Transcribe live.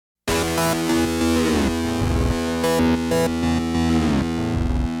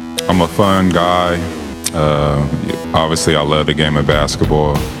I'm a fun guy. Obviously, I love the game of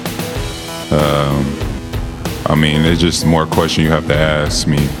basketball. There's just more questions you have to ask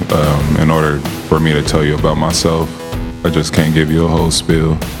me in order for me to tell you about myself. I just can't give you a whole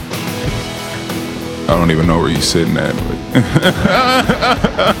spiel. I don't even know where you're sitting at.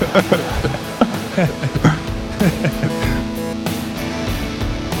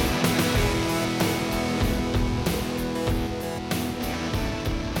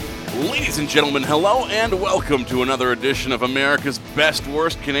 Ladies and gentlemen, hello and welcome to another edition of America's Best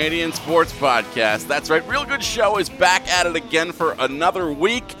Worst Canadian Sports Podcast. That's right, Real Good Show is back at it again for another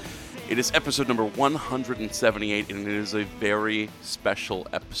week. It is episode number 178, and it is a very special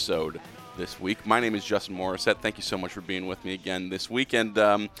episode this week. My name is Justin Morissette. Thank you so much for being with me again this week. And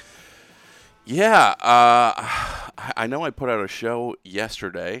I know I put out a show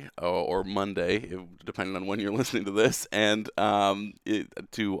yesterday or Monday, depending on when you're listening to this, and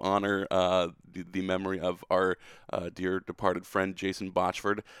to honor the memory of our dear departed friend Jason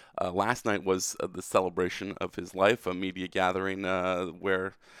Botchford. Last night was the celebration of his life, a media gathering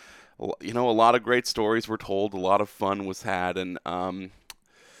where a lot of great stories were told, a lot of fun was had, and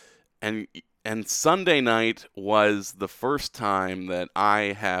Sunday night was the first time that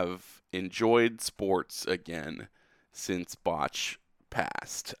I have enjoyed sports again since Botch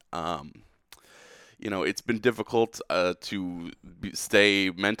passed. It's been difficult to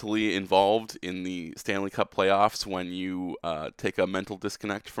stay mentally involved in the Stanley Cup playoffs when you take a mental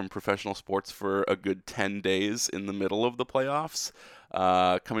disconnect from professional sports for a good 10 days in the middle of the playoffs.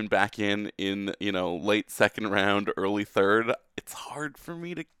 Coming back in late second round, early third, it's hard for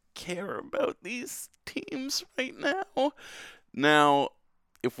me to care about these teams right now. Now,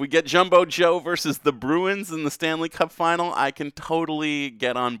 if we get Jumbo Joe versus the Bruins in the Stanley Cup final, I can totally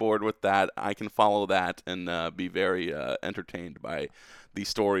get on board with that. I can follow that and be very entertained by the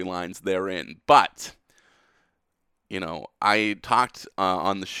storylines therein. But, I talked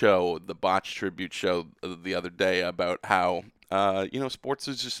on the show, the Botch Tribute show the other day, about how, sports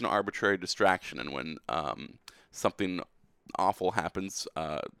is just an arbitrary distraction. And when something awful happens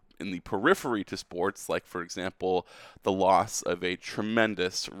in the periphery to sports, like, for example, the loss of a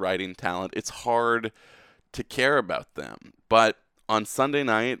tremendous writing talent, it's hard to care about them. But on Sunday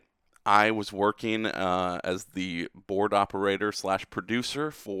night, I was working as the board operator / producer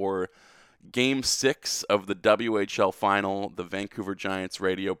for Game 6 of the WHL final, the Vancouver Giants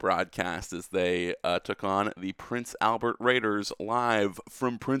radio broadcast, as they took on the Prince Albert Raiders live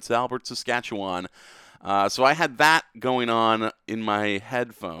from Prince Albert, Saskatchewan. So I had that going on in my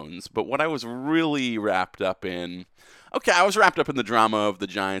headphones, but what I was really wrapped up in... I was wrapped up in the drama of the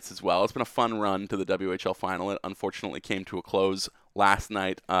Giants as well. It's been a fun run to the WHL final. It unfortunately came to a close last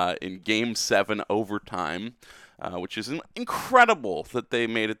night in Game 7 overtime, which is incredible that they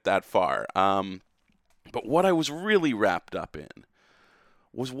made it that far. But what I was really wrapped up in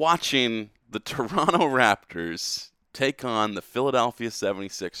was watching the Toronto Raptors take on the Philadelphia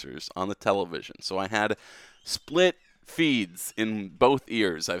 76ers on the television. So I had split feeds in both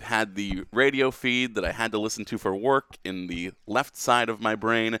ears. I've had the radio feed that I had to listen to for work in the left side of my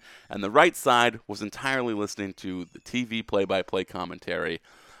brain, and the right side was entirely listening to the TV play-by-play commentary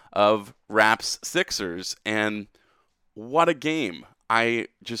of Raps Sixers. And what a game. I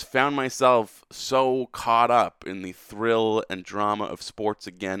just found myself so caught up in the thrill and drama of sports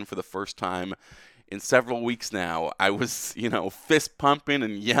again for the first time in several weeks now. I was, fist pumping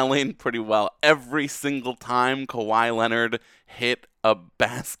and yelling pretty well every single time Kawhi Leonard hit a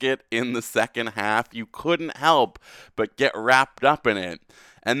basket in the second half. You couldn't help but get wrapped up in it.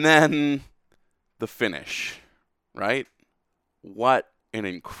 And then the finish, right? What an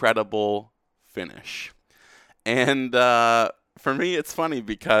incredible finish. And for me, it's funny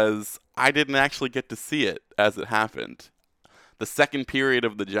because I didn't actually get to see it as it happened. The second period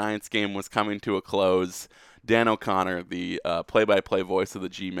of the Giants game was coming to a close. Dan O'Connor, the play-by-play voice of the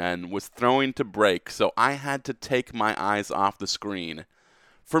G-Men, was throwing to break, so I had to take my eyes off the screen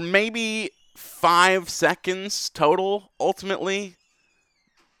for maybe 5 seconds total, ultimately.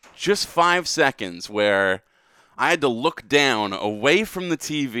 Just 5 seconds where I had to look down away from the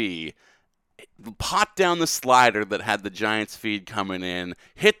TV, pot down the slider that had the Giants feed coming in,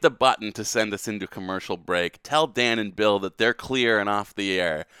 hit the button to send us into commercial break, tell Dan and Bill that they're clear and off the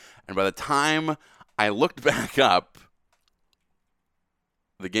air. And by the time I looked back up,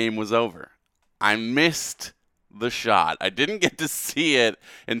 the game was over. I missed the shot. I didn't get to see it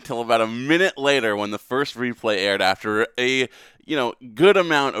until about a minute later when the first replay aired after a good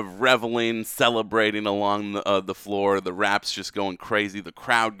amount of reveling, celebrating along the floor, the Raps just going crazy, the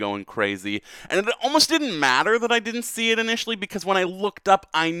crowd going crazy. And it almost didn't matter that I didn't see it initially because when I looked up,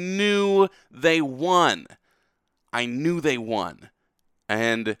 I knew they won. And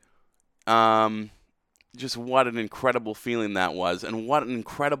just what an incredible feeling that was, and what an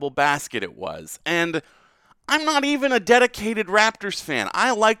incredible basket it was. And I'm not even a dedicated Raptors fan.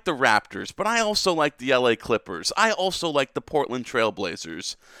 I like the Raptors, but I also like the LA Clippers. I also like the Portland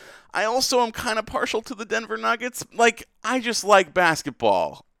Trailblazers. I also am kind of partial to the Denver Nuggets. Like, I just like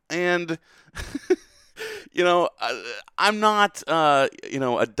basketball. And, I'm not, a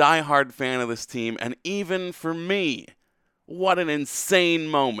diehard fan of this team. And even for me, what an insane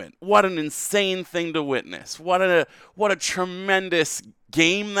moment. What an insane thing to witness. What a tremendous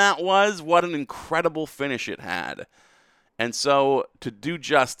game that was. What an incredible finish it had. And so to do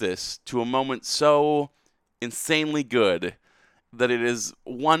justice to a moment so insanely good that it has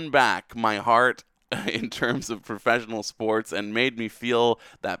won back my heart in terms of professional sports and made me feel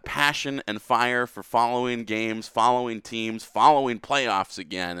that passion and fire for following games, following teams, following playoffs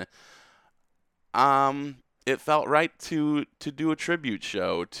again. It felt right to do a tribute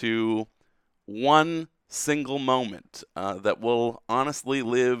show to one single moment that will honestly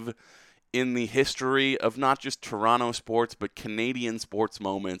live in the history of not just Toronto sports but Canadian sports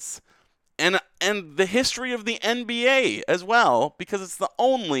moments and the history of the NBA as well, because it's the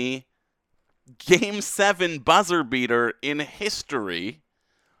only Game 7 buzzer beater in history.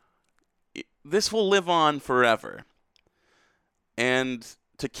 This will live on forever. And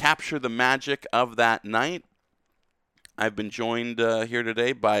to capture the magic of that night, I've been joined here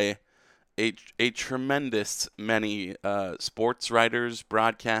today by a tremendous many sports writers,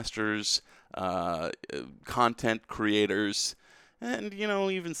 broadcasters, content creators, and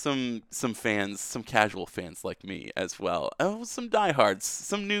even some fans, some casual fans like me as well. Oh, some diehards,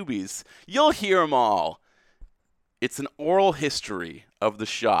 some newbies. You'll hear them all. It's an oral history of the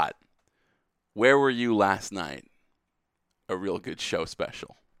shot. Where were you last night? A real good show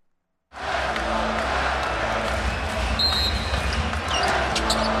special.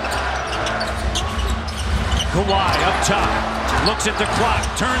 Kawhi up top, looks at the clock,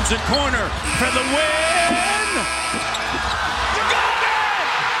 turns the corner for the win! You got it!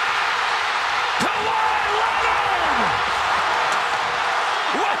 Kawhi Leonard!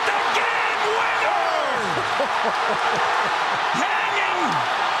 With the game winner! Hanging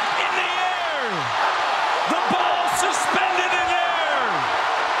in the air! The ball suspended in air!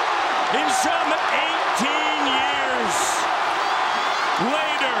 In some 18 years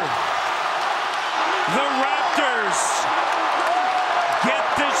later, the Raptors get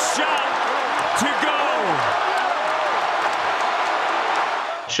the shot to go.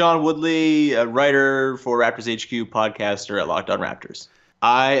 Sean Woodley, a writer for Raptors HQ, podcaster at Locked On Raptors.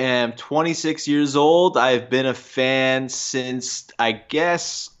 I am 26 years old. I've been a fan since, I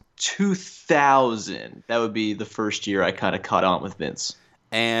guess, 2000. That would be the first year I kind of caught on with Vince.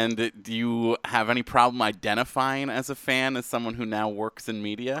 And do you have any problem identifying as a fan, as someone who now works in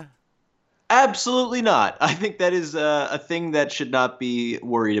media? Absolutely not. I think that is a thing that should not be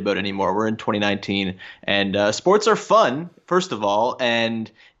worried about anymore. We're in 2019, and sports are fun, first of all.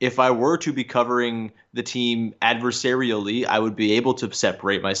 And if I were to be covering the team adversarially, I would be able to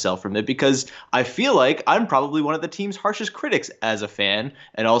separate myself from it because I feel like I'm probably one of the team's harshest critics as a fan,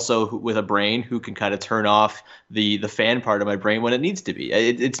 and also with a brain who can kind of turn off the fan part of my brain when it needs to be.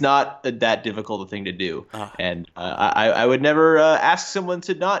 It's not that difficult a thing to do. And I would never ask someone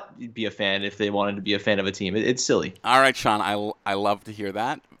to not be a fan if they wanted to be a fan of a team. It's silly. All right, Sean, I love to hear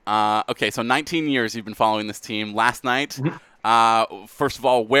that. Okay, so 19 years you've been following this team. Last night, first of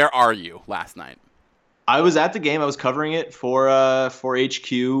all, where are you last night? I was at the game. I was covering it for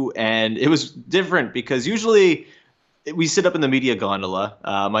HQ, and it was different because usually we sit up in the media gondola,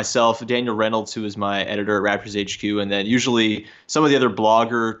 myself, Daniel Reynolds, who is my editor at Raptors HQ, and then usually some of the other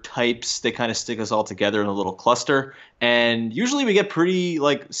blogger types, they kind of stick us all together in a little cluster. And usually we get pretty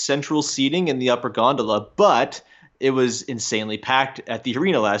central seating in the upper gondola, but it was insanely packed at the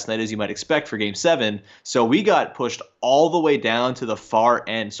arena last night, as you might expect for Game 7. So we got pushed all the way down to the far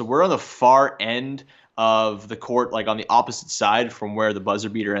end. So we're on the far end of the court, on the opposite side from where the buzzer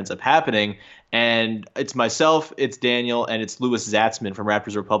beater ends up happening. And it's myself, it's Daniel, and it's Louis Zatzman from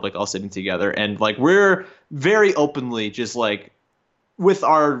Raptors Republic all sitting together. And we're very openly just with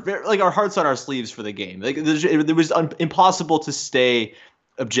our hearts on our sleeves for the game. It was impossible to stay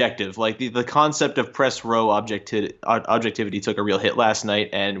objective. The concept of press row objectivity took a real hit last night,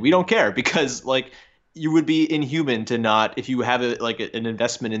 and we don't care because you would be inhuman to not, if you have an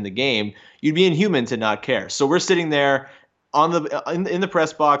investment in the game, you'd be inhuman to not care. So we're sitting there on in the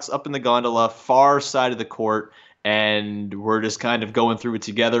press box, up in the gondola, far side of the court, and we're just kind of going through it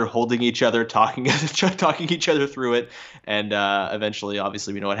together, holding each other, talking each other through it, and eventually,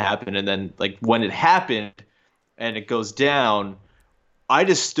 obviously, we know what happened. And then, like, when it happened and it goes down, I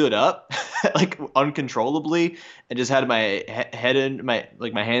just stood up like uncontrollably and just had my head in my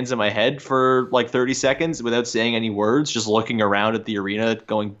hands in my head for like 30 seconds without saying any words, just looking around at the arena,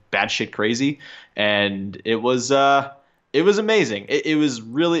 going batshit crazy. And it was amazing.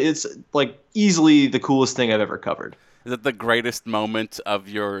 It's like easily the coolest thing I've ever covered. Is it the greatest moment of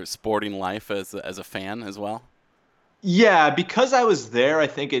your sporting life as a fan as well? Yeah, because I was there, I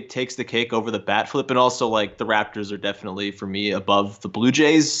think it takes the cake over the bat flip, and also like the Raptors are definitely for me above the Blue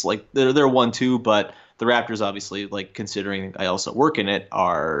Jays. Like they're 1-2, but the Raptors obviously, like considering I also work in it,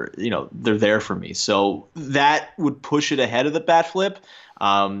 are they're there for me. So that would push it ahead of the bat flip.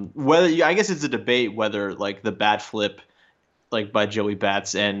 I guess it's a debate whether like the bat flip, like by Joey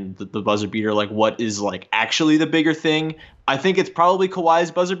Bats, and the buzzer beater, like what is like actually the bigger thing. I think it's probably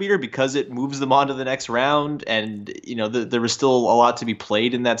Kawhi's buzzer beater because it moves them on to the next round, and there was still a lot to be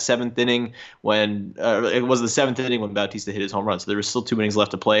played in that seventh inning when it was the seventh inning when Bautista hit his home run. So there was still 2 innings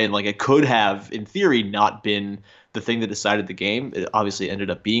left to play, and like it could have, in theory, not been the thing that decided the game. It obviously ended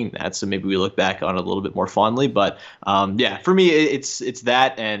up being that, so maybe we look back on it a little bit more fondly. But yeah, for me, it's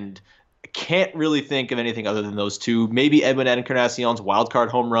that, and can't really think of anything other than those two. Maybe Edwin Encarnacion's wildcard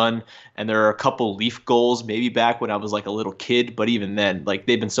home run, and there are a couple Leaf goals maybe back when I was like a little kid, but even then, like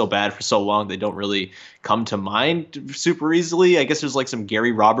they've been so bad for so long, they don't really come to mind super easily. I guess there's like some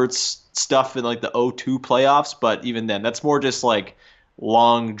Gary Roberts stuff in like the 0-2 playoffs, but even then, that's more just like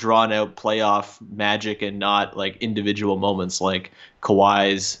long drawn out playoff magic and not like individual moments like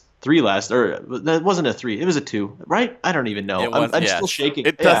Kawhi's 3 last, or that wasn't a 3, it was a 2, right? I don't even know. I'm still shaking.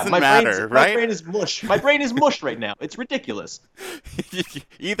 It doesn't matter, right? My brain is mush. My brain is mush right now. It's ridiculous.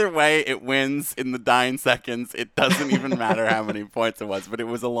 Either way, it wins in the dying seconds. It doesn't even matter how many points it was, but it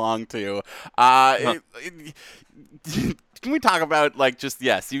was a long 2. Can we talk about like just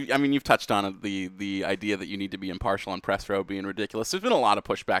you've touched on it, the idea that you need to be impartial on press row being ridiculous. There's been a lot of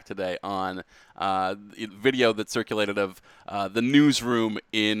pushback today on video that circulated of the newsroom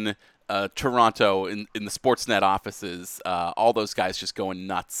in Toronto in the Sportsnet offices. All those guys just going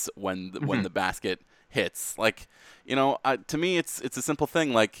nuts when the basket hits. Like, to me it's a simple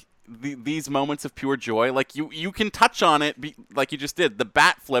thing. Like these moments of pure joy, like you can touch on it like you just did. The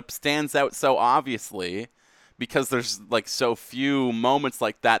bat flip stands out so obviously, because there's like so few moments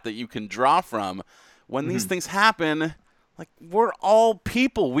like that you can draw from. When these things happen, like we're all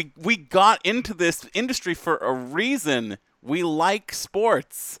people. We got into this industry for a reason. We like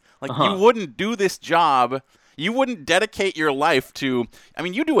sports. Like you wouldn't do this job. You wouldn't dedicate your life to,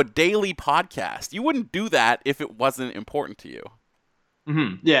 you do a daily podcast. You wouldn't do that if it wasn't important to you.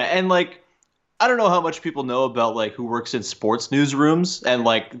 Mm-hmm. Yeah. And like, I don't know how much people know about like who works in sports newsrooms and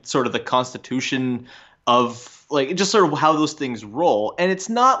like sort of the constitution of like just sort of how those things roll. And it's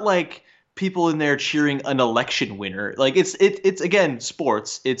not like people in there cheering an election winner. Like it's again,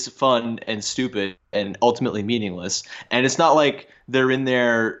 sports. It's fun and stupid and ultimately meaningless. And it's not like they're in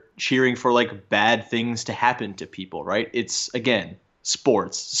there cheering for like bad things to happen to people, right? It's again,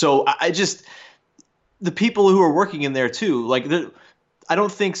 sports. So the people who are working in there too, like I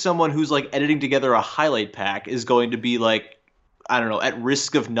don't think someone who's like editing together a highlight pack is going to be like, I don't know, at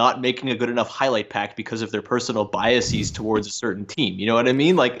risk of not making a good enough highlight pack because of their personal biases towards a certain team. You know what I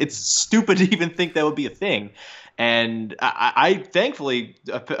mean? Like, it's stupid to even think that would be a thing. And I thankfully,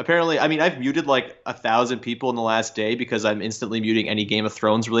 apparently, I've muted like 1,000 people in the last day because I'm instantly muting any Game of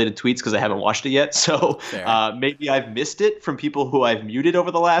Thrones related tweets because I haven't watched it yet. So maybe I've missed it from people who I've muted over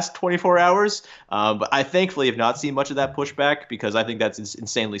the last 24 hours. But I thankfully have not seen much of that pushback because I think that's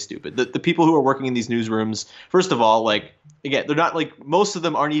insanely stupid. The people who are working in these newsrooms, first of all, like, again, they're not like, most of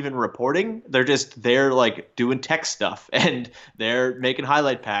them aren't even reporting. They're like doing tech stuff and they're making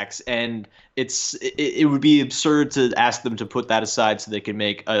highlight packs, and it would be absurd to ask them to put that aside so they can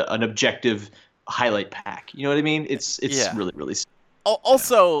make an objective highlight pack. You know what I mean? It's really, really.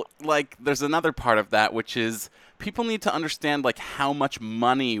 Also, like, there's another part of that, which is people need to understand like how much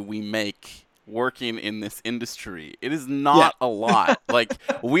money we make working in this industry. It is not a lot. Like,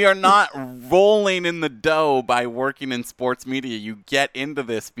 we are not rolling in the dough by working in sports media. You get into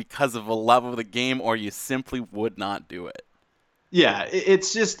this because of a love of the game, or you simply would not do it. Yeah,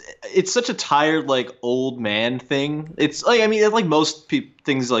 it's such a tired, like, old man thing. It's like, like most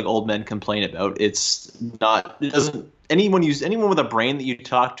things like old men complain about. It doesn't anyone with a brain that you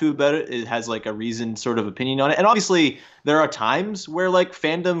talk to about it has like a reasoned sort of opinion on it. And obviously there are times where like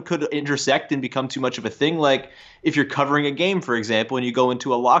fandom could intersect and become too much of a thing. Like if you're covering a game, for example, and you go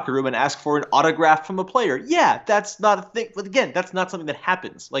into a locker room and ask for an autograph from a player. Yeah, that's not a thing. But again, that's not something that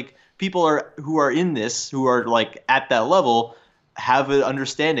happens. Like people who are in this, who are like at that level, have an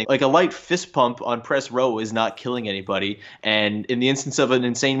understanding. Like a light fist pump on press row is not killing anybody. And in the instance of an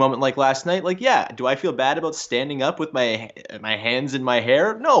insane moment like last night, like, yeah, do I feel bad about standing up with my hands in my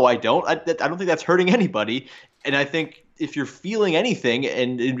hair? No, I don't. I don't think that's hurting anybody. And I think if you're feeling anything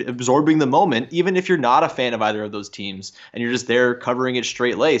and absorbing the moment, even if you're not a fan of either of those teams and you're just there covering it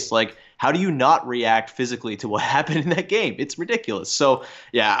straight laced, like, how do you not react physically to what happened in that game? It's ridiculous. So,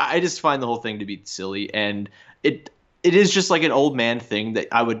 yeah, I just find the whole thing to be silly. And it is just like an old man thing that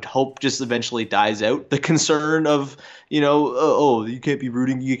I would hope just eventually dies out. The concern of, you can't be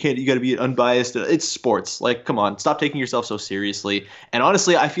rooting. You got to be unbiased. It's sports. Like, come on, stop taking yourself so seriously. And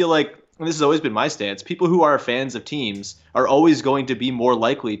honestly, I feel like, and this has always been my stance, people who are fans of teams are always going to be more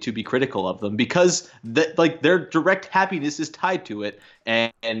likely to be critical of them because their direct happiness is tied to it.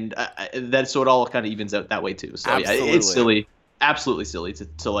 And that's so it all kind of evens out that way too. So yeah, it's silly, absolutely silly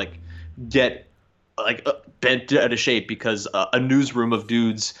to like get bent out of shape because a newsroom of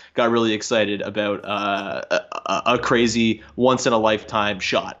dudes got really excited about a crazy once in a lifetime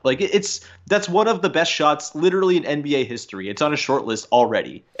shot. Like that's one of the best shots literally in NBA history. It's on a short list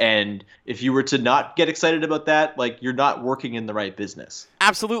already. And if you were to not get excited about that, like you're not working in the right business.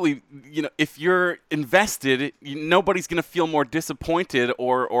 Absolutely. If you're invested, nobody's going to feel more disappointed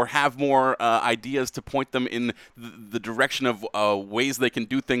or have more ideas to point them in the direction of ways they can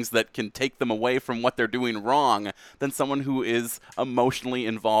do things that can take them away from what they're doing wrong than someone who is emotionally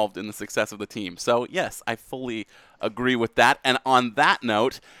involved in the success of the team. So, yes, I fully agree with that. And on that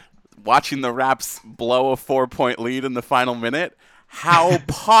note, watching the Raps blow a 4-point lead in the final minute, how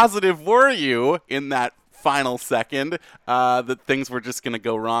positive were you in that final second that things were just going to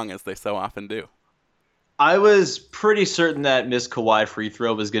go wrong as they so often do? I was pretty certain that missed Kawhi free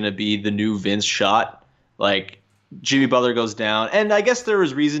throw was going to be the new Vince shot. Like, Jimmy Butler goes down, and I guess there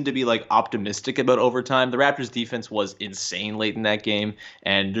was reason to be like optimistic about overtime. The Raptors defense was insane late in that game,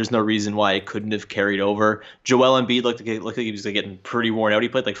 and there's no reason why it couldn't have carried over. Joel Embiid looked like he was getting pretty worn out. He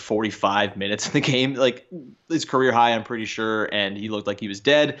played like 45 minutes in the game, like his career high, I'm pretty sure, and he looked like he was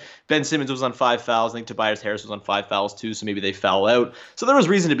dead. Ben Simmons was on 5 fouls. I think Tobias Harris was on 5 fouls too, so maybe they foul out. So there was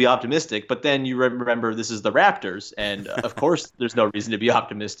reason to be optimistic, but then you remember this is the Raptors, and of course there's no reason to be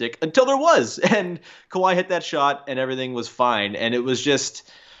optimistic until there was, and Kawhi hit that shot, and everything was fine. And it was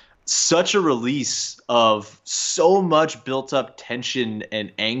just such a release of so much built up tension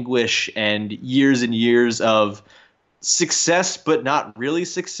and anguish and years of success, but not really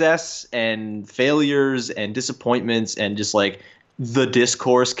success, and failures and disappointments, and just like the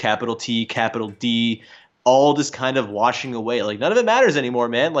discourse, capital T, capital D, all just kind of washing away. Like none of it matters anymore,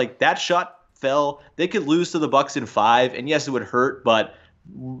 man. Like that shot fell. They could lose to the Bucks in 5, and yes, it would hurt, but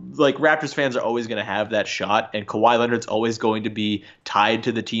like Raptors fans are always going to have that shot, and Kawhi Leonard's always going to be tied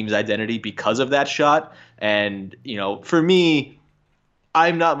to the team's identity because of that shot. And, for me,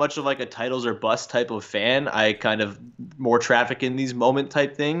 I'm not much of like a titles or bust type of fan. I kind of more traffic in these moment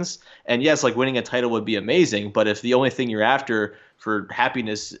type things. And yes, like winning a title would be amazing, but if the only thing you're after for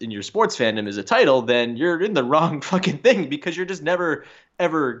happiness in your sports fandom is a title, then you're in the wrong fucking thing, because you're just never,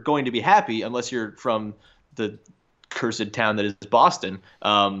 ever going to be happy unless you're from the cursed town that is Boston.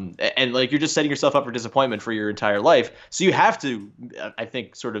 And like you're just setting yourself up for disappointment for your entire life. So you have to, I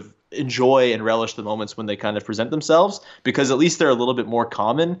think, sort of enjoy and relish the moments when they kind of present themselves, because at least they're a little bit more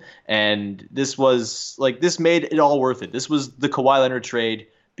common. And this made it all worth it. This was the Kawhi Leonard trade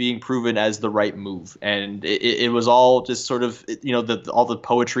being proven as the right move. And it was all just sort of, all the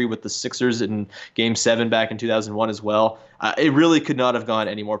poetry with the Sixers in Game 7 back in 2001 as well. It really could not have gone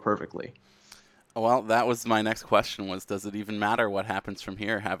any more perfectly. Well, that was my next question, was does it even matter what happens from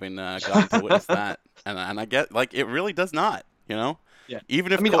here, having gotten to witness that? And I get, like, it really does not, Yeah.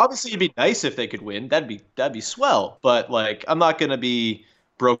 Even if obviously it'd be nice if they could win. That'd be swell. But, like, I'm not going to be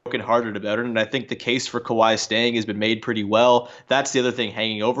brokenhearted about it. And I think the case for Kawhi staying has been made pretty well. That's the other thing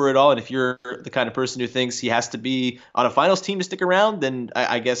hanging over it all. And if you're the kind of person who thinks he has to be on a finals team to stick around, then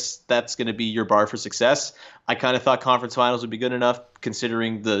I guess that's going to be your bar for success. I kind of thought conference finals would be good enough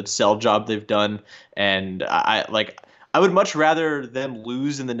considering the sell job they've done. And I would much rather them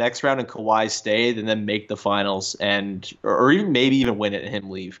lose in the next round and Kawhi stay than them make the finals or even maybe even win it and him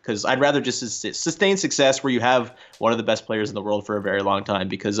leave. Because I'd rather just sustain success where you have one of the best players in the world for a very long time.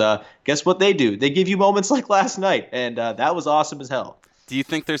 Because guess what they do? They give you moments like last night, and that was awesome as hell. Do you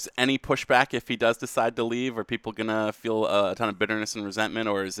think there's any pushback if he does decide to leave? Are people going to feel a ton of bitterness and resentment,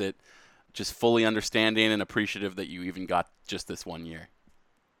 or is it just fully understanding and appreciative that you even got just this 1 year?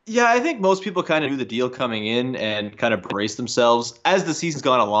 Yeah, I think most people kind of knew the deal coming in and kind of braced themselves. As the season's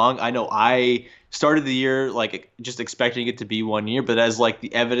gone along, I know I started the year like just expecting it to be 1 year, but as like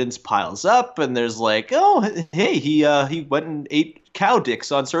the evidence piles up and there's like, oh, hey, he went and ate cow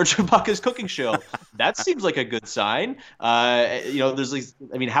dicks on Serge Ibaka's cooking show. That seems like a good sign. There's these.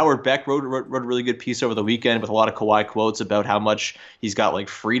 I mean, Howard Beck wrote a really good piece over the weekend with a lot of Kawhi quotes about how much he's got like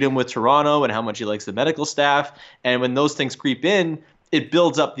freedom with Toronto and how much he likes the medical staff. And when those things creep in, it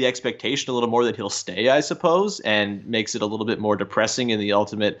builds up the expectation a little more that he'll stay, I suppose, and makes it a little bit more depressing in the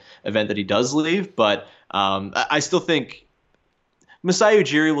ultimate event that he does leave. But I still think Masai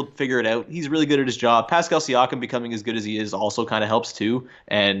Ujiri will figure it out. He's really good at his job. Pascal Siakam becoming as good as he is also kind of helps too,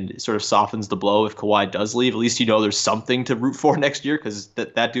 and sort of softens the blow if Kawhi does leave. At least there's something to root for next year, because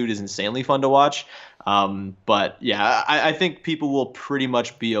that dude is insanely fun to watch. But yeah, I think people will pretty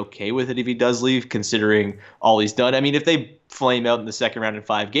much be okay with it if he does leave, considering all he's done. I mean, if they flame out in the second round in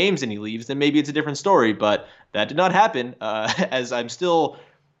 5 games and he leaves, then maybe it's a different story. But that did not happen, as I'm still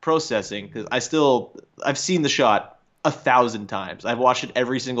processing, because I've seen the shot 1,000 times. I've watched it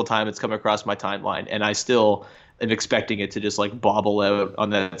every single time it's come across my timeline, and I still am expecting it to just like bobble out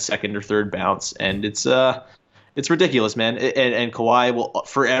on that second or third bounce. And it's ridiculous, man. And Kawhi will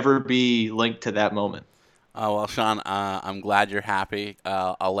forever be linked to that moment. Well, Sean, I'm glad you're happy.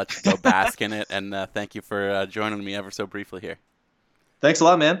 I'll let you go bask in it, and thank you for joining me ever so briefly here. Thanks a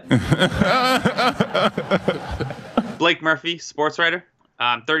lot, man. Blake Murphy, sports writer.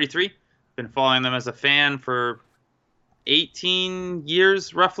 I'm 33. Been following them as a fan for 18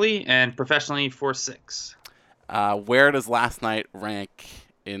 years, roughly, and professionally for 6. Where does last night rank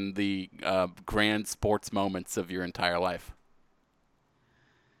in the grand sports moments of your entire life?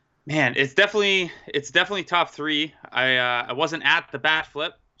 Man, it's definitely top 3. I wasn't at the bat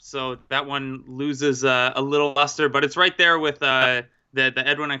flip, so that one loses a little luster, but it's right there with the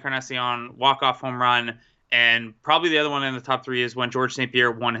Edwin Encarnacion walk-off home run, and probably the other one in the top 3 is when George St. Pierre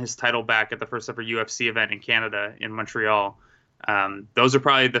won his title back at the first ever UFC event in Canada, in Montreal. Those are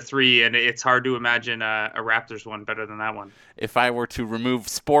probably the 3, and it's hard to imagine a Raptors one better than that one. If I were to remove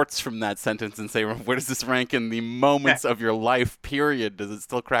sports from that sentence and say, where does this rank in the moments of your life, period, does it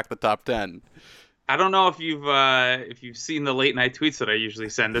still crack the top 10? I don't know if you've seen the late night tweets that I usually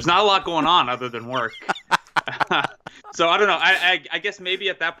send. There's not a lot going on other than work. So I don't know. I guess maybe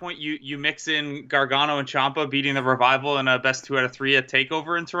at that point you mix in Gargano and Ciampa beating the Revival in a best 2 out of 3 at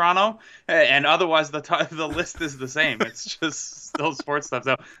TakeOver in Toronto, and otherwise the list is the same. It's just still sports stuff.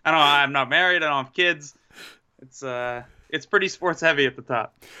 So I don't know. I'm not married. I don't have kids. It's pretty sports heavy at the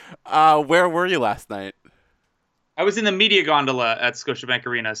top. Where were you last night? I was in the media gondola at Scotiabank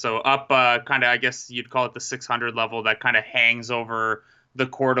Arena, so up kind of, I guess you'd call it the 600 level that kind of hangs over the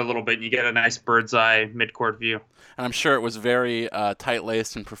court a little bit, and you get a nice bird's eye mid-court view. And I'm sure it was very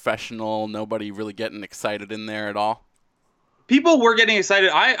tight-laced and professional. Nobody really getting excited in there at all. People were getting excited.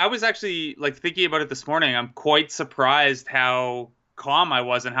 I was actually thinking about it this morning. I'm quite surprised how calm I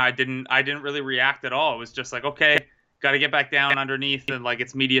was and how I didn't really react at all. It was just like, okay, got to get back down underneath, and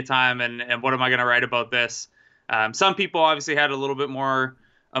it's media time, and what am I going to write about this? Some people obviously had a little bit more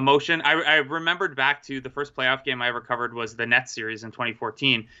emotion. I remembered back to the first playoff game I ever covered was the Nets series in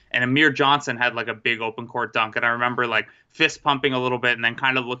 2014, and Amir Johnson had a big open court dunk, and I remember fist pumping a little bit and then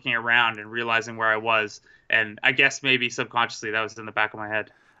kind of looking around and realizing where I was, and I guess maybe subconsciously that was in the back of my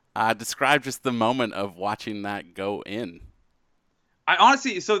head. Describe just the moment of watching that go in. I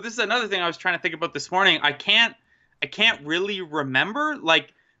honestly, so this is another thing I was trying to think about this morning. I can't really remember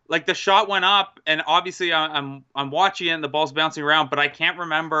the shot went up, and obviously I'm watching it and the ball's bouncing around, but I can't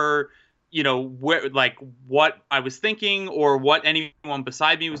remember, where, what I was thinking or what anyone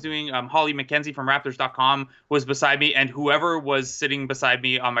beside me was doing. Holly McKenzie from Raptors.com was beside me, and whoever was sitting beside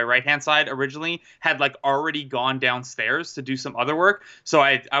me on my right-hand side originally had already gone downstairs to do some other work. So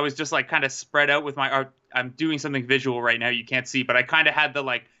I was just kind of spread out with my, I'm doing something visual right now you can't see, but I kind of had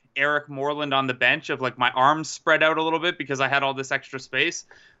the Eric Moreland on the bench of my arms spread out a little bit because I had all this extra space.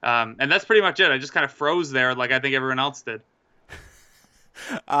 And that's pretty much it. I just kind of froze there I think everyone else did.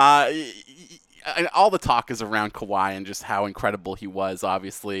 All the talk is around Kawhi and just how incredible he was,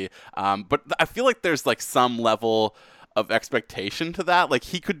 obviously. But I feel like there's some level of expectation to that.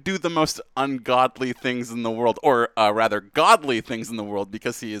 He could do the most ungodly things in the world, or rather godly things in the world,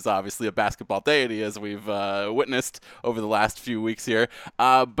 because he is obviously a basketball deity, as we've witnessed over the last few weeks here.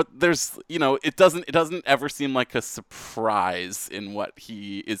 But there's, it doesn't ever seem like a surprise in what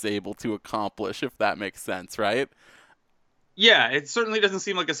he is able to accomplish, if that makes sense, right? Yeah, it certainly doesn't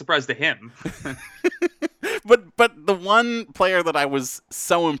seem like a surprise to him. But the one player that I was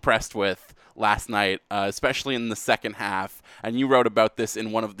so impressed with last night, especially in the second half, and you wrote about this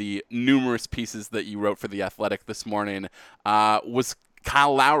in one of the numerous pieces that you wrote for The Athletic this morning, was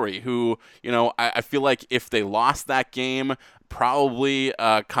Kyle Lowry, who, I feel like if they lost that game, probably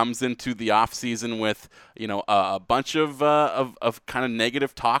comes into the offseason with, a bunch of kind of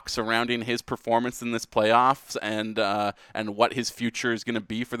negative talk surrounding his performance in this playoffs and what his future is going to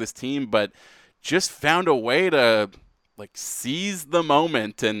be for this team, but just found a way to seize the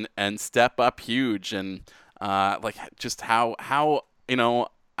moment and step up huge, and just how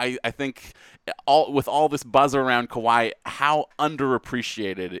I think with all this buzz around Kawhi, how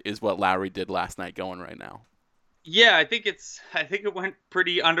underappreciated is what Lowry did last night going right now. Yeah, I think it went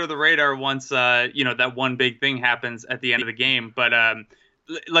pretty under the radar once that one big thing happens at the end of the game. But I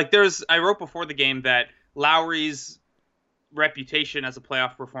wrote before the game that Lowry's reputation as a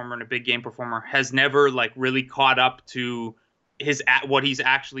playoff performer and a big game performer has never really caught up to what he's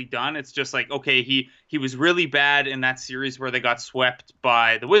actually done. It's just okay, he was really bad in that series where they got swept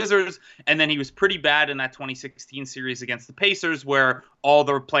by the Wizards, and then he was pretty bad in that 2016 series against the Pacers where all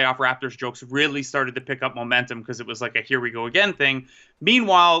the playoff Raptors jokes really started to pick up momentum because it was a here we go again thing.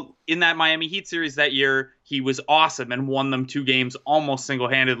 Meanwhile, in that Miami Heat series that year, he was awesome and won them 2 games almost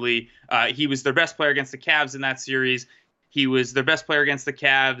single-handedly. He was their best player against the Cavs in that series. He was their best player against the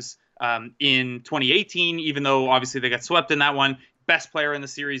Cavs in 2018, even though obviously they got swept in that one. Best player in the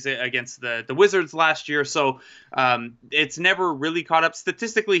series against the Wizards last year. So it's never really caught up.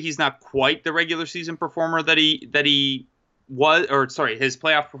 Statistically, he's not quite the regular season performer that he was, or sorry, his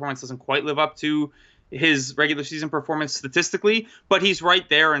playoff performance doesn't quite live up to his regular season performance statistically, but he's right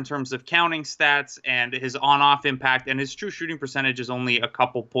there in terms of counting stats and his on-off impact, and his true shooting percentage is only a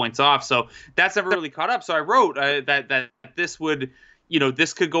couple points off. So that's never really caught up. So I wrote that this would,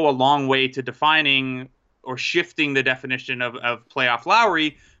 this could go a long way to defining or shifting the definition of playoff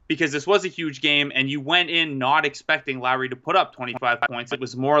Lowry, because this was a huge game and you went in not expecting Lowry to put up 25 points. It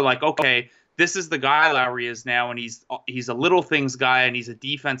was more okay, this is the guy Lowry is now, and he's a little things guy, and he's a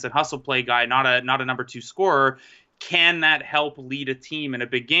defense and hustle play guy, not a number 2 scorer. Can that help lead a team in a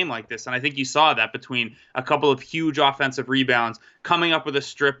big game like this? And I think you saw that between a couple of huge offensive rebounds, coming up with a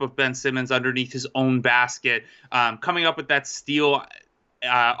strip of Ben Simmons underneath his own basket, coming up with that steal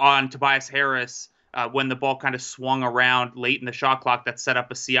on Tobias Harris when the ball kind of swung around late in the shot clock that set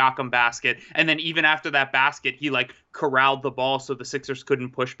up a Siakam basket. And then even after that basket, he corralled the ball so the Sixers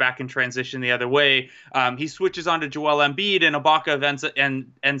couldn't push back and transition the other way. He switches on to Joel Embiid, and Ibaka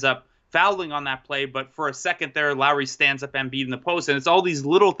ends up fouling on that play. But for a second there, Lowry stands up Embiid in the post. And it's all these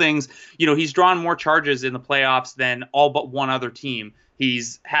little things. He's drawn more charges in the playoffs than all but one other team.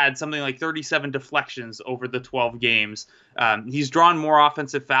 He's had something like 37 deflections over the 12 games. He's drawn more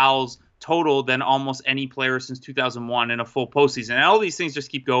offensive fouls total than almost any player since 2001 in a full postseason. And all these things just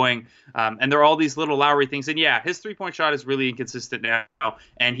keep going. And there are all these little Lowry things. And yeah, his 3-point shot is really inconsistent now.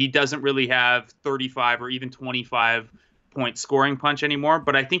 And he doesn't really have 35 or even 25 point scoring punch anymore.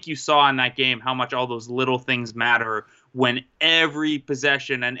 But I think you saw in that game how much all those little things matter when every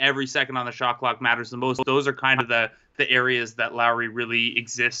possession and every second on the shot clock matters the most. Those are kind of the areas that Lowry really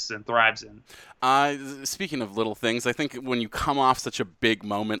exists and thrives in. Speaking of little things, I think when you come off such a big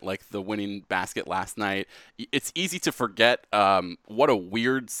moment like the winning basket last night, it's easy to forget what a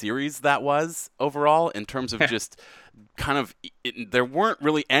weird series that was overall in terms of just kind of there weren't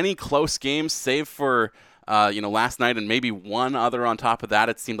really any close games save for last night and maybe one other on top of that.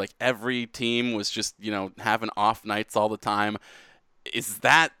 It seemed like every team was just, having off nights all the time. Is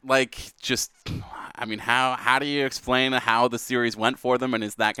that how do you explain how the series went for them, and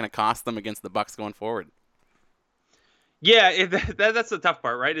is that going to cost them against the Bucks going forward? Yeah, that's the tough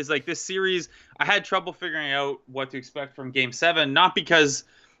part, right? Is this series, I had trouble figuring out what to expect from Game 7, not because,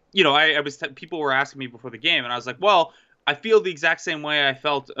 people were asking me before the game, and I was like, well, I feel the exact same way I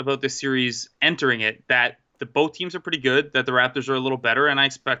felt about this series entering it, that both teams are pretty good, that the Raptors are a little better, and I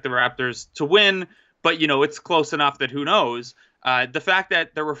expect the Raptors to win, but, it's close enough that who knows. The fact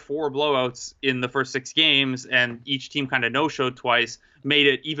that there were 4 blowouts in the first 6 games and each team kind of no-showed twice made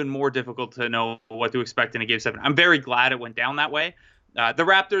it even more difficult to know what to expect in a Game 7. I'm very glad it went down that way. The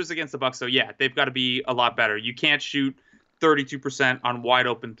Raptors against the Bucks, though, yeah, they've got to be a lot better. You can't shoot 32% on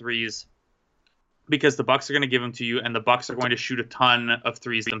wide-open threes because the Bucks are going to give them to you, and the Bucks are going to shoot a ton of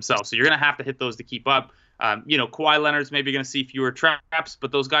threes themselves. So you're going to have to hit those to keep up. Kawhi Leonard's maybe going to see fewer traps,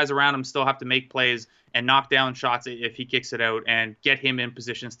 but those guys around him still have to make plays and knock down shots if he kicks it out and get him in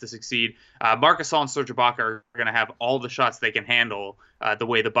positions to succeed. Marc Gasol and Serge Ibaka are going to have all the shots they can handle the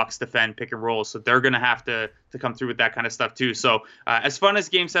way the Bucks defend pick and roll. So they're going to have to come through with that kind of stuff too. So as fun as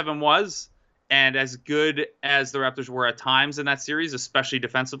Game 7 was, and as good as the Raptors were at times in that series, especially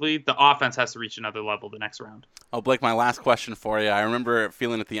defensively, the offense has to reach another level the next round. Oh, Blake, my last question for you. I remember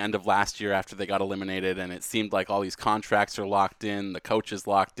feeling at the end of last year after they got eliminated, and it seemed like all these contracts are locked in, the coach is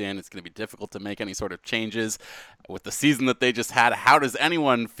locked in, it's going to be difficult to make any sort of changes. With the season that they just had, how does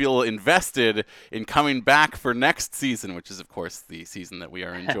anyone feel invested in coming back for next season, which is, of course, the season that we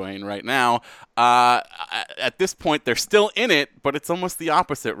are enjoying right now? At this point, they're still in it, but it's almost the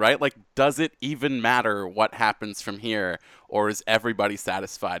opposite, right? Like, does it even matter what happens from here, or is everybody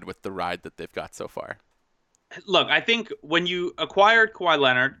satisfied with the ride that they've got so far? Look, I think when you acquired Kawhi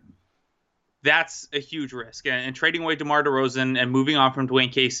Leonard, that's a huge risk. And trading away DeMar DeRozan and moving on from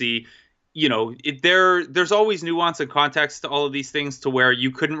Dwayne Casey, there's always nuance and context to all of these things to where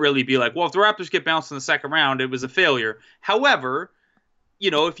you couldn't really be like, well, if the Raptors get bounced in the second round, it was a failure. However,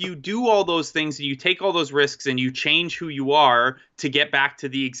 if you do all those things and you take all those risks and you change who you are to get back to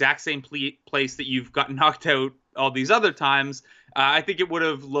the exact same place that you've gotten knocked out all these other times, I think it would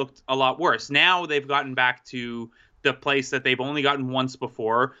have looked a lot worse. Now they've gotten back to the place that they've only gotten once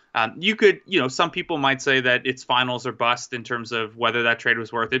before. Some people might say that it's finals or bust in terms of whether that trade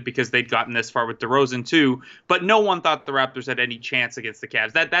was worth it because they'd gotten this far with DeRozan too. But no one thought the Raptors had any chance against the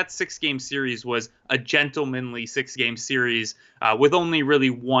Cavs. That 6-game series was a gentlemanly 6-game series with only really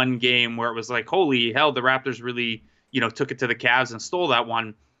one game where it was like, holy hell, the Raptors really, took it to the Cavs and stole that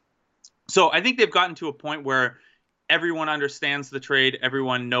one. So I think they've gotten to a point where everyone understands the trade.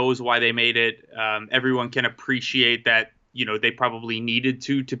 Everyone knows why they made it. Everyone can appreciate that, they probably needed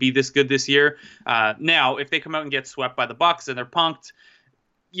to be this good this year. Now, if they come out and get swept by the Bucks and they're punked,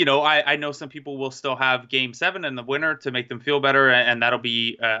 I know some people will still have Game 7 and the winner to make them feel better, and that'll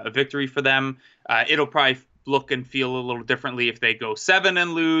be a victory for them. It'll probably look and feel a little differently if they go 7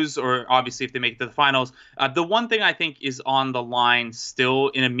 and lose, or obviously if they make it to the finals. The one thing I think is on the line still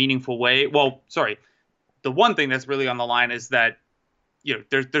in a meaningful way. The one thing that's really on the line is that,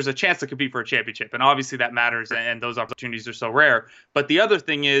 there's a chance to compete for a championship. And obviously that matters, and those opportunities are so rare. But the other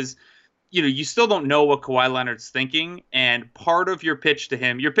thing is, you still don't know what Kawhi Leonard's thinking. And part of your pitch to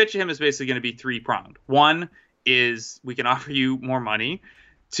him is basically going to be 3-pronged. One is we can offer you more money.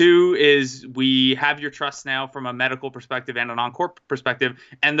 2 is we have your trust now from a medical perspective and an on-court perspective.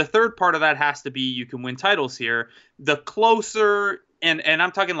 And the third part of that has to be you can win titles here. The closer, and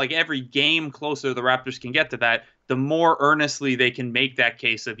I'm talking like every game closer the Raptors can get to that, the more earnestly they can make that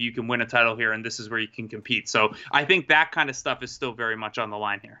case of you can win a title here and this is where you can compete. So I think that kind of stuff is still very much on the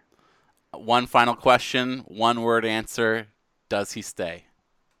line here. One final question, one-word answer. Does he stay?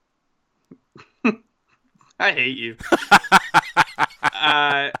 I hate you.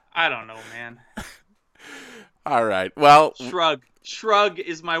 I don't know, man. All right. Well, Shrug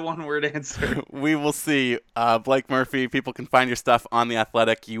is my one-word answer. We will see. Blake Murphy, people can find your stuff on The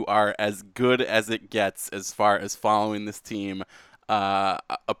Athletic. You are as good as it gets as far as following this team.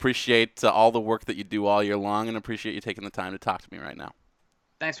 Appreciate all the work that you do all year long, and appreciate you taking the time to talk to me right now.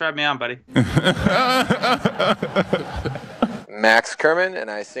 Thanks for having me on, buddy. Max Kerman, and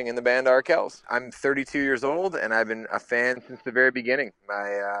I sing in the band Arkells. I'm 32 years old, and I've been a fan since the very beginning.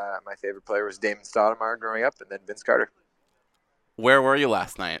 My favorite player was Damon Stoudemire growing up, and then Vince Carter. Where were you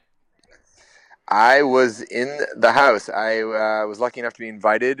last night? I was in the house. I was lucky enough to be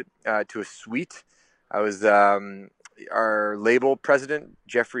invited to a suite. I was our label president,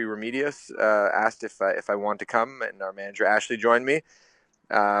 Jeffrey Remedios, asked if I wanted to come, and our manager Ashley joined me.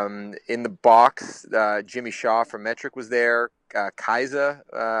 In the box, Jimmy Shaw from Metric was there. Kaisa,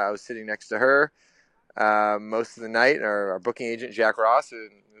 I was sitting next to her most of the night. Our booking agent, Jack Ross.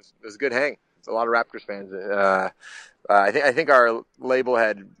 It was a good hang. It's a lot of Raptors fans. I think our label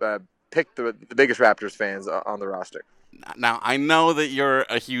had picked the biggest Raptors fans on the roster. Now, I know that you're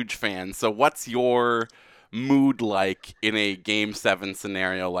a huge fan, so what's your mood like in a Game 7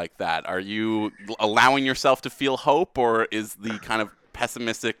 scenario like that? Are you allowing yourself to feel hope, or is the kind of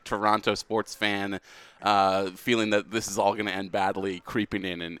pessimistic Toronto sports fan feeling that this is all going to end badly creeping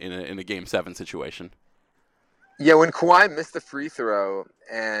in a Game 7 situation? Yeah, when Kawhi missed the free throw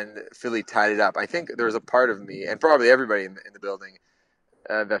and Philly tied it up, I think there was a part of me, and probably everybody in the building,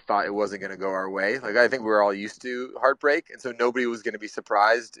 that thought it wasn't going to go our way. Like, I think we were all used to heartbreak, and so nobody was going to be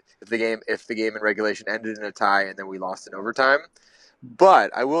surprised if the game in regulation ended in a tie and then we lost in overtime.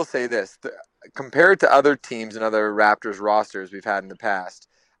 But I will say this, compared to other teams and other Raptors rosters we've had in the past,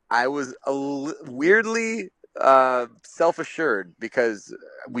 I was weirdly self-assured because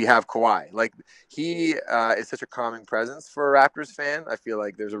we have Kawhi. Like he is such a calming presence for a Raptors fan. I feel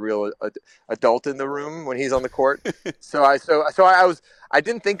like there's a real adult in the room when he's on the court. I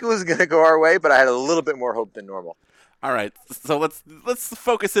didn't think it was going to go our way, but I had a little bit more hope than normal. All right, so let's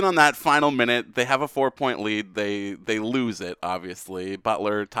focus in on that final minute. They have a 4-point lead. They lose it, obviously.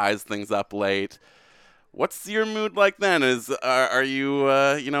 Butler ties things up late. What's your mood like then? Are you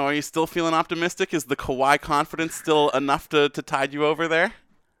are you still feeling optimistic? Is the Kawhi confidence still enough to tide you over there?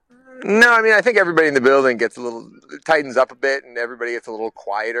 No, I mean I think everybody in the building tightens up a bit, and everybody gets a little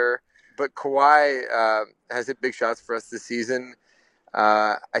quieter. But Kawhi has hit big shots for us this season.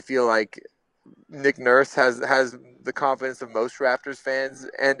 I feel like Nick Nurse has the confidence of most Raptors fans,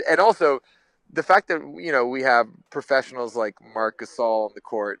 and also the fact that we have professionals like Marc Gasol on the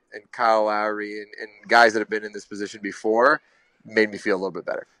court and Kyle Lowry and guys that have been in this position before made me feel a little bit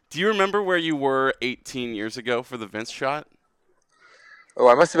better. Do you remember where you were 18 years ago for the Vince shot? Oh,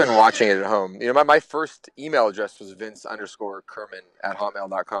 I must have been watching it at home. My first email address was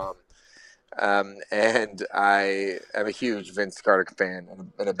vince_kerman@hotmail.com. And I am a huge Vince Carter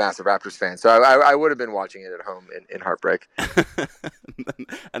fan and a massive Raptors fan. So I would have been watching it at home in heartbreak.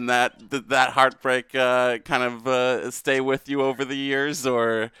 And did that heartbreak kind of stay with you over the years,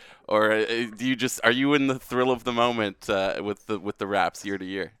 or do you are you in the thrill of the moment with the Raps year to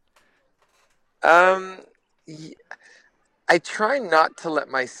year? I try not to let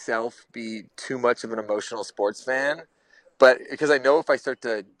myself be too much of an emotional sports fan. But because I know if I start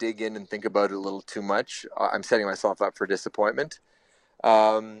to dig in and think about it a little too much, I'm setting myself up for disappointment.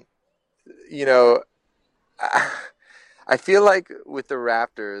 I feel like with the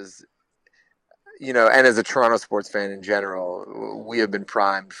Raptors, and as a Toronto sports fan in general, we have been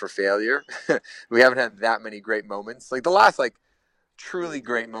primed for failure. We haven't had that many great moments. Like the last truly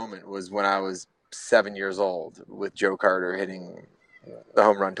great moment was when I was 7 years old with Joe Carter hitting the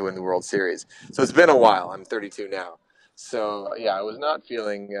home run to win the World Series. So it's been a while. I'm 32 now. So, yeah, I was not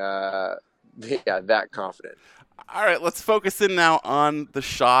feeling that confident. All right, let's focus in now on the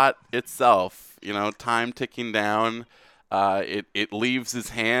shot itself. Time ticking down. It leaves his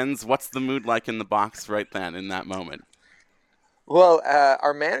hands. What's the mood like in the box right then, in that moment? Well,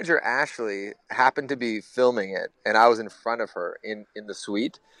 our manager, Ashley, happened to be filming it, and I was in front of her in the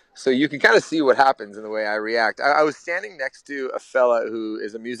suite. So you can kind of see what happens in the way I react. I was standing next to a fella who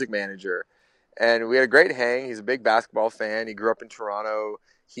is a music manager, and we had a great hang. He's a big basketball fan. He grew up in Toronto.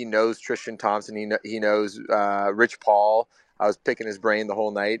 He knows Tristan Thompson. He knows Rich Paul. I was picking his brain the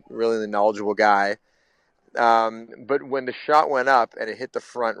whole night. Really the knowledgeable guy. But when the shot went up and it hit the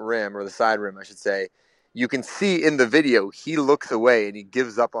front rim, or the side rim, I should say, you can see in the video he looks away and he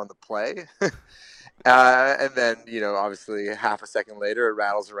gives up on the play. And then, obviously half a second later, it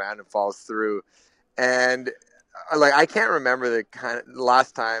rattles around and falls through. And I can't remember the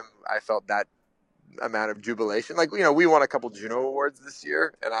last time I felt that amount of jubilation. We won a couple Juno Awards this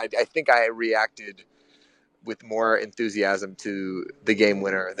year, and I think I reacted with more enthusiasm to the game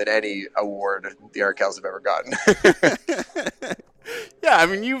winner than any award the Arkells have ever gotten. Yeah, I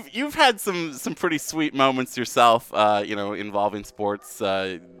mean you've had some pretty sweet moments yourself, involving sports.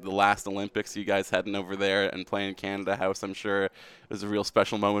 The last Olympics, you guys heading over there and playing Canada House, I'm sure it was a real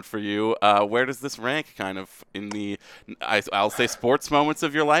special moment for you. Where does this rank kind of in the, I'll say sports moments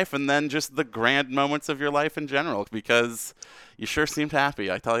of your life, and then just the grand moments of your life in general? Because you sure seemed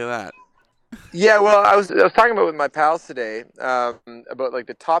happy, I tell you that. Yeah, well, I was talking about with my pals today about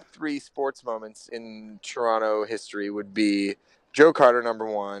the top 3 sports moments in Toronto history would be Joe Carter, number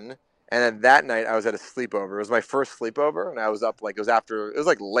 1, and then that night I was at a sleepover. It was my first sleepover, and I was up it was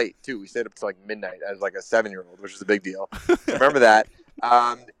late too. We stayed up till midnight as a 7-year-old, which was a big deal. Remember that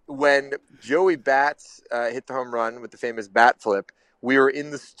when Joey Bats hit the home run with the famous bat flip. We were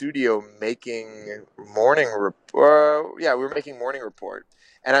in the studio making morning report. We were making morning report.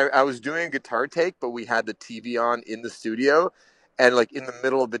 And I was doing a guitar take, but we had the TV on in the studio. And in the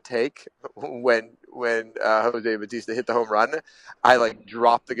middle of the take, when Jose Bautista hit the home run, I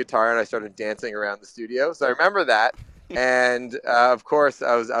dropped the guitar and I started dancing around the studio. So I remember that. And of course,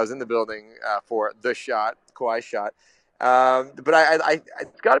 I was in the building for the shot, Kawhi shot. But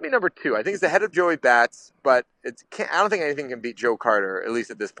it's got to be number 2. I think it's ahead of Joey Bats, but I don't think anything can beat Joe Carter, at least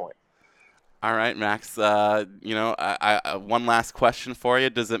at this point. All right, Max. One last question for you.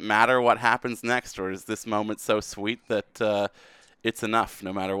 Does it matter what happens next, or is this moment so sweet that it's enough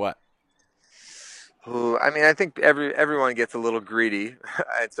no matter what? Ooh, I mean, I think everyone gets a little greedy,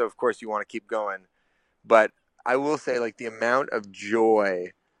 and so of course you want to keep going. But I will say, the amount of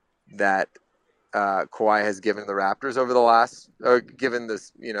joy that Kawhi has given the Raptors over the last, or given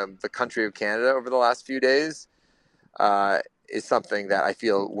this, the country of Canada over the last few days, is something that I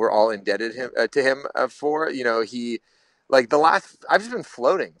feel we're all indebted to him for. I've just been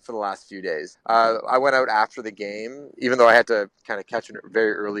floating for the last few days. I went out after the game, even though I had to kind of catch a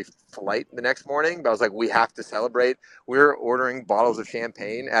very early flight the next morning. But I was like, we have to celebrate. We're ordering bottles of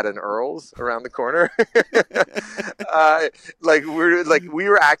champagne at an Earl's around the corner. We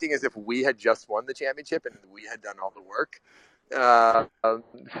were acting as if we had just won the championship and we had done all the work. It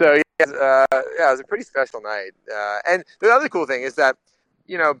was a pretty special night. And the other cool thing is that,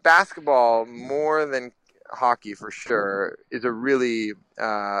 basketball, more than hockey for sure, is a really,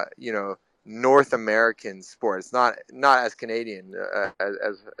 North American sport. It's not as Canadian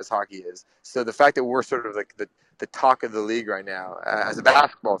as hockey is. So the fact that we're sort of like the talk of the league right now, as a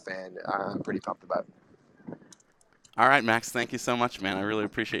basketball fan, I'm pretty pumped about it. All right, Max, thank you so much, man. I really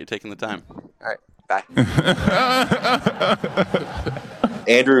appreciate you taking the time. All right, bye.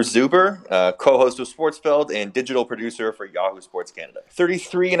 Andrew Zuber, co-host of Sportsfeld and digital producer for Yahoo Sports Canada.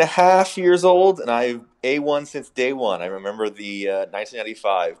 33 and a half years old, and I've A1 since day one. I remember the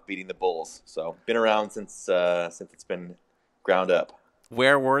 1995 beating the Bulls. So been around since it's been ground up.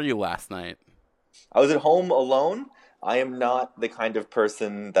 Where were you last night? I was at home alone. I am not the kind of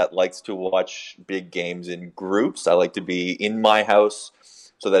person that likes to watch big games in groups. I like to be in my house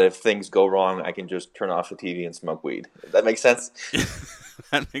so that if things go wrong, I can just turn off the TV and smoke weed. Does that make sense?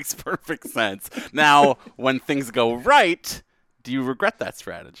 That makes perfect sense. Now, when things go right, do you regret that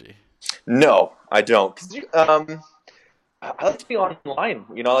strategy? No, I don't. 'Cause I like to be online.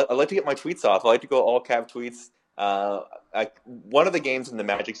 I like to get my tweets off. I like to go all cap tweets. One of the games in the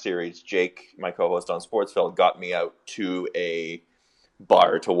Magic series, Jake, my co-host on Sportsfeld, got me out to a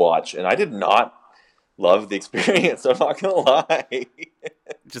bar to watch, and I did not love the experience. I'm not gonna lie.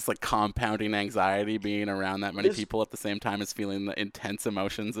 Just like compounding anxiety, being around that many people at the same time as feeling the intense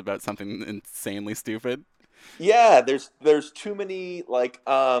emotions about something insanely stupid. Yeah, there's too many. I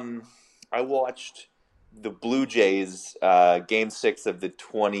watched the Blue Jays Game 6 of the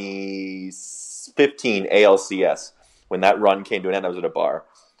 2015 ALCS when that run came to an end. I was at a bar,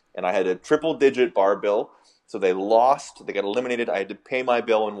 and I had a triple-digit bar bill. So they lost. They got eliminated. I had to pay my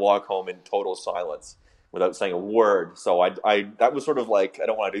bill and walk home in total silence without saying a word. So I that was sort of like, I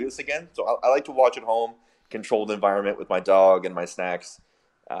don't want to do this again. So I like to watch at home, controlled environment with my dog and my snacks.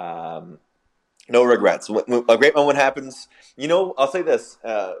 No regrets. When a great moment happens, I'll say this.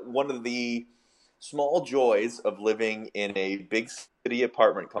 One of the small joys of living in a big city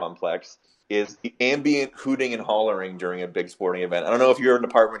apartment complex is the ambient hooting and hollering during a big sporting event. I don't know if you're an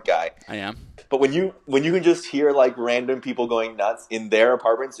apartment guy. I am. But when you can just hear like random people going nuts in their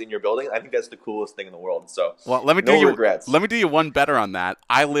apartments in your building, I think that's the coolest thing in the world. So let me no regrets. Let me do you one better on that.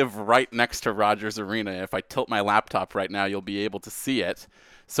 I live right next to Rogers Arena. If I tilt my laptop right now, you'll be able to see it.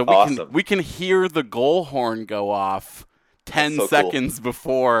 So we can hear the goal horn go off 10 seconds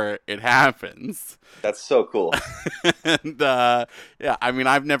before it happens. That's so cool. And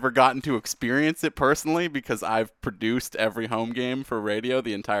I've never gotten to experience it personally because I've produced every home game for radio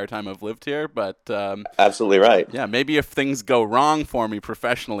the entire time I've lived here. But absolutely right. Yeah, maybe if things go wrong for me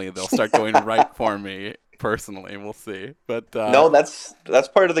professionally, they'll start going right for me personally. We'll see. But no, that's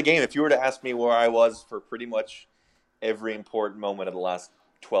part of the game. If you were to ask me where I was for pretty much every important moment of the last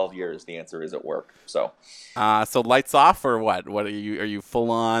 12 years, the answer is at work. So lights off or what? What are you full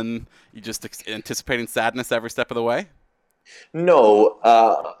on? You just anticipating sadness every step of the way? No.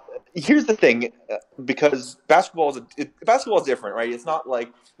 Here's the thing, because basketball is different, right? It's not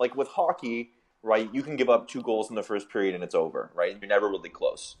like with hockey, right? You can give up 2 goals in the first period and it's over, right? You're never really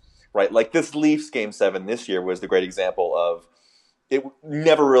close, right? Like this Leafs Game 7 this year was the great example of it.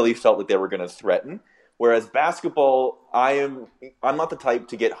 Never really felt like they were going to threaten. Whereas basketball, I'm not the type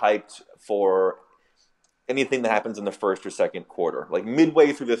to get hyped for anything that happens in the first or second quarter. Like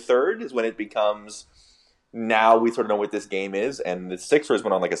midway through the third is when it becomes, now we sort of know what this game is. And the Sixers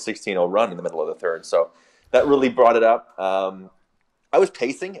went on like a 16-0 run in the middle of the third. So that really brought it up. I was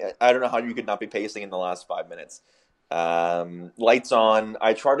pacing. I don't know how you could not be pacing in the last 5 minutes. Lights on.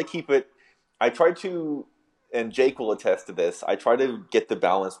 I tried to, and Jake will attest to this, I try to get the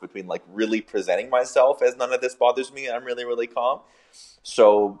balance between like really presenting myself as none of this bothers me and I'm really, really calm.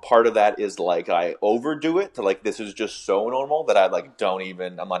 So part of that is like I overdo it to like this is just so normal that I'm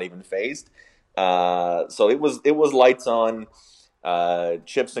not even phased. So it was lights on,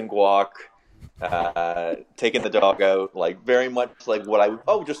 chips and guac, taking the dog out, like very much like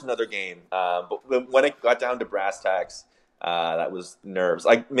just another game. But when it got down to brass tacks, that was nerves.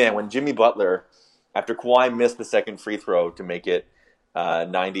 When Jimmy Butler, after Kawhi missed the second free throw to make it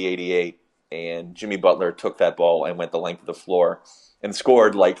 90-88, and Jimmy Butler took that ball and went the length of the floor and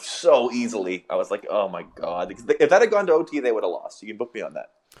scored like so easily. I was like, oh my God. If that had gone to OT, they would have lost. You can book me on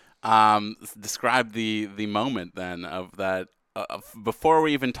that. Describe the moment then of that, before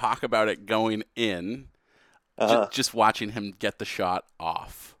we even talk about it going in, just watching him get the shot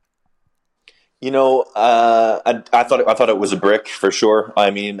off. You know, I thought it was a brick for sure. I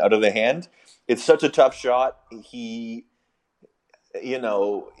mean, out of the hand, it's such a tough shot. He has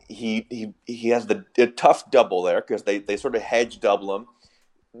the tough double there because they sort of hedge double him.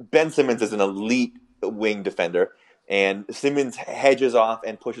 Ben Simmons is an elite wing defender, and Simmons hedges off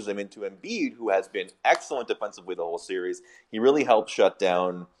and pushes him into Embiid, who has been excellent defensively the whole series. He really helped shut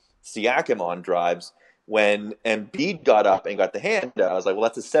down Siakam on drives. When Embiid got up and got the hand, I was like, well,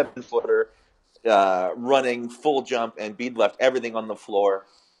 that's a 7-footer running full jump, and Embiid left everything on the floor.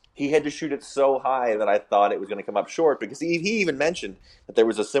 He had to shoot it so high that I thought it was going to come up short, because he even mentioned that there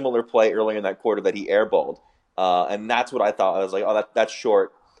was a similar play earlier in that quarter that he airballed. And that's what I thought. I was like, oh, that's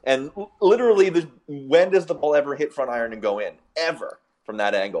short. And literally, when does the ball ever hit front iron and go in? Ever from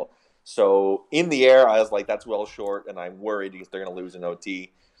that angle. So in the air, I was like, that's well short, and I'm worried because they're going to lose an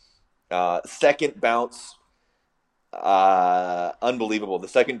OT. Second bounce, unbelievable. The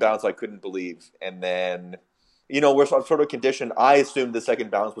second bounce I couldn't believe. And then, we're sort of conditioned. I assumed the second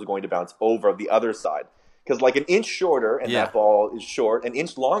bounce was going to bounce over the other side. Because like an inch shorter and that ball is short, an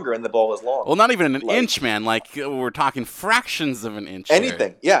inch longer and the ball is long. Well, not even an inch, man. Like we're talking fractions of an inch.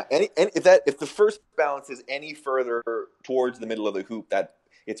 Anything, yeah. If the first bounce is any further towards the middle of the hoop, that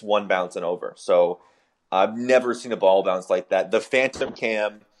it's one bounce and over. So I've never seen a ball bounce like that. The phantom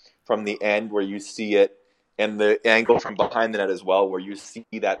cam from the end where you see it, and the angle from behind the net as well, where you see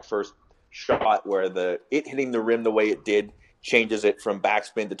that first shot where it hitting the rim the way it did changes it from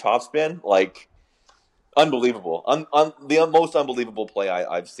backspin to topspin, like. Unbelievable. The most unbelievable play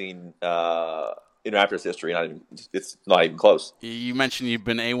I've seen in Raptors history. It's not even close. You mentioned you've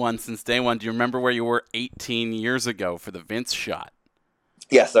been A1 since day one. Do you remember where you were 18 years ago for the Vince shot?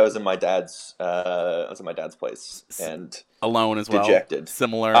 Yes, I was in my dad's. Place and alone as well. Dejected.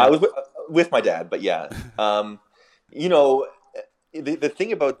 Similar. I was with my dad, but yeah. The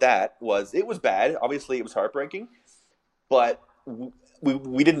thing about that was it was bad. Obviously, it was heartbreaking, but.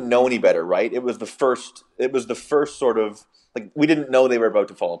 We didn't know any better, right? It was the first sort of like we didn't know they were about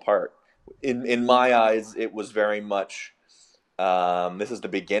to fall apart. In my eyes, it was very much this is the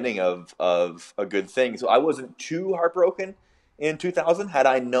beginning of a good thing. So I wasn't too heartbroken in 2000. Had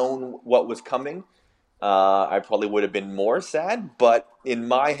I known what was coming, I probably would have been more sad. But in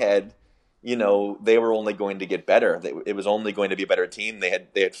my head, they were only going to get better. It was only going to be a better team. They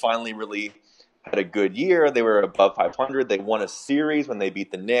had finally really had a good year. They were above 500. They won a series when they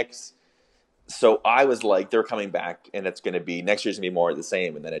beat the Knicks. So I was like, they're coming back, and it's going to be next year's going to be more of the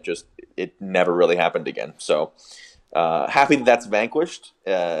same. And then it never really happened again. So happy that's vanquished.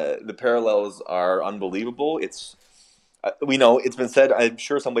 The parallels are unbelievable. It's we know it's been said. I'm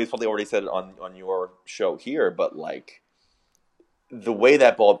sure somebody's probably already said it on your show here, but like the way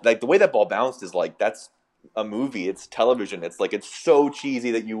that ball bounced is like that's a movie. It's television. It's like it's so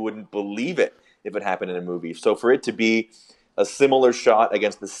cheesy that you wouldn't believe it if it happened in a movie. So for it to be a similar shot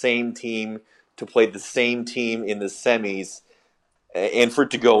against the same team, to play the same team in the semis, and for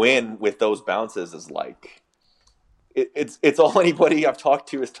it to go in with those bounces is like it's all anybody I've talked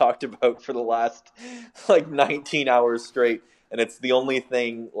to has talked about for the last like 19 hours straight, and it's the only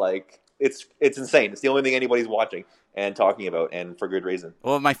thing like it's insane. It's the only thing anybody's watching and talking about, and for good reason.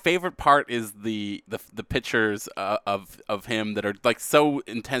 Well, my favorite part is the pictures of him that are like so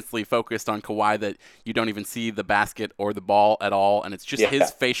intensely focused on Kawhi that you don't even see the basket or the ball at all, and it's just his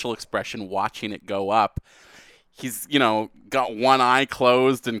facial expression watching it go up. He's got one eye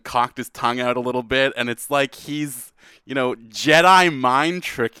closed and cocked his tongue out a little bit, and it's like he's Jedi mind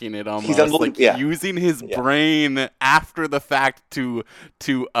tricking it almost, like using his brain after the fact to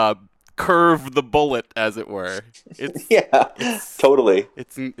curve the bullet, as it were. It's totally.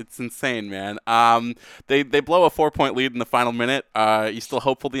 It's insane, man. They blow a 4-point lead in the final minute. You still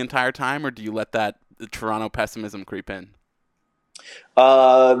hopeful the entire time, or do you let that Toronto pessimism creep in?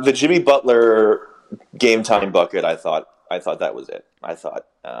 The Jimmy Butler game time bucket, I thought that was it. I thought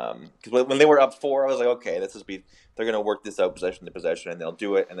because when they were up 4, I was like, okay, they're going to work this out possession to possession, and they'll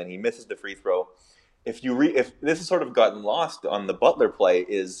do it. And then he misses the free throw. If this has sort of gotten lost on the Butler play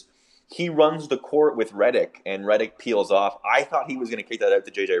is. He runs the court with Redick, and Redick peels off. I thought he was going to kick that out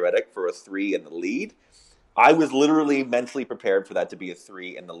to JJ Redick for a 3 in the lead. I was literally mentally prepared for that to be a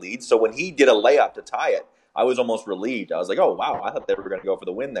 3 in the lead. So when he did a layup to tie it, I was almost relieved. I was like, oh, wow, I thought they were going to go for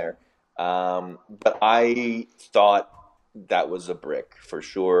the win there. But I thought that was a brick for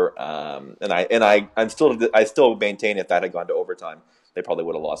sure. And I still maintain if that had gone to overtime, they probably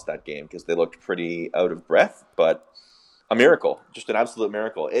would have lost that game because they looked pretty out of breath. But a miracle, just an absolute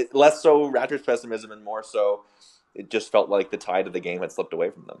miracle. It less so Raptors pessimism and more so it just felt like the tide of the game had slipped away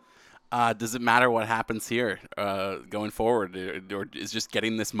from them. Does it matter what happens here going forward, or is just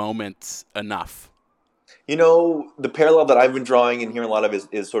getting this moment enough? You know, the parallel that I've been drawing and hearing a lot of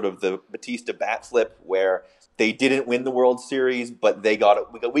is sort of the Batista bat flip, where they didn't win the World Series, but we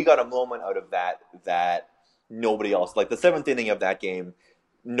got a moment out of that nobody else, like the seventh inning of that game,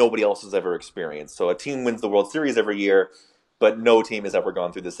 nobody else has ever experienced. So a team wins the World Series every year, but no team has ever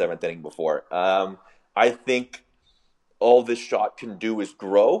gone through the seventh inning before. I think all this shot can do is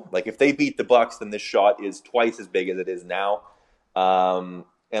grow. Like if they beat the Bucks, then this shot is twice as big as it is now.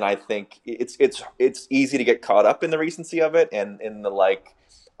 And I think it's easy to get caught up in the recency of it, and in the like.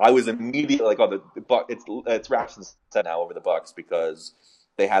 I was immediately like, "Oh, it's Raptors set now over the Bucks because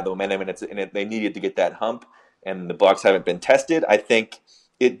they had the momentum and they needed to get that hump, and the Bucks haven't been tested." I think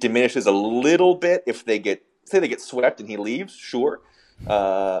it diminishes a little bit if they get swept and he leaves, sure.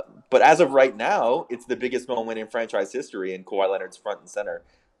 But as of right now, it's the biggest moment in franchise history, and Kawhi Leonard's front and center.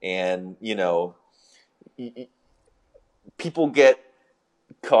 And you know, people get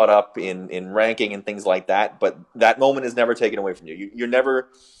caught up in ranking and things like that, but that moment is never taken away from you. You're never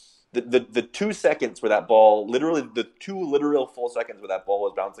the 2 seconds where that ball, literally the 2 literal full seconds where that ball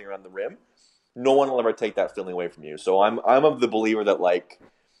was bouncing around the rim, no one will ever take that feeling away from you. So I'm of the believer that like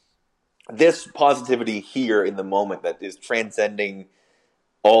this positivity here in the moment that is transcending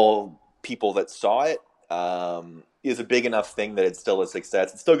all people that saw it is a big enough thing that it's still a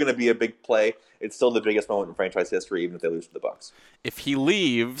success. It's still going to be a big play. It's still the biggest moment in franchise history, even if they lose to the Bucks. If he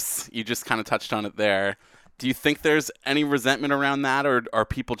leaves, you just kind of touched on it there. Do you think there's any resentment around that, or are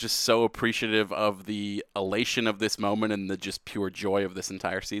people just so appreciative of the elation of this moment and the just pure joy of this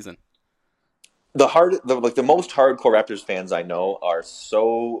entire season? The most hardcore Raptors fans I know are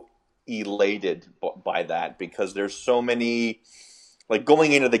so elated by that because there's so many. Like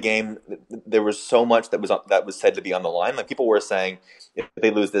going into the game, there was so much that was said to be on the line. Like people were saying, if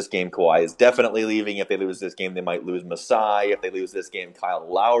they lose this game, Kawhi is definitely leaving. If they lose this game, they might lose Masai. If they lose this game, Kyle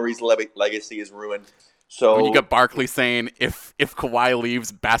Lowry's legacy is ruined. So when you got Barkley saying, if Kawhi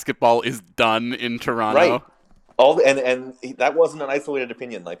leaves, basketball is done in Toronto. Right. And that wasn't an isolated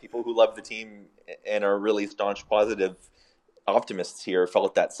opinion. Like people who love the team and are really staunch positive optimists here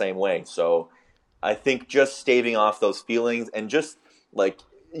felt that same way. So I think just staving off those feelings and just like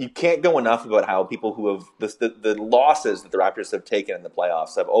you can't go enough about how people who have the losses that the Raptors have taken in the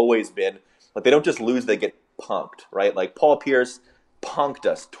playoffs have always been like they don't just lose, they get punked, right? Like Paul Pierce punked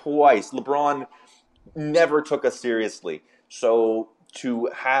us twice. LeBron never took us seriously. So to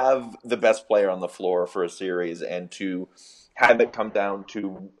have the best player on the floor for a series and to have it come down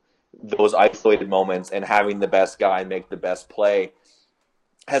to those isolated moments and having the best guy make the best play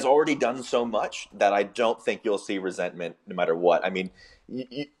has already done so much that I don't think you'll see resentment no matter what. I mean,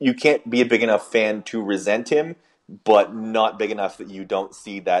 you can't be a big enough fan to resent him, but not big enough that you don't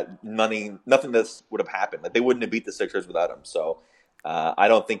see that nothing this would have happened. Like they wouldn't have beat the Sixers without him. So I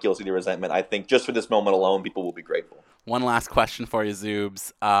don't think you'll see the resentment. I think just for this moment alone, people will be grateful. One last question for you,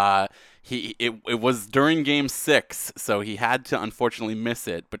 Zoobs. It was during Game 6, so he had to unfortunately miss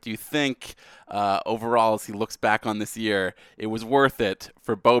it. But do you think, overall, as he looks back on this year, it was worth it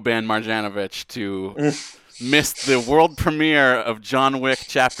for Boban Marjanovic to miss the world premiere of John Wick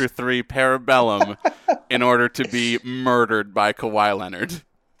Chapter 3 Parabellum in order to be murdered by Kawhi Leonard?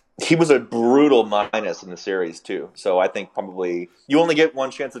 He was a brutal minus in the series, too. So I think probably you only get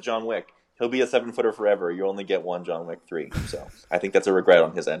one chance at John Wick. He'll be a 7-footer forever. You only get one John Wick 3. So I think that's a regret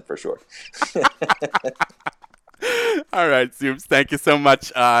on his end for sure. All right, Zoobs, thank you so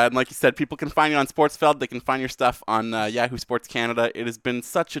much. And like you said, people can find you on Sportsfeld. They can find your stuff on Yahoo Sports Canada. It has been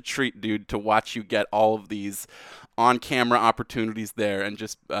such a treat, dude, to watch you get all of these on-camera opportunities there and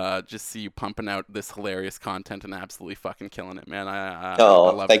just see you pumping out this hilarious content and absolutely fucking killing it, man. I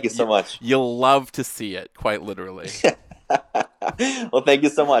love thank it. You so much. You'll love to see it, quite literally. Well, thank you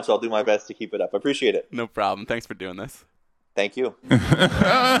so much. I'll do my best to keep it up. I appreciate it. No problem. Thanks for doing this. Thank you.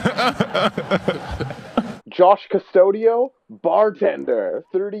 Josh Custodio, bartender,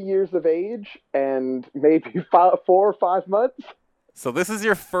 30 years of age, and maybe 4 or 5 months. So this is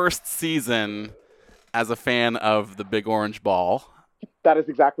your first season as a fan of the Big Orange Ball. That is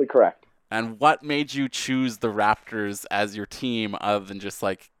exactly correct. And what made you choose the Raptors as your team other than just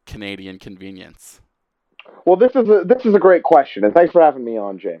like Canadian convenience? Well, this is a great question, and thanks for having me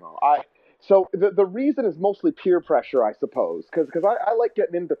on, JMO. So the reason is mostly peer pressure, I suppose, because I like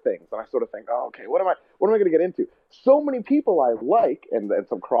getting into things, and I sort of think, oh, okay, what am I going to get into? So many people I like, and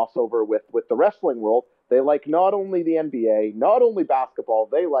some crossover with the wrestling world. They like not only the NBA, not only basketball,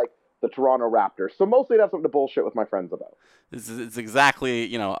 they like the Toronto Raptors. So mostly that's something to bullshit with my friends about. It's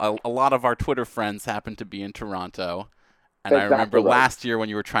exactly, a lot of our Twitter friends happen to be in Toronto. And Exactly I remember right. last year when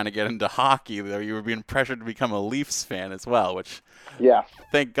you were trying to get into hockey, you were being pressured to become a Leafs fan as well, which Yeah.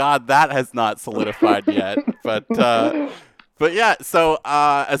 thank God that has not solidified yet. But yeah, so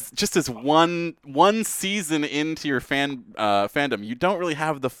as one season into your fandom, you don't really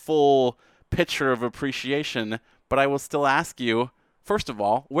have the full picture of appreciation. But I will still ask you, first of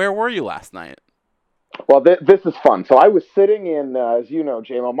all, where were you last night? Well, this is fun. So I was sitting in, as you know,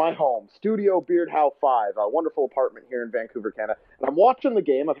 JMO, my home, Studio Beardhow 5, a wonderful apartment here in Vancouver, Canada. And I'm watching the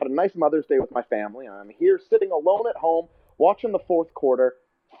game. I've had a nice Mother's Day with my family. I'm here sitting alone at home, watching the fourth quarter.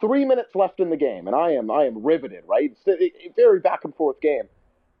 3 minutes left in the game, and I am riveted, right? It's a very back and forth game.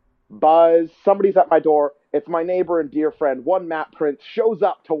 Buzz, somebody's at my door. It's my neighbor and dear friend, one Matt Prince, shows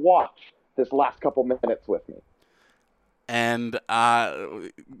up to watch this last couple minutes with me. And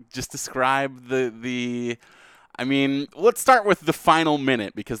just describe the I mean, let's start with the final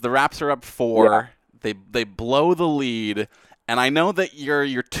minute, because the Raps are up 4. Yeah. They blow the lead, and I know that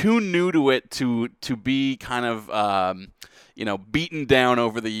you're too new to it to be kind of beaten down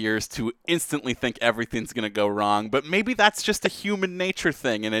over the years to instantly think everything's going to go wrong. But maybe that's just a human nature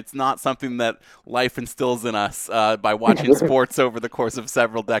thing, and it's not something that life instills in us by watching sports over the course of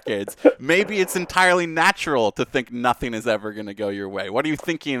several decades. Maybe it's entirely natural to think nothing is ever going to go your way. What are you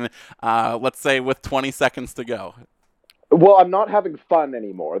thinking, let's say, with 20 seconds to go? Well, I'm not having fun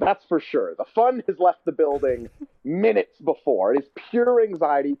anymore, that's for sure. The fun has left the building minutes before. It is pure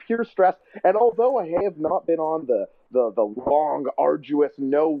anxiety, pure stress, and although I have not been on the long, arduous,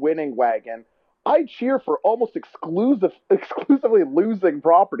 no-winning wagon, I cheer for almost exclusively losing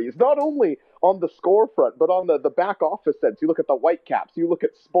properties, not only on the score front, but on the back office sense. You look at the Whitecaps, you look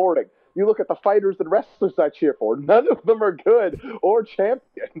at Sporting, you look at the fighters and wrestlers I cheer for. None of them are good or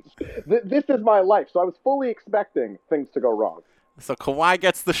champions. This is my life, so I was fully expecting things to go wrong. So Kawhi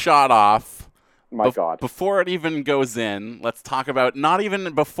gets the shot off. My God. Before it even goes in, let's talk about not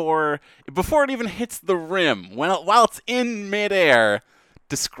even before it even hits the rim. While it's in midair,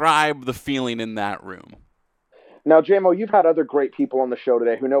 describe the feeling in that room. Now, JMO, you've had other great people on the show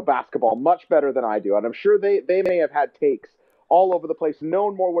today who know basketball much better than I do, and I'm sure they may have had takes all over the place,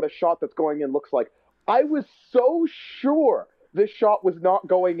 known more what a shot that's going in looks like. I was so sure this shot was not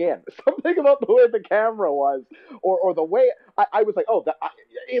going in. Something about the way the camera was, or the way I was like,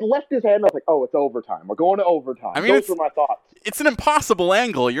 it left his hand. I was like, oh, it's overtime. We're going to overtime. I mean, those were my thoughts. It's an impossible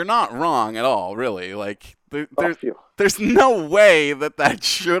angle. You're not wrong at all, really. Like, there's no way that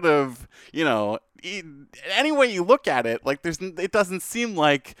should have, any way you look at it, like, it doesn't seem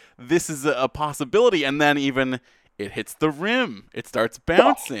like this is a possibility. And then even it hits the rim. It starts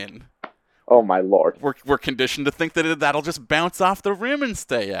bouncing. Oh, my Lord. We're conditioned to think that that'll just bounce off the rim and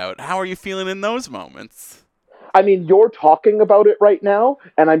stay out. How are you feeling in those moments? I mean, you're talking about it right now,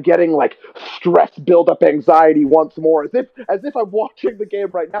 and I'm getting, like, stress, build-up, anxiety once more, as if I'm watching the game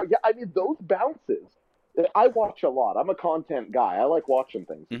right now. Yeah, I mean, those bounces, I watch a lot. I'm a content guy. I like watching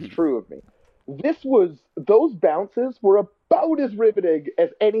things. It's true of me. Those bounces were about as riveting as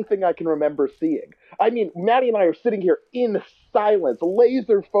anything I can remember seeing. I mean, Maddie and I are sitting here in silence,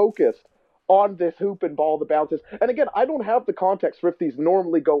 laser-focused on this hoop and ball, the bounces. And again, I don't have the context for if these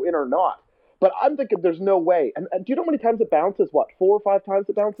normally go in or not. But I'm thinking there's no way. And do you know how many times it bounces? What, 4 or 5 times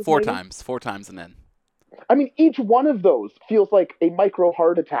it bounces? 4 times. 4 times and then. I mean, each one of those feels like a micro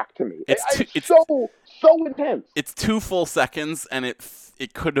heart attack to me. It's so intense. It's 2 full seconds, and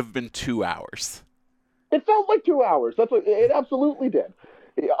it could have been 2 hours. It felt like 2 hours. That's what it absolutely did.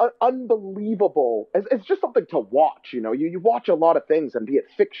 Unbelievable. It's just something to watch. You watch a lot of things, and be it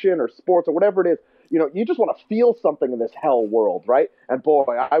fiction or sports or whatever it is, you just want to feel something in this hell world, right? And boy,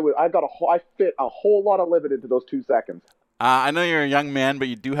 I fit a whole lot of living into those 2 seconds. I know you're a young man, but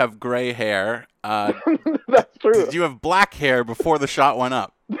you do have gray hair. That's true. Did you have black hair before the shot went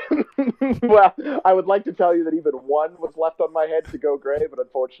up? Well, I would like to tell you that even one was left on my head to go gray, but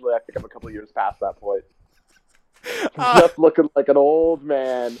unfortunately, I think I'm a couple of years past that point. Just looking like an old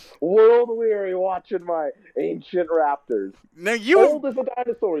man, world-weary, watching my ancient Raptors. Now old as a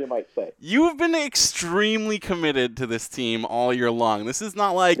dinosaur, you might say. You've been extremely committed to this team all year long. This is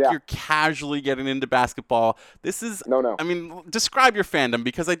not like you're casually getting into basketball. This is... No. I mean, describe your fandom,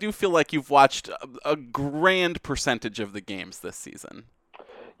 because I do feel like you've watched a grand percentage of the games this season.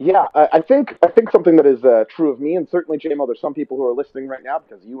 Yeah, I think something that is true of me, and certainly, JMO, there's some people who are listening right now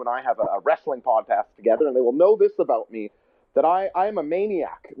because you and I have a wrestling podcast together, and they will know this about me, that I am a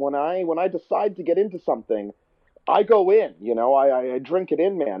maniac. When I decide to get into something, I go in. I drink it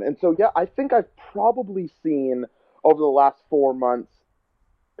in, man. And so, yeah, I think I've probably seen over the last 4 months,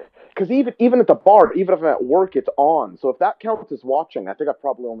 because even at the bar, even if I'm at work, it's on. So if that counts as watching, I think I've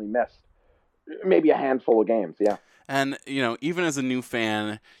probably only missed maybe a handful of games. Yeah. And, even as a new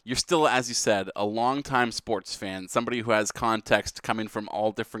fan, you're still, as you said, a longtime sports fan, somebody who has context coming from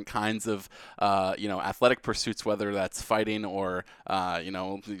all different kinds of, athletic pursuits, whether that's fighting or,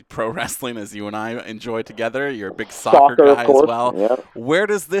 pro wrestling, as you and I enjoy together. You're a big soccer guy as well. Yeah. Where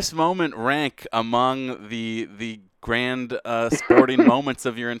does this moment rank among the grand sporting moments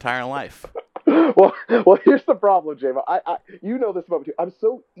of your entire life? Well, here's the problem, Jaymo. I you know this about me too. I'm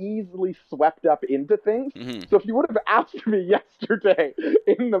so easily swept up into things. Mm-hmm. So if you would have asked me yesterday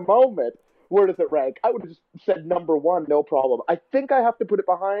in the moment, where does it rank? I would have just said number one, no problem. I think I have to put it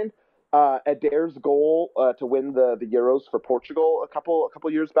behind Adair's goal to win the Euros for Portugal a couple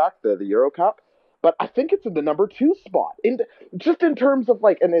years back, the Euro Cup. But I think it's in the number two spot. Just in terms of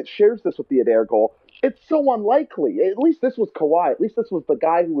and it shares this with the Adair goal. It's so unlikely. At least this was Kawhi. At least this was the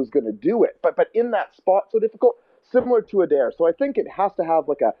guy who was going to do it. But in that spot, so difficult, similar to Adair. So I think it has to have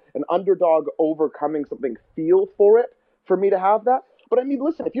an underdog overcoming something feel for it for me to have that. But I mean,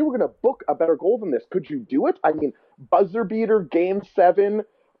 listen, if you were going to book a better goal than this, could you do it? I mean, buzzer beater, Game 7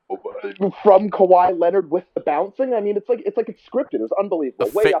 from Kawhi Leonard with the bouncing. I mean, it's scripted. It was unbelievable.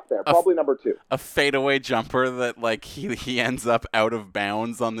 Way up there, probably number two. A fadeaway jumper that he ends up out of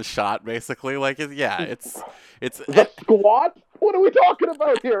bounds on the shot, basically. It's the squat. What are we talking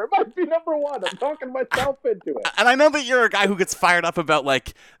about here? It might be number one. I'm talking myself into it. And I know that you're a guy who gets fired up about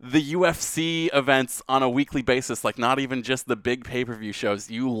the UFC events on a weekly basis, not even just the big pay-per-view shows.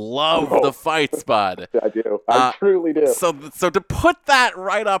 You love the fights, bud. I do. I truly do. So to put that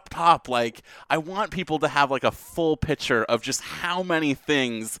right up top, I want people to have a full picture of just how many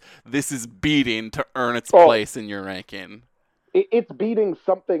things this is beating to earn its place in your ranking. It's beating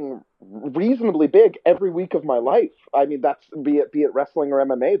something reasonably big every week of my life. I mean, that's be it wrestling or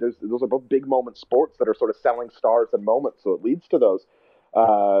MMA. Those are both big moment sports that are sort of selling stars and moments, so it leads to those.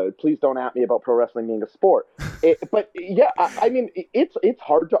 Please don't at me about pro wrestling being a sport. But yeah, I mean, it's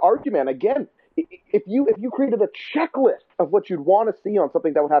hard to argue, man. Again, if you created a checklist of what you'd want to see on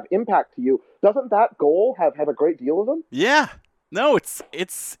something that would have impact to you, doesn't that goal have a great deal of them? Yeah. No, it's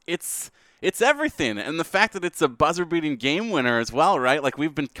everything, and the fact that it's a buzzer-beating game winner as well, right?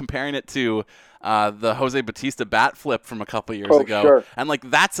 We've been comparing it to the Jose Bautista bat flip from a couple years ago, sure. And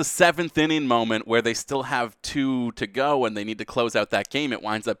that's a seventh inning moment where they still have 2 to go and they need to close out that game. It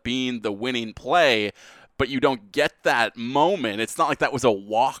winds up being the winning play, but you don't get that moment. It's not like that was a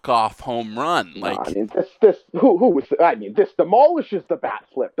walk-off home run. No, I mean, this demolishes the bat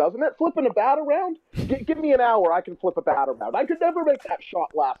flip, doesn't it? Flipping a bat around? Give me an hour, I can flip a bat around. I could never make that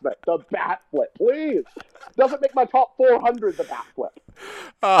shot last night. The bat flip, please. Doesn't make my top 400, the bat flip.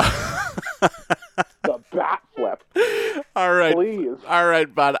 The bat flip. All right. Please. All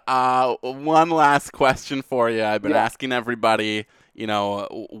right, bud. One last question for you. I've been asking everybody,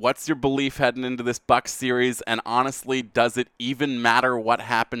 what's your belief heading into this Bucks series? And honestly, does it even matter what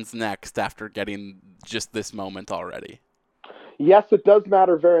happens next after getting just this moment already? Yes, it does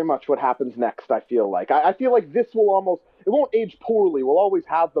matter very much what happens next, I feel like. I feel like this will it won't age poorly. We'll always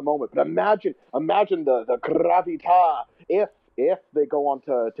have the moment. But imagine the gravitas if they go on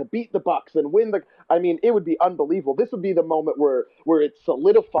to beat the Bucks and win it would be unbelievable. This would be the moment where it's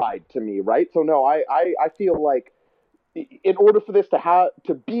solidified to me, right? So no, I feel like in order for this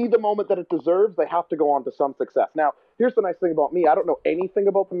to be the moment that it deserves, they have to go on to some success. Now, here's the nice thing about me. I don't know anything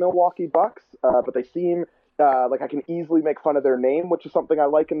about the Milwaukee Bucks, but they seem like I can easily make fun of their name, which is something I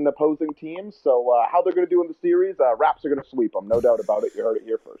like in an opposing team. So how they're going to do in the series, Raps are going to sweep them. No doubt about it. You heard it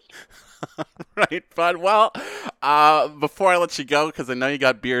here first. Right, bud. Well, before I let you go, because I know you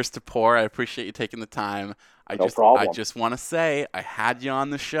got beers to pour, I appreciate you taking the time. No problem. I just want to say I had you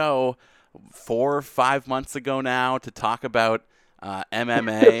on the show 4 or 5 months ago now to talk about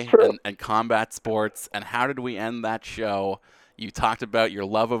MMA and combat sports. And how did we end that show? You talked about your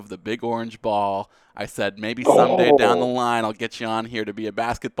love of the big orange ball. I said, maybe someday down the line I'll get you on here to be a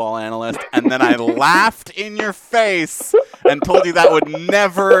basketball analyst. And then I laughed in your face and told you that would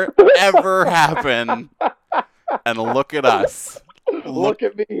never, ever happen. And look at us. Look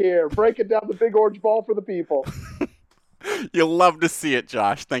at me here, breaking down the big orange ball for the people. You'll love to see it,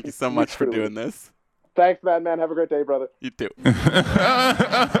 Josh. Thank you so much for doing this. Thanks, man. Have a great day, brother. You too.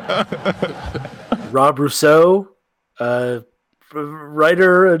 Rob Rousseau,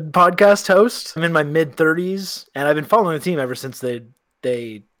 writer and podcast host. I'm in my mid-30s, and I've been following the team ever since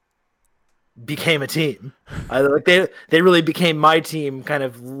they became a team. They really became my team kind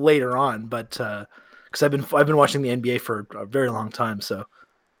of later on, but because I've been watching the NBA for a very long time. So,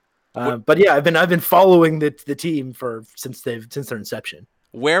 but yeah, I've been following the team since their inception.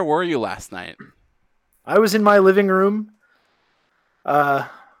 Where were you last night? I was in my living room. I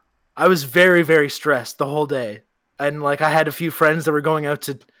was very, very stressed the whole day. And like I had a few friends that were going out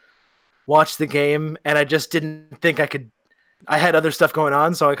to watch the game, and I just didn't think I could. I had other stuff going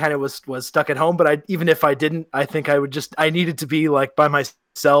on, so I kind of was stuck at home. But even if I didn't, I think I needed to be like by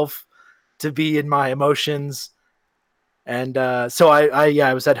myself to be in my emotions. And so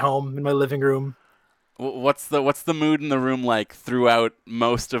I was at home in my living room. What's the mood in the room like throughout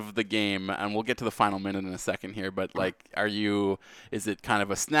most of the game? And we'll get to the final minute in a second here, but like, is it kind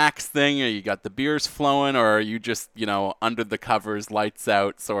of a snacks thing? Or you got the beers flowing, or are you just, under the covers, lights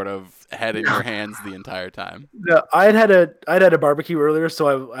out, sort of head in your hands the entire time? No, I'd had a barbecue earlier,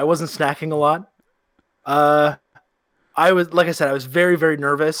 so I wasn't snacking a lot. I was, like I said, I was very, very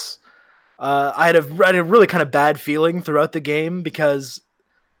nervous. I had a really kind of bad feeling throughout the game because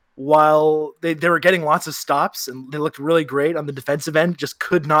while they were getting lots of stops and they looked really great on the defensive end, just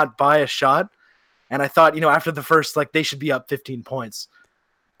could not buy a shot. And I thought, after the first, they should be up 15 points.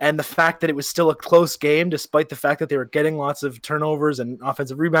 And the fact that it was still a close game, despite the fact that they were getting lots of turnovers and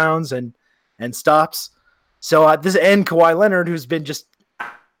offensive rebounds and stops. So and Kawhi Leonard, who's been just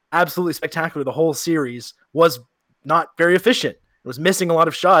absolutely spectacular the whole series, was not very efficient. It was missing a lot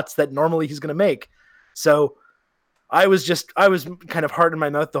of shots that normally he's going to make. So I was kind of hard in my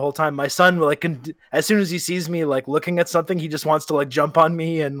mouth the whole time. My son, as soon as he sees me looking at something, he just wants to jump on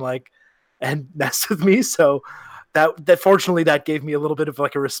me and mess with me. So that fortunately that gave me a little bit of a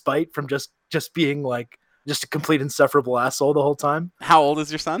respite from just being just a complete insufferable asshole the whole time. How old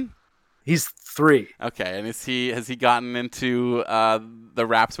is your son? He's 3. Okay, and has he gotten into the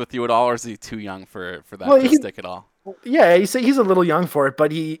raps with you at all, or is he too young for that to stick at all? Yeah, he's a little young for it,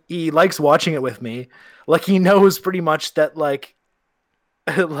 but he likes watching it with me. He knows pretty much that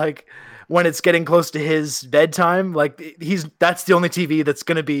when it's getting close to his bedtime, that's the only TV that's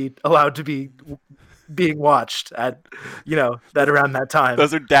going to be allowed to be being watched at that around that time.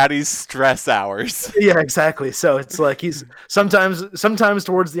 Those are daddy's stress hours. Yeah, exactly. So it's he's sometimes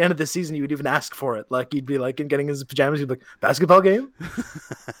towards the end of the season he would even ask for it. He'd be getting his pajamas, he'd be like, basketball game?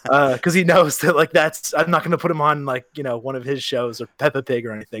 Because he knows that that's, I'm not going to put him on one of his shows or Peppa Pig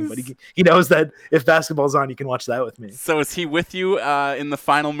or anything, but he knows that if basketball's on, he can watch that with me. So is he with you in the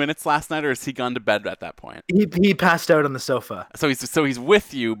final minutes last night, or has he gone to bed at that point? He passed out on the sofa. So he's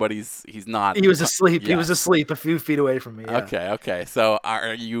with you, but he's not. He was asleep. Yeah. He was asleep a few feet away from me. Yeah. Okay. So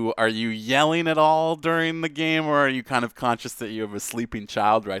are you yelling at all during the game, or are you kind of conscious that you have a sleeping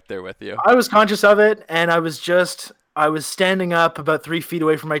child right there with you? I was conscious of it, and I was standing up about 3 feet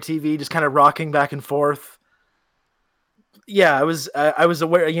away from my TV, just kind of rocking back and forth. Yeah, I was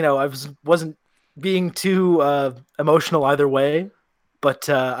aware. Wasn't being too emotional either way, but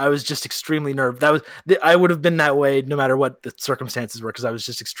I was just extremely nervous. I would have been that way no matter what the circumstances were, because I was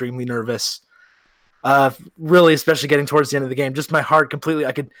just extremely nervous. Really, especially getting towards the end of the game, just my heart completely.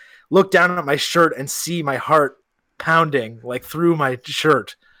 I could look down at my shirt and see my heart pounding through my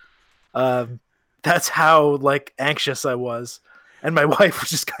shirt. That's how anxious I was, and my wife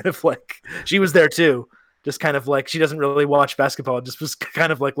was just kind of she was there too, just kind of she doesn't really watch basketball, just was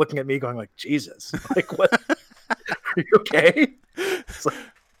kind of looking at me, going Jesus, what? Are you okay?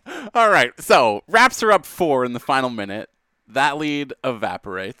 All right, so Raps are up 4 in the final minute. That lead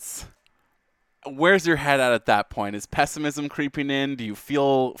evaporates. Where's your head at that point? Is pessimism creeping in? Do you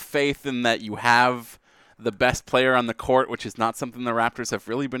feel faith in that you have the best player on the court, which is not something the Raptors have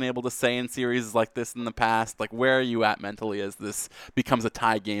really been able to say in series like this in the past? Where are you at mentally as this becomes a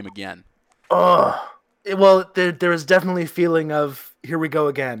tie game again? Well, there is definitely a feeling of here we go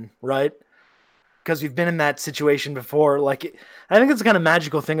again, right? Because we've been in that situation before. I think it's the kind of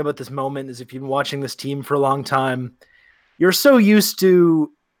magical thing about this moment is if you've been watching this team for a long time, you're so used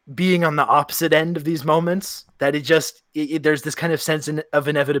to being on the opposite end of these moments that there's this kind of sense of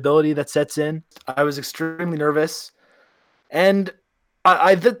inevitability that sets in. I was extremely nervous, and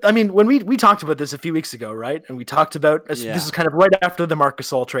I mean, when we talked about this a few weeks ago, right? And we talked about this is kind of right after the Marc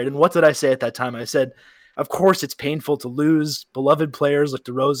Gasol trade. And what did I say at that time? I said, of course, it's painful to lose beloved players like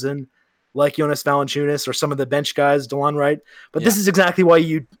DeRozan, like Jonas Valanciunas, or some of the bench guys, DeLon Wright. But this is exactly why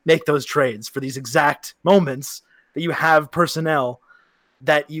you make those trades, for these exact moments that you have personnel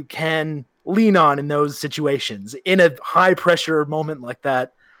that you can lean on in those situations in a high pressure moment like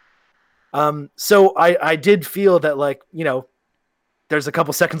that. So I did feel that There's a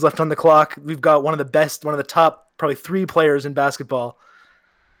couple seconds left on the clock. We've got one of the top, probably 3 players in basketball.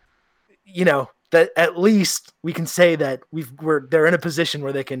 You know, that at least we can say that they're in a position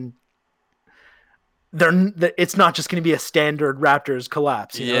where they can. It's not just going to be a standard Raptors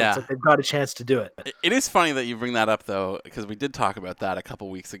collapse. You know? It's like they've got a chance to do it. It is funny that you bring that up, though, because we did talk about that a couple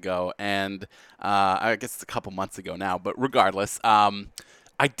weeks ago, and I guess it's a couple months ago now. But regardless,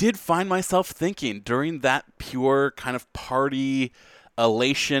 I did find myself thinking during that pure kind of party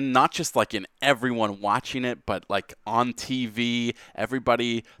elation, not just like in everyone watching it, but like on TV,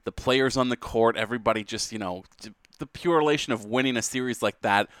 everybody, the players on the court, everybody just, you know, the pure elation of winning a series like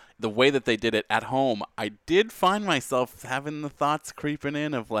that, the way that they did it at home, I did find myself having the thoughts creeping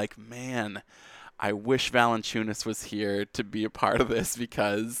in of like, man, I wish Valanciunas was here to be a part of this,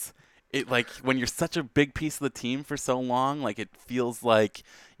 because it, like, when you're such a big piece of the team for so long, like, it feels like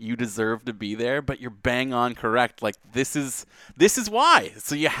you deserve to be there, but you're bang on correct. Like, this is why.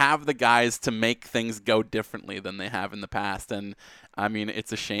 So you have the guys to make things go differently than they have in the past. And I mean,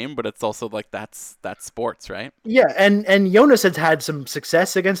 it's a shame, but it's also like that's sports, right? Yeah, and Jonas has had some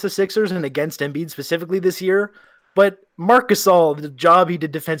success against the Sixers and against Embiid specifically this year. But Marc Gasol, the job he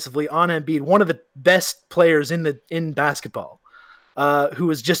did defensively on Embiid, one of the best players in basketball, who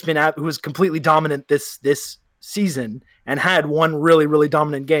was completely dominant this season and had one really, really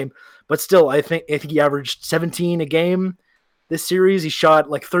dominant game. But still, I think he averaged 17 a game this series. He shot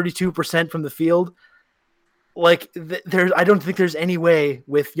like 32% from the field. Like, I don't think there's any way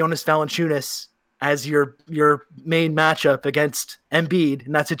with Jonas Valanciunas as your main matchup against Embiid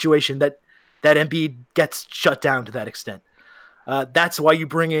in that situation that Embiid gets shut down to that extent. That's why you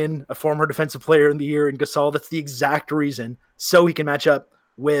bring in a former defensive player in the year in Gasol. That's the exact reason, so he can match up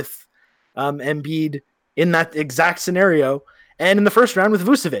with Embiid in that exact scenario. And in the first round with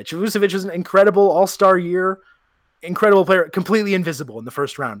Vucevic. Vucevic was an incredible all-star year, incredible player, completely invisible in the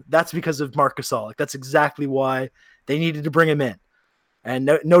first round. That's because of Marc Gasol. Like, that's exactly why they needed to bring him in.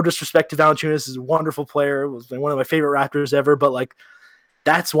 And no disrespect to Valanciunas, is a wonderful player, was one of my favorite Raptors ever, but like,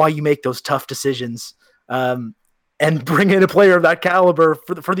 that's why you make those tough decisions and bring in a player of that caliber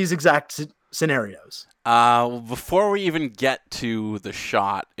for these exact scenarios. Before we even get to the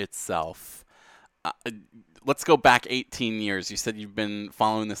shot itself, let's go back 18 years. You said you've been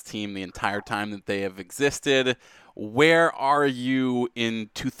following this team the entire time that they have existed. Where are you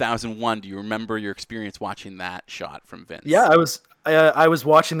in 2001? Do you remember your experience watching that shot from Vince? Yeah, I was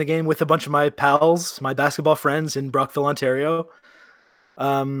watching the game with a bunch of my pals, my basketball friends in Brockville, Ontario,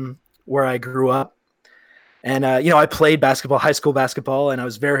 where I grew up. And, I played basketball, high school basketball, and I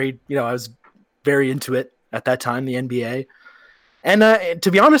was very into it at that time, the NBA. And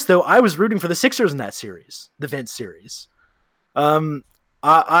to be honest, though, I was rooting for the Sixers in that series, the Vince series.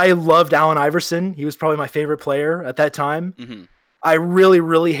 I loved Allen Iverson. He was probably my favorite player at that time. Mm-hmm. I really,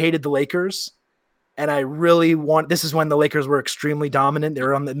 really hated the Lakers. And this is when the Lakers were extremely dominant. They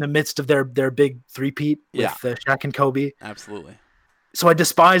were in the midst of their big three-peat with Shaq and Kobe. Absolutely. So I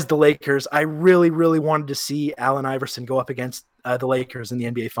despised the Lakers. I really, really wanted to see Allen Iverson go up against the Lakers in the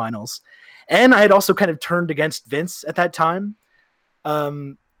NBA Finals. And I had also kind of turned against Vince at that time.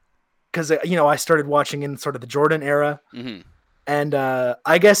 Because, I started watching in sort of the Jordan era. Mm-hmm. And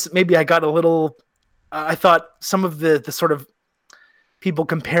I guess maybe I got a little I thought some of the sort of people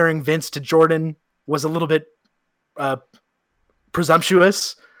comparing Vince to Jordan was a little bit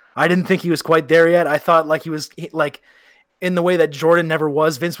presumptuous. I didn't think he was quite there yet. I thought like he was like in the way that Jordan never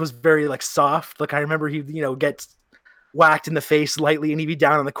was. Vince was very like soft. Like I remember he, gets whacked in the face lightly and he'd be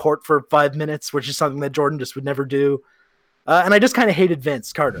down on the court for 5 minutes, which is something that Jordan just would never do. And I just kind of hated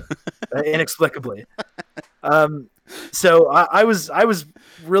Vince Carter inexplicably. So I was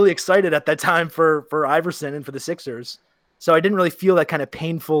really excited at that time for Iverson and for the Sixers. So I didn't really feel that kind of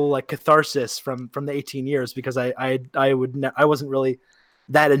painful like catharsis from the 18 years because I wasn't really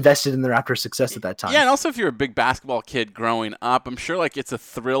that invested in the Raptors' success at that time. Yeah, and also if you're a big basketball kid growing up, I'm sure like it's a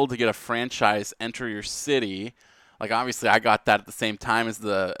thrill to get a franchise enter your city. Like obviously I got that at the same time as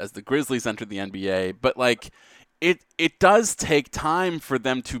the Grizzlies entered the NBA, but like it does take time for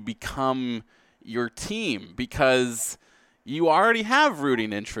them to become your team because you already have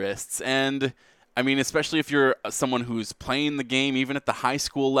rooting interests. And I mean, especially if you're someone who's playing the game, even at the high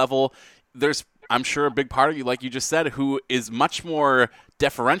school level, there's, I'm sure, a big part of you, like you just said, who is much more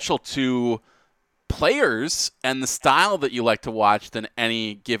deferential to players and the style that you like to watch than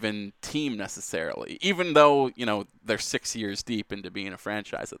any given team necessarily, even though, they're 6 years deep into being a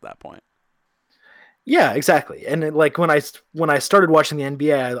franchise at that point. Yeah, exactly. And like when I started watching the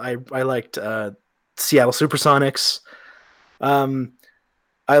NBA, I liked Seattle SuperSonics.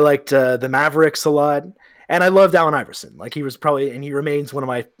 I liked the Mavericks a lot. And I loved Allen Iverson. Like he was probably, and he remains one of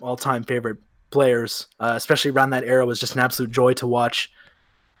my all-time favorite players, especially around that era. Was just an absolute joy to watch.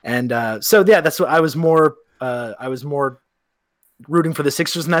 And so yeah, that's what I was more rooting for the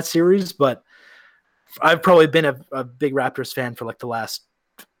Sixers in that series, but I've probably been a big Raptors fan for like the last,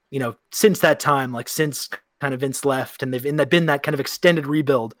 since that time, like since kind of Vince left and they've been that kind of extended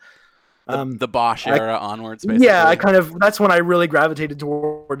rebuild. The Bosch era onwards, basically. Yeah, that's when I really gravitated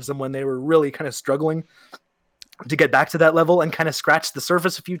towards them, when they were really kind of struggling to get back to that level and kind of scratched the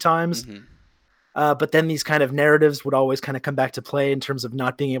surface a few times. Mm-hmm. But then these kind of narratives would always kind of come back to play in terms of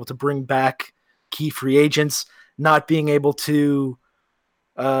not being able to bring back key free agents, not being able to,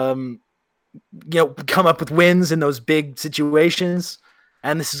 come up with wins in those big situations.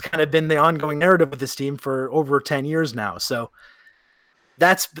 And this has kind of been the ongoing narrative with this team for over 10 years now. So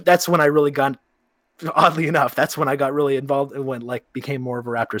that's when I really got, oddly enough, that's when I got really involved and became more of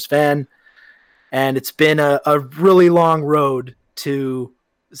a Raptors fan. And it's been a really long road to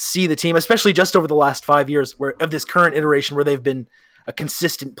see the team, especially just over the last 5 years of this current iteration where they've been a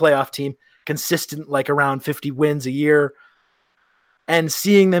consistent playoff team, consistent like around 50 wins a year, and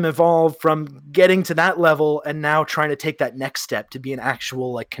seeing them evolve from getting to that level and now trying to take that next step to be an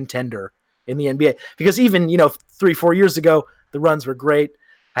actual like contender in the NBA. Because even, 3-4 years ago, the runs were great,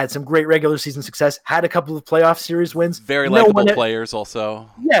 had some great regular season success, had a couple of playoff series wins. Very likable players also.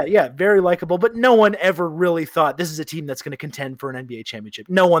 Yeah, very likable. But no one ever really thought this is a team that's going to contend for an NBA championship.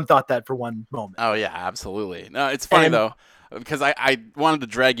 No one thought that for one moment. Oh, yeah, absolutely. No, it's funny, though, because I wanted to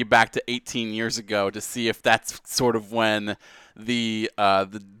drag you back to 18 years ago to see if that's sort of when the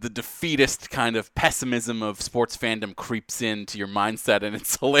defeatist kind of pessimism of sports fandom creeps into your mindset, and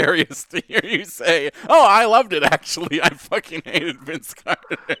it's hilarious to hear you say, "Oh, I loved it actually. I fucking hated Vince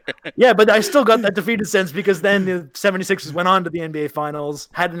Carter." Yeah, but I still got that defeated sense because then the 76ers went on to the NBA Finals,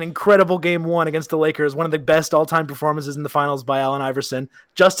 had an incredible Game 1 against the Lakers, one of the best all-time performances in the Finals by Allen Iverson,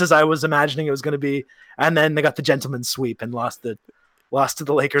 just as I was imagining it was going to be, and then they got the gentleman's sweep and lost to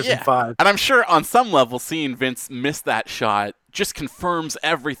the Lakers in 5. And I'm sure on some level seeing Vince miss that shot just confirms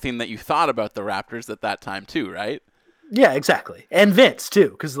everything that you thought about the Raptors at that time too, right? Yeah, exactly. And Vince too,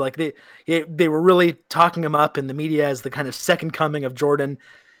 because like they were really talking him up in the media as the kind of second coming of Jordan.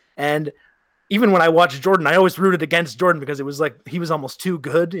 And even when I watched Jordan, I always rooted against Jordan because it was like he was almost too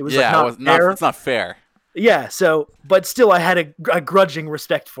good. It was it's not fair. Yeah, so but still I had a grudging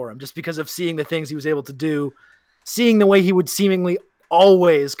respect for him just because of seeing the things he was able to do, seeing the way he would seemingly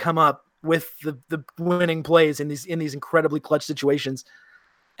always come up with the winning plays in these incredibly clutch situations,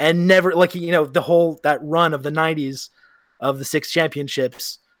 and never the whole that run of the 90s of the 6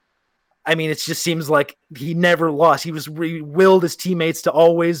 championships. I mean, it just seems like he never lost. He willed his teammates to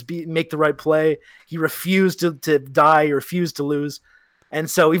always make the right play. He refused to die, refused to lose. And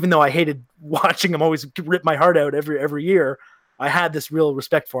so even though I hated watching him always rip my heart out every year, I had this real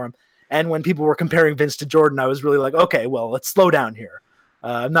respect for him. And when people were comparing Vince to Jordan, I was really like, okay, well, let's slow down here.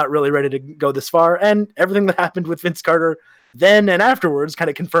 I'm not really ready to go this far. And everything that happened with Vince Carter then and afterwards kind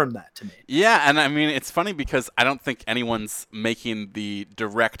of confirmed that to me. Yeah, and I mean, it's funny because I don't think anyone's making the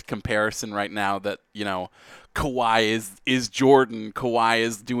direct comparison right now that, Kawhi is Jordan. Kawhi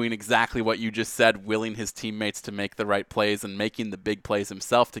is doing exactly what you just said, willing his teammates to make the right plays and making the big plays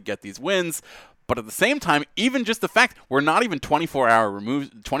himself to get these wins. But at the same time, even just the fact we're not even 24 hours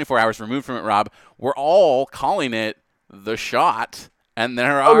removed from it, Rob, we're all calling it the shot. And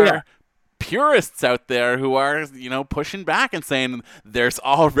there are purists out there who are, pushing back and saying there's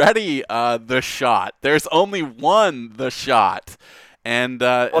already the shot. There's only one the shot. And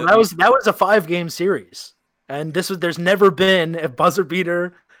that was a 5-game series. And there's never been a buzzer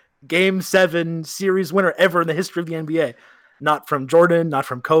beater Game 7 series winner ever in the history of the NBA. Not from Jordan, not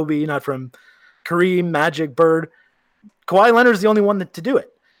from Kobe, not from Kareem, Magic, Bird. Kawhi Leonard is the only one to do it.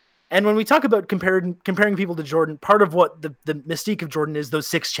 And when we talk about comparing people to Jordan, part of what the mystique of Jordan is those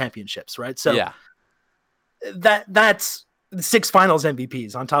 6 championships, right? So that's 6 finals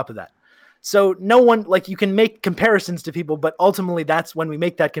MVPs on top of that. So no one, you can make comparisons to people, but ultimately that's when we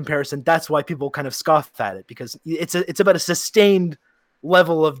make that comparison. That's why people kind of scoff at it, because it's about a sustained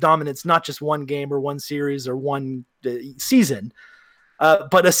level of dominance, not just one game or one series or one season,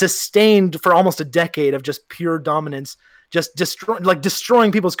 but a sustained for almost a decade of just pure dominance, just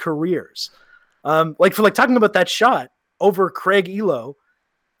destroying people's careers. Talking about that shot over Craig Elo.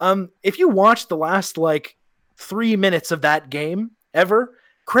 If you watch the last 3 minutes of that game ever,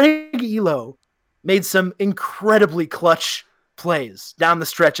 Craig Elo made some incredibly clutch plays down the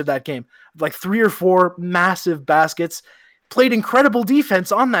stretch of that game. 3 or 4 massive baskets, played incredible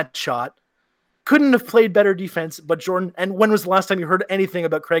defense on that shot, couldn't have played better defense. But Jordan, and when was the last time you heard anything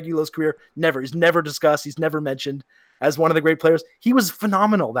about Craig Elo's career? Never. He's never discussed. He's never mentioned as one of the great players. He was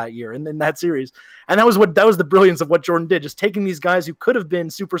phenomenal that year in that series. And that was the brilliance of what Jordan did, just taking these guys who could have been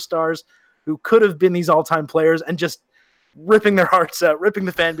superstars, who could have been these all-time players, and just ripping their hearts out, ripping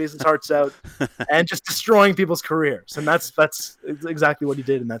the fan base's hearts out, and just destroying people's careers. And that's exactly what he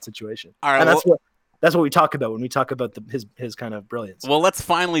did in that situation. All right, and that's what we talk about when we talk about his kind of brilliance. Well, let's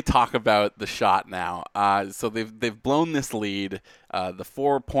finally talk about the shot now. So they've blown this lead. The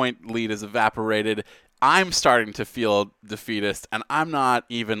 4-point lead is evaporated. I'm starting to feel defeatist, and I'm not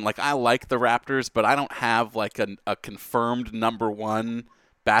even I like the Raptors, but I don't have a confirmed number one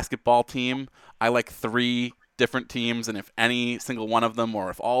basketball team. I like 3 different teams, and if any single one of them, or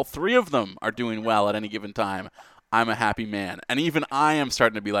if all 3 of them are doing well at any given time, I'm a happy man. And even I am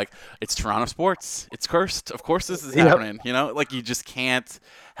starting to be like, it's Toronto sports. It's cursed. Of course this is happening. You just can't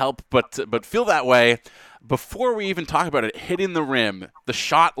help but feel that way. Before we even talk about it hitting the rim, the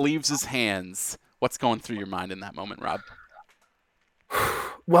shot leaves his hands. What's going through your mind in that moment, Rob?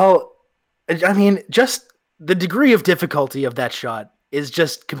 Well, I mean, just the degree of difficulty of that shot is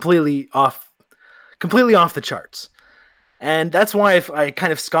just completely off the charts. And that's why I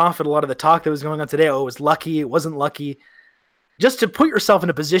kind of scoff at a lot of the talk that was going on today. Oh, it was lucky. It wasn't lucky. Just to put yourself in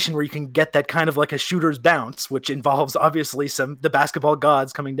a position where you can get that kind of like a shooter's bounce, which involves obviously the basketball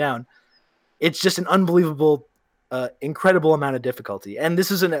gods coming down. It's just an unbelievable, incredible amount of difficulty. And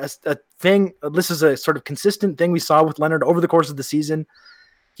this is a thing. This is a sort of consistent thing we saw with Leonard over the course of the season.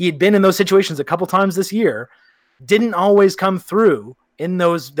 He had been in those situations a couple times this year, didn't always come through in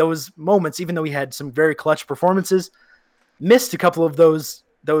those moments, even though he had some very clutch performances. Missed a couple of those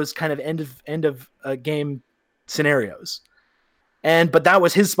kind of end of game scenarios, but that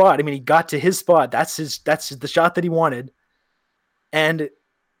was his spot. I mean, he got to his spot. That's the shot that he wanted,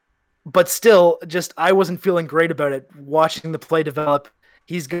 but still, just I wasn't feeling great about it. Watching the play develop,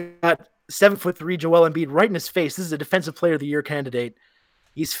 he's got 7'3" Joel Embiid right in his face. This is a Defensive Player of the Year candidate.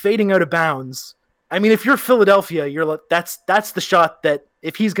 He's fading out of bounds. I mean, if you're Philadelphia, you're like, that's the shot that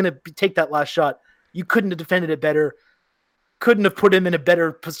if he's going to take that last shot, you couldn't have defended it better. Couldn't have put him in a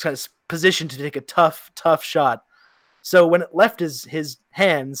better position to take a tough shot. So when it left his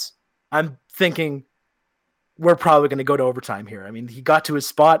hands, I'm thinking we're probably going to go to overtime here. I mean, he got to his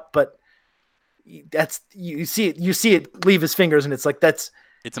spot, but you see it leave his fingers, and it's like it's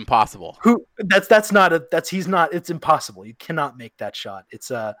impossible. It's impossible. You cannot make that shot.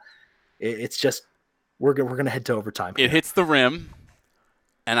 It's just we're going to head to overtime here. It hits the rim.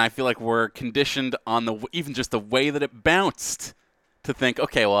 And I feel like we're conditioned on even just the way that it bounced to think,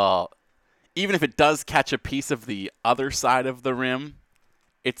 okay, well, even if it does catch a piece of the other side of the rim,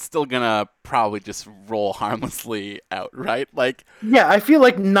 it's still going to probably just roll harmlessly out, right? Yeah, I feel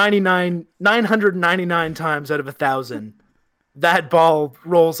like 999 times out of 1,000, that ball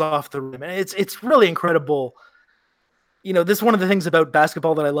rolls off the rim. And it's really incredible. This is one of the things about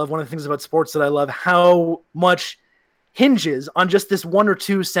basketball that I love, one of the things about sports that I love, how much hinges on just this 1 or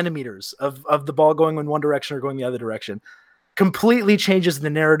 2 centimeters of the ball going in one direction or going the other direction. Completely changes the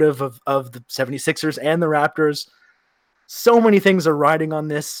narrative of the 76ers and the Raptors. So many things are riding on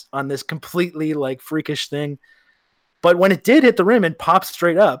this completely freakish thing. But when it did hit the rim and pop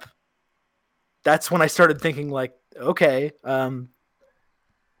straight up, that's when I started thinking okay,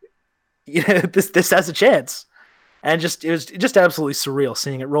 this has a chance. And it was just absolutely surreal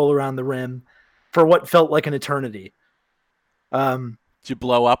seeing it roll around the rim for what felt like an eternity. Did you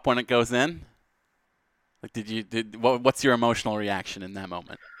blow up when it goes in? What's your emotional reaction in that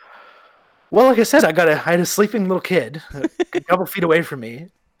moment? Well, like I said, I had a sleeping little kid a couple feet away from me.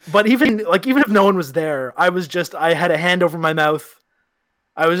 But even if no one was there, I had a hand over my mouth.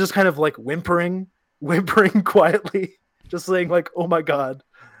 I was just kind of whimpering quietly, just saying oh my God,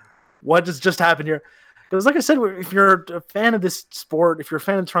 what has just happened here? Because like I said, if you're a fan of this sport, if you're a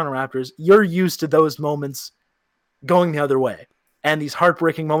fan of the Toronto Raptors, you're used to those moments going the other way. And these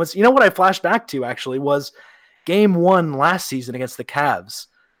heartbreaking moments. You know what I flashed back to, actually, was Game 1 last season against the Cavs,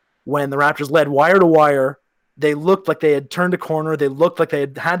 when the Raptors led wire to wire. They looked like they had turned a corner. They looked like they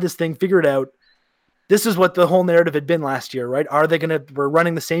had this thing figured out. This is what the whole narrative had been last year, right? We're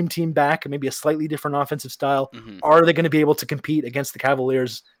running the same team back and maybe a slightly different offensive style. Mm-hmm. Are they going to be able to compete against the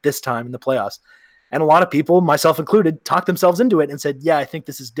Cavaliers this time in the playoffs? And a lot of people, myself included, talked themselves into it and said, yeah, I think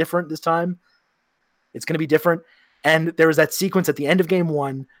this is different this time. It's going to be different. And there was that sequence at the end of Game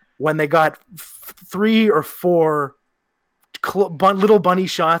 1 when they got 3 or 4 little bunny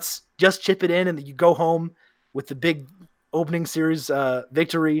shots, just chip it in, and then you go home with the big opening series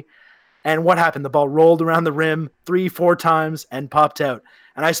victory. And what happened? The ball rolled around the rim 3-4 times and popped out.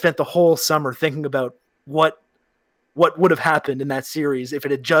 And I spent the whole summer thinking about what would have happened in that series if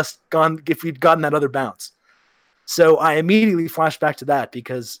it had just gone, if we'd gotten that other bounce. So I immediately flashed back to that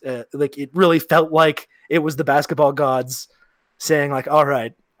because it really felt like it was the basketball gods saying like, all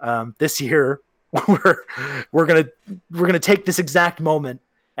right, this year we're gonna take this exact moment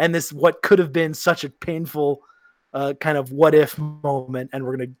and this what could have been such a painful kind of what if moment, and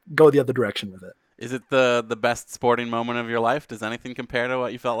we're gonna go the other direction with it. Is it the best sporting moment of your life? Does anything compare to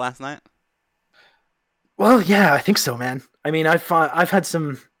what you felt last night? Well, yeah, I think so, man. I mean, I've had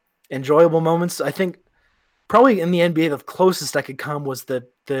some enjoyable moments. I think probably in the NBA, the closest I could come was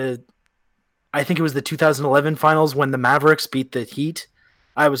I think it was the 2011 finals when the Mavericks beat the Heat.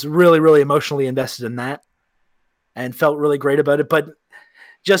 I was really, really emotionally invested in that and felt really great about it. But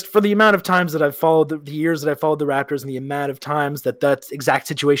just for the amount of times that I've followed the years that I've followed the Raptors and the amount of times that exact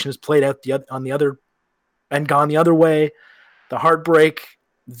situation has played out on the other and gone the other way, the heartbreak,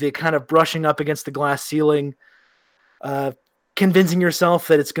 the kind of brushing up against the glass ceiling, convincing yourself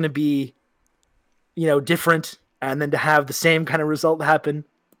that it's going to be, different, and then to have the same kind of result happen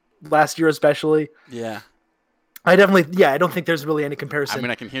last year, especially. Yeah. I don't think there's really any comparison. I mean,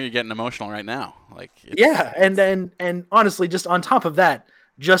 I can hear you getting emotional right now. And honestly, just on top of that,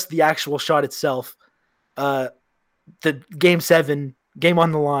 just the actual shot itself, the Game 7, game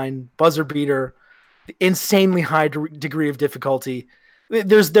on the line, buzzer beater, insanely high degree of difficulty.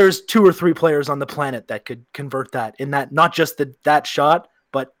 There's 2 or 3 players on the planet that could convert that in that, not just that shot,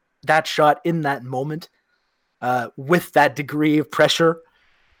 but that shot in that moment, with that degree of pressure.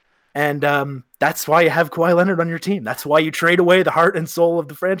 And that's why you have Kawhi Leonard on your team. That's why you trade away the heart and soul of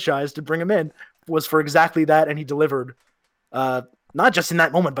the franchise to bring him in, was for exactly that. And he delivered, not just in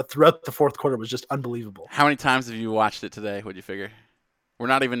that moment, but throughout the fourth quarter. Was just unbelievable. How many times have you watched it today? Would you figure? We're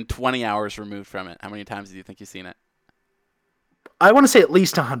not even 20 hours removed from it. How many times do you think you've seen it? I want to say at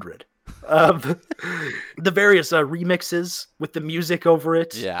least 100. The various remixes with the music over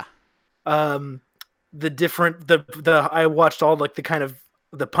it. Yeah. I watched all like the kind of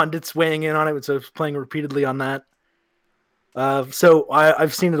the pundits weighing in on it, so I was playing repeatedly on that. So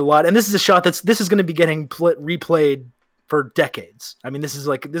I've seen it a lot, and this is a shot this is going to be getting replayed for decades. I mean, this is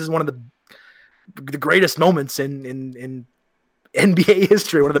one of the greatest moments in NBA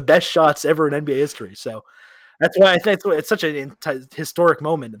history, one of the best shots ever in NBA history. So that's why I think it's such a historic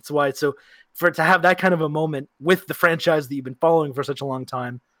moment. It's why for it to have that kind of a moment with the franchise that you've been following for such a long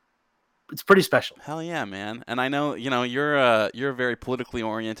time, it's pretty special. Hell yeah, man. And I know, you're a very politically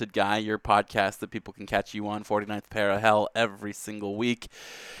oriented guy. Your podcast that people can catch you on, 49th Pair of Hell, every single week,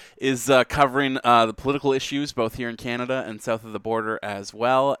 is covering the political issues both here in Canada and south of the border as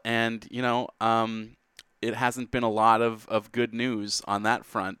well. And, it hasn't been a lot of good news on that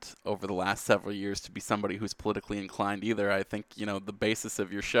front over the last several years to be somebody who's politically inclined either. I think, the basis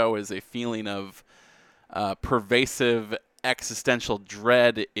of your show is a feeling of pervasive existential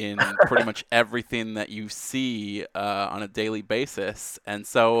dread in pretty much everything that you see on a daily basis. And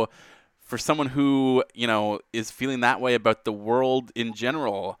so for someone who, is feeling that way about the world in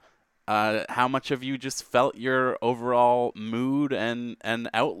general, how much have you just felt your overall mood and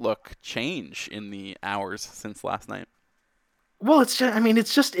outlook change in the hours since last night? Well, it's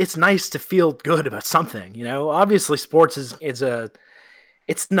nice to feel good about something, Obviously sports is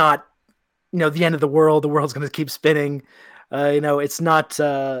it's not, the end of the world. The world's going to keep spinning. It's not.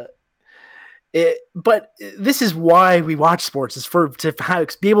 But this is why we watch sports, is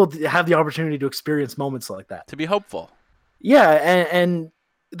to be able to have the opportunity to experience moments like that. To be hopeful. Yeah, and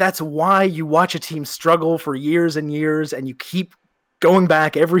that's why you watch a team struggle for years and years, and you keep going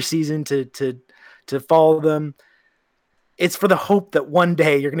back every season to follow them. It's for the hope that one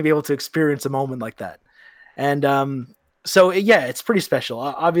day you're going to be able to experience a moment like that. And so, yeah, it's pretty special.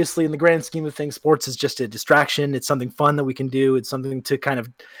 Obviously, in the grand scheme of things, sports is just a distraction. It's something fun that we can do. It's something to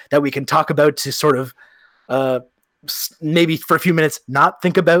that we can talk about to sort of maybe for a few minutes not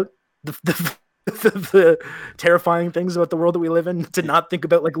think about the terrifying things about the world that we live in, to not think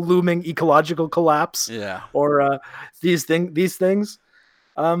about like looming ecological collapse, or these things.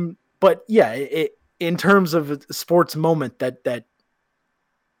 But yeah, in terms of a sports moment,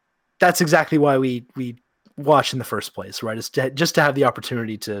 that's exactly why we watch in the first place, right? Is just to have the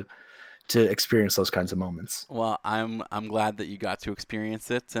opportunity to experience those kinds of moments. Well, I'm glad that you got to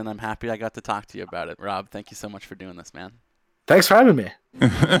experience it, and I'm happy I got to talk to you about it. Rob, thank you so much for doing this, man. Thanks for having me.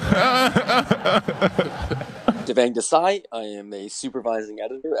 Devang Desai. I am a supervising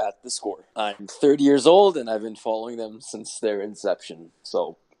editor at The Score. I'm 30 years old, and I've been following them since their inception,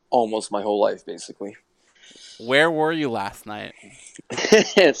 so almost my whole life, basically. Where were you last night?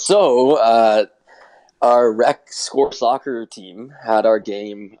 So, our rec score soccer team had our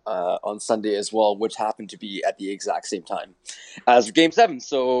game on Sunday as well, which happened to be at the exact same time as Game 7.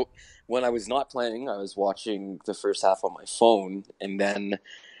 So when I was not playing, I was watching the first half on my phone and then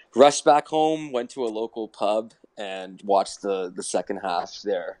rushed back home, went to a local pub, and watched the second half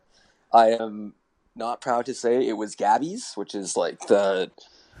there. I am not proud to say it was Gabby's, which is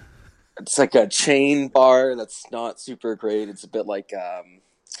it's like a chain bar that's not super great. It's a bit like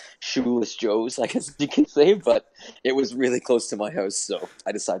Shoeless Joe's, I guess you can say, but it was really close to my house, so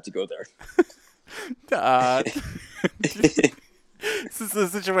I decided to go there. This is a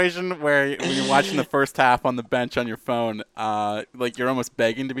situation where when you're watching the first half on the bench on your phone, like you're almost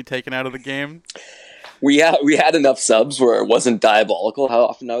begging to be taken out of the game. We had enough subs where it wasn't diabolical how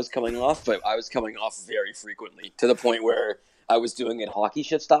often I was coming off, but I was coming off very frequently to the point where I was doing it hockey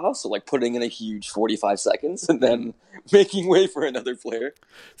shit style, so like putting in a huge 45 seconds and then making way for another player.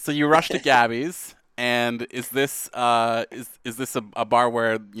 So you rushed to Gabby's, and is this a bar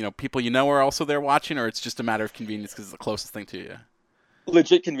where people are also there watching, or it's just a matter of convenience because it's the closest thing to you?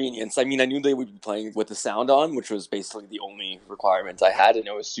 Legit convenience. I mean, I knew they would be playing with the sound on, which was basically the only requirement I had, and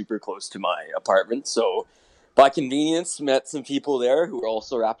it was super close to my apartment. So by convenience, met some people there who were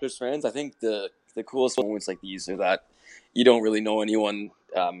also Raptors fans. I think the coolest moments like these are that you don't really know anyone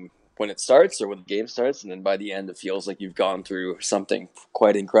when it starts or when the game starts, and then by the end it feels like you've gone through something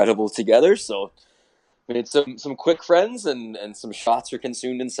quite incredible together. So we made some quick friends, and some shots were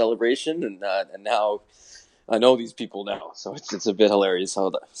consumed in celebration, and now I know these people now, so it's a bit hilarious how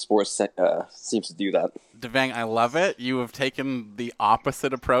the sports seems to do that. Devang, I love it. You have taken the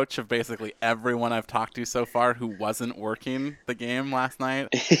opposite approach of basically everyone I've talked to so far who wasn't working the game last night,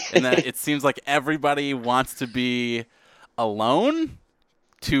 and that it seems like everybody wants to be alone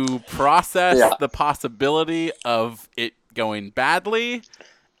to process the possibility of it going badly,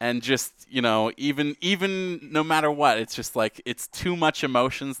 and just even no matter what, it's just like it's too much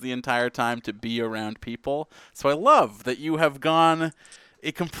emotions the entire time to be around people. So I love that you have gone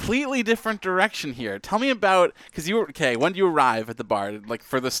a completely different direction here. Tell me about, because when did you arrive at the bar? Like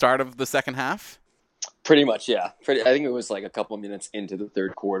for the start of the second half? Pretty much, yeah. I think it was like a couple of minutes into the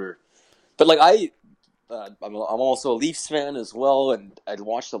third quarter. But like I'm also a Leafs fan as well, and I'd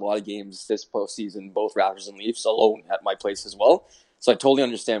watched a lot of games this postseason, both Raptors and Leafs, alone at my place as well. So I totally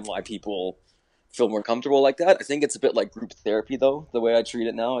understand why people feel more comfortable like that. I think it's a bit like group therapy, though, the way I treat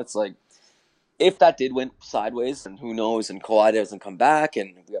it now. It's like, if that did went sideways, and who knows, and Kawhi doesn't come back,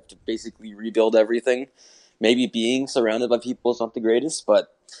 and we have to basically rebuild everything, maybe being surrounded by people is not the greatest,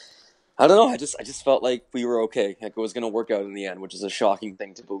 but I don't know. I just felt like we were okay. Like it was going to work out in the end, which is a shocking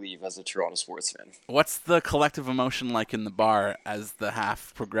thing to believe as a Toronto sports fan. What's the collective emotion like in the bar as the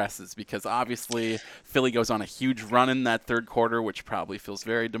half progresses? Because obviously Philly goes on a huge run in that third quarter, which probably feels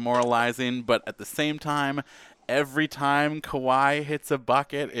very demoralizing. But at the same time, every time Kawhi hits a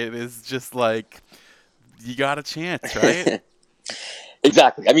bucket, it is just like, you got a chance, right?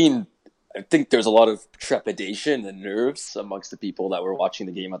 Exactly. I mean, I think there's a lot of trepidation and nerves amongst the people that were watching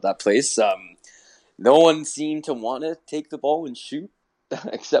the game at that place. No one seemed to want to take the ball and shoot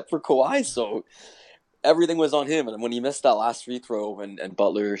except for Kawhi, so everything was on him. And when he missed that last free throw and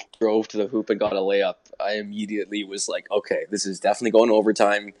Butler drove to the hoop and got a layup, I immediately was like, okay, this is definitely going to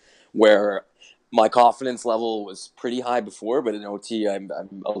overtime, where my confidence level was pretty high before, but in OT I'm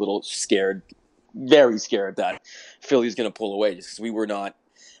a little scared, very scared that Philly's going to pull away, just because we were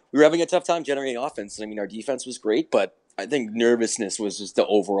having a tough time generating offense. I mean, our defense was great, but I think nervousness was just the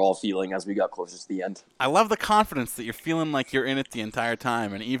overall feeling as we got closer to the end. I love the confidence that you're feeling like you're in it the entire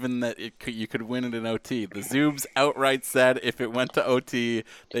time, and even that you could win it in OT. The Zoobs outright said if it went to OT,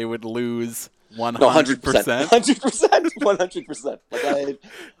 they would lose 100%. 100%. 100%. Like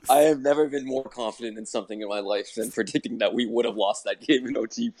I have never been more confident in something in my life than predicting that we would have lost that game in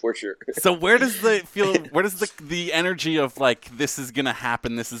OT for sure. So where does the energy of like, this is going to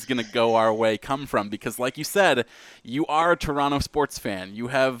happen, this is going to go our way come from? Because like you said, you are a Toronto sports fan. You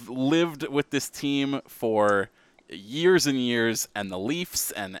have lived with this team for years and years, and the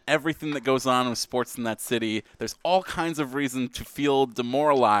Leafs and everything that goes on with sports in that city. There's all kinds of reason to feel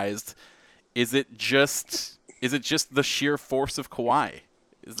demoralized. Is it just the sheer force of Kawhi?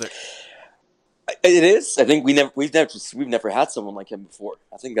 It is. I think we've never had someone like him before.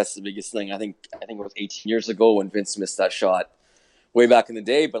 I think that's the biggest thing. I think it was 18 years ago when Vince missed that shot way back in the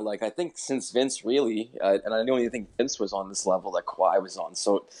day. But like I think since Vince really, and I don't even think Vince was on this level that Kawhi was on.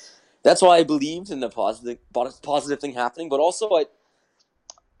 So that's why I believed in the positive thing happening. But also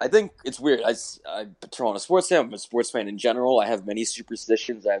I think it's weird. I'm a Toronto sports fan. I'm a sports fan in general. I have many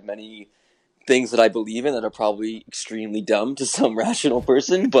superstitions. I have many things that I believe in that are probably extremely dumb to some rational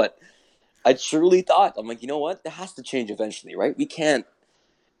person, but I truly thought, I'm like, you know what? It has to change eventually, right? We can't,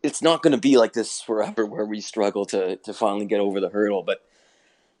 it's not going to be like this forever where we struggle to finally get over the hurdle. But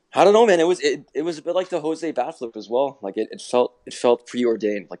I don't know, man. It was a bit like the Jose bat flip as well. Like it felt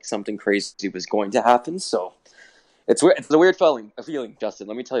preordained, like something crazy was going to happen. So it's weird. It's a weird feeling, Justin.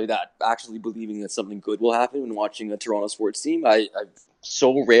 Let me tell you that. Actually believing that something good will happen when watching a Toronto sports team, I'm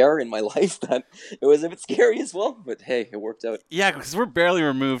so rare in my life that it was a bit scary as well. But hey, it worked out. Yeah, because we're barely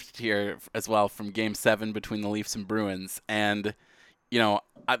removed here as well from Game 7 between the Leafs and Bruins, and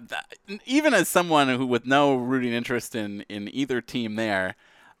even as someone who with no rooting interest in either team there,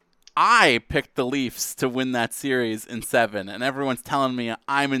 I picked the Leafs to win that series in 7, and everyone's telling me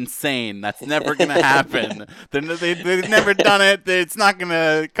I'm insane. That's never going to happen. They've never done it. It's not going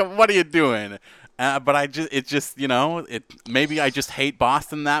to. What are you doing? But maybe I just hate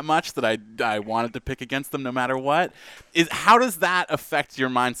Boston that much that I wanted to pick against them no matter what. How does that affect your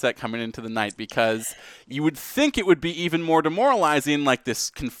mindset coming into the night? Because you would think it would be even more demoralizing, like this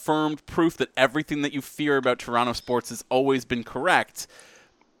confirmed proof that everything that you fear about Toronto sports has always been correct.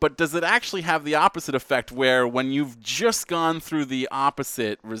 But does it actually have the opposite effect where when you've just gone through the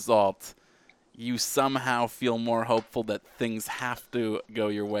opposite result, you somehow feel more hopeful that things have to go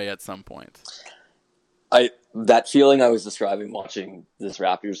your way at some point? That feeling I was describing watching this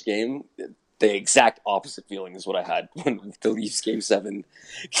Raptors game, the exact opposite feeling is what I had when the Leafs Game 7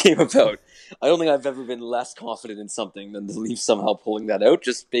 came about. I don't think I've ever been less confident in something than the Leafs somehow pulling that out,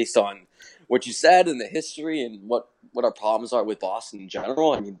 just based on what you said and the history and what our problems are with Boston in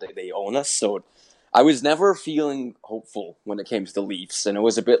general. I mean, they own us, so I was never feeling hopeful when it came to the Leafs, and it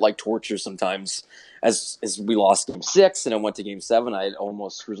was a bit like torture sometimes. As we lost Game 6 and I went to Game 7, I had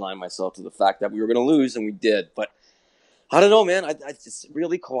almost resigned myself to the fact that we were going to lose, and we did. But I don't know, man. It's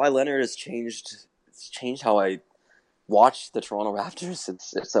really, Kawhi Leonard has changed. It's changed how I watch the Toronto Raptors.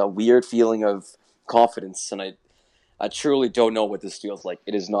 It's a weird feeling of confidence, and I truly don't know what this feels like.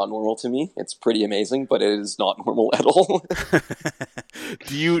 It is not normal to me. It's pretty amazing, but it is not normal at all.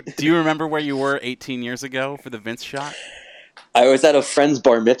 Do you remember where you were 18 years ago for the Vince shot? I was at a friend's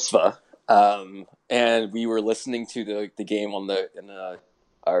bar mitzvah, and we were listening to the game in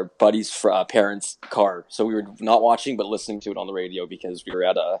our buddy's parents' car. So we were not watching, but listening to it on the radio because we were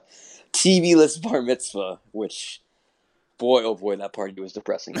at a TV-less bar mitzvah, which, boy, oh boy, that party was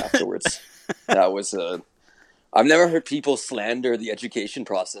depressing afterwards. That was I've never heard people slander the education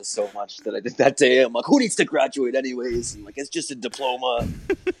process so much that I did that day. I'm like, who needs to graduate anyways? And like, it's just a diploma.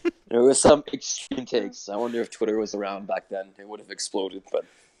 There was some extreme takes. I wonder if Twitter was around back then. It would have exploded. But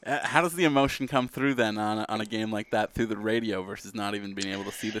how does the emotion come through then on a game like that through the radio versus not even being able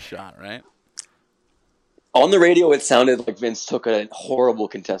to see the shot, right? On the radio, it sounded like Vince took a horrible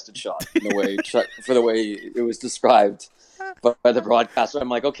contested shot for the way it was described by the broadcaster. I'm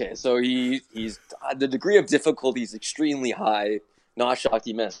like, okay, so he's the degree of difficulty is extremely high. Not shocked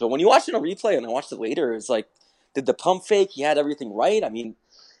he missed. But when you watch it on replay, and I watched it later, it's like, did the pump fake? He had everything right. I mean,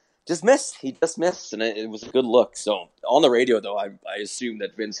 just missed. He just missed, and it was a good look. So on the radio, though, I assumed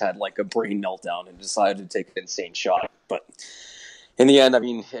that Vince had like a brain meltdown and decided to take an insane shot. But in the end, I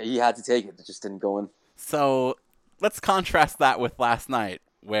mean, he had to take it. It just didn't go in. So let's contrast that with last night,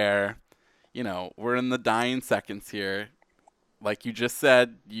 where, we're in the dying seconds here. Like you just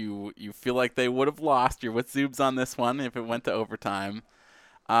said, you feel like they would have lost. You're with Zoobs on this one if it went to overtime.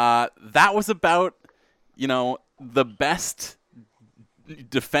 That was about, the best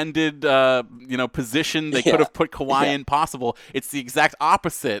defended, position they could have put Kawhi in possible. It's the exact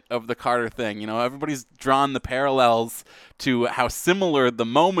opposite of the Carter thing. Everybody's drawn the parallels to how similar the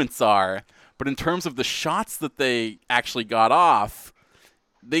moments are. But in terms of the shots that they actually got off,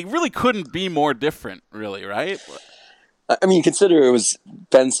 they really couldn't be more different, really, right? I mean, consider it was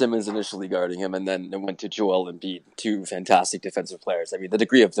Ben Simmons initially guarding him, and then it went to Joel Embiid, two fantastic defensive players. I mean, the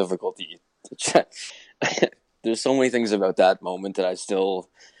degree of difficulty. There's so many things about that moment that I still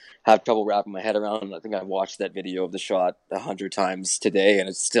have trouble wrapping my head around. I think I watched that video of the shot 100 times today, and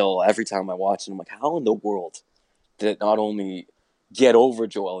it's still, every time I watch it, I'm like, how in the world did it not only get over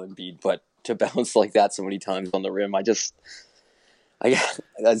Joel Embiid, but to bounce like that so many times on the rim?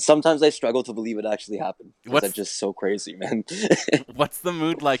 Sometimes I struggle to believe it actually happened. That's just so crazy, man. What's the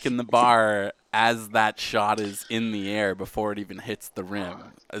mood like in the bar as that shot is in the air before it even hits the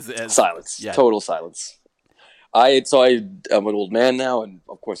rim? Silence. Yeah. Total silence. I'm an old man now, and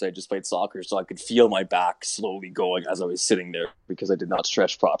of course I just played soccer, so I could feel my back slowly going as I was sitting there because I did not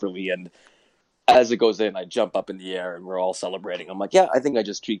stretch properly. And as it goes in, I jump up in the air and we're all celebrating. I'm like, yeah, I think I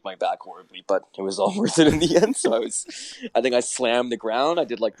just tweaked my back horribly, but it was all worth it in the end. So I think I slammed the ground. I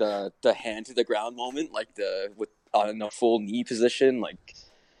did like the hand to the ground moment, like in a full knee position. Like,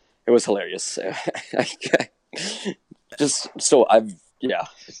 it was hilarious.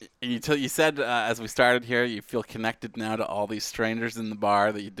 You said as we started here, you feel connected now to all these strangers in the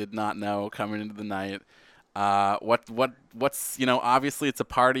bar that you did not know coming into the night. What's obviously it's a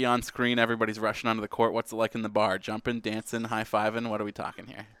party on screen. Everybody's rushing onto the court. What's it like in the bar? Jumping, dancing, high-fiving? What are we talking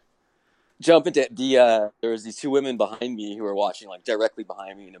here? Jumping. There was these two women behind me who were watching, like directly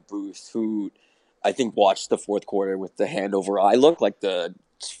behind me in a booth, who I think watched the fourth quarter with the hand over eye look, like the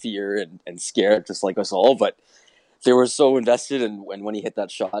fear and scared, just like us all. But they were so invested, and when he hit that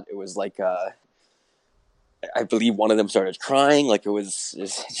shot, it was like I believe one of them started crying. Like, it was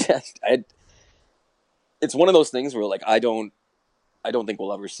just it's one of those things where, like, I don't think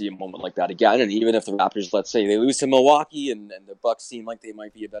we'll ever see a moment like that again. And even if the Raptors, let's say, they lose to Milwaukee and the Bucks seem like they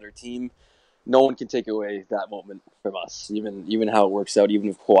might be a better team, no one can take away that moment from us. Even how it works out, even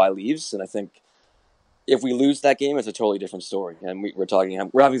if Kawhi leaves. And I think if we lose that game, it's a totally different story. And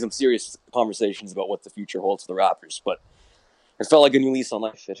we're having some serious conversations about what the future holds for the Raptors. But it felt like a new lease on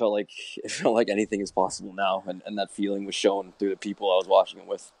life. It felt like anything is possible now, and that feeling was shown through the people I was watching it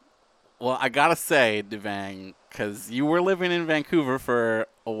with. Well, I gotta say, Devang, because you were living in Vancouver for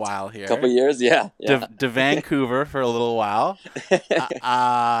a while here. A couple of years, yeah. Vancouver for a little while.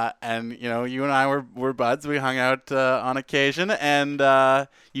 And, you and I were buds. We hung out on occasion. And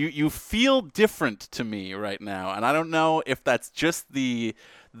you feel different to me right now. And I don't know if that's just the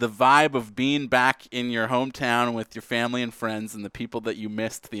vibe of being back in your hometown with your family and friends and the people that you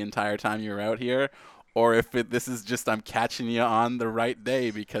missed the entire time you were out here, or if this is just I'm catching you on the right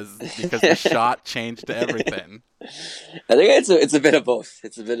day because the shot changed everything. I think it's a bit of both.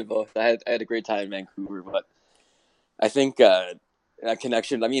 It's a bit of both. I had a great time in Vancouver, but I think that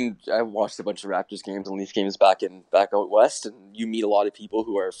connection. I mean, I watched a bunch of Raptors games and Leaf games back out west, and you meet a lot of people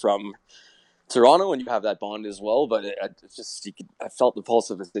who are from Toronto, and you have that bond as well. But I felt the pulse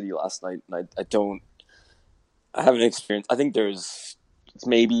of the city last night, and I haven't experienced. I think it's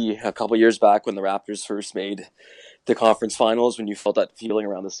maybe a couple years back when the Raptors first made the conference finals, when you felt that feeling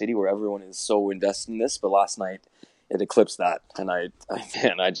around the city where everyone is so invested in this. But last night it eclipsed that, and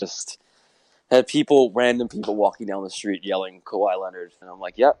I just had random people walking down the street yelling Kawhi Leonard, and I'm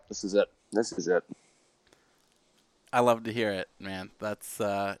like, yep, this is it. This is it. I love to hear it, man. That's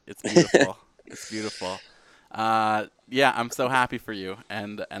it's beautiful. It's beautiful. Yeah, I'm so happy for you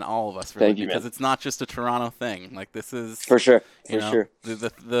and all of us, really. Thank you, because man. It's not just a Toronto thing. Like, this is for sure.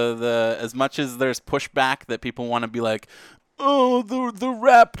 The as much as there's pushback that people want to be like, oh, the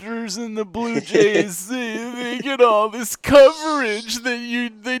Raptors and the Blue Jays, they get all this coverage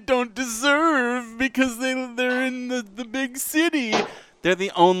that they don't deserve because they're in the big city. They're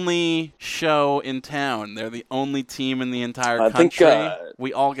the only show in town. They're the only team in the entire country.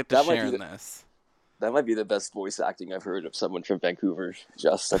 We all get to share in this. That might be the best voice acting I've heard of someone from Vancouver.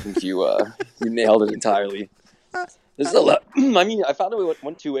 I think you nailed it entirely. There's a lot. I mean, I found it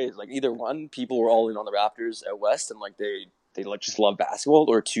went two ways. Like, either one, people were all in on the Raptors out west, and like they like just love basketball,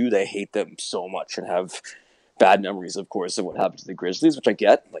 or two, they hate them so much and have bad memories, of course, of what happened to the Grizzlies, which I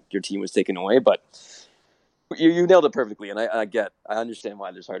get. Like, your team was taken away, but you nailed it perfectly, and I understand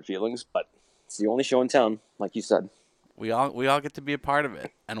why there's hard feelings, but it's the only show in town, like you said. We all get to be a part of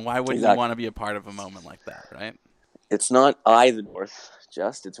it, and why wouldn't you want to be a part of a moment like that, right? It's not I the North,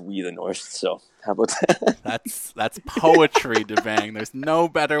 it's we the North. So how about that? That's poetry, Devang. There's no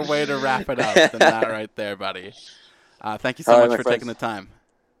better way to wrap it up than that right there, buddy. Thank you so much for taking the time.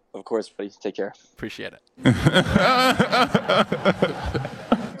 Of course, buddy. Take care. Appreciate it.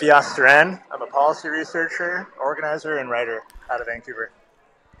 Vyas Duran. I'm a policy researcher, organizer, and writer out of Vancouver.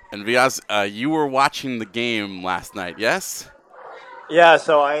 And Vyas, you were watching the game last night, yes? Yeah,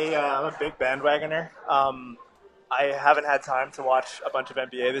 so I'm a big bandwagoner. I haven't had time to watch a bunch of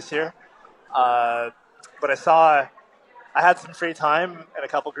NBA this year, but I had some free time and a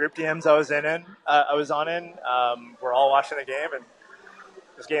couple group DMs I was on. We're all watching the game, and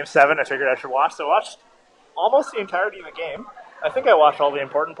it was Game 7. I figured I should watch, so I watched almost the entirety of the game. I think I watched all the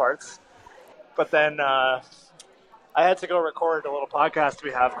important parts, but then I had to go record a little podcast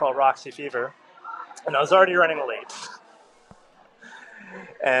we have called Roxy Fever, and I was already running late.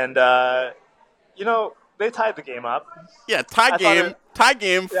 And, they tied the game up. Yeah, tie game,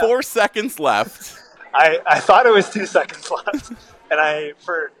 yeah. 4 seconds left. I thought it was 2 seconds left. And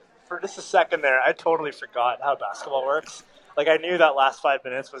for just a second there, I totally forgot how basketball works. Like, I knew that last 5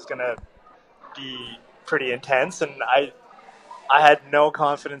 minutes was going to be pretty intense, and I I had no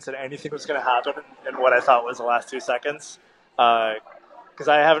confidence that anything was going to happen in what I thought was the last 2 seconds, because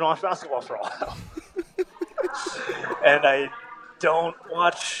I haven't watched basketball for a while, and I don't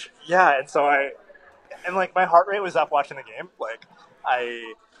watch. Yeah, and so like my heart rate was up watching the game. Like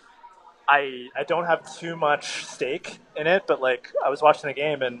I don't have too much stake in it, but like I was watching the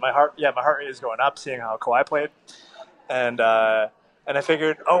game and my heart rate is going up seeing how Kawhi played, and I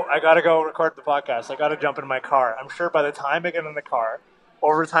figured, I gotta go record the podcast. I gotta jump in my car. I'm sure by the time I get in the car,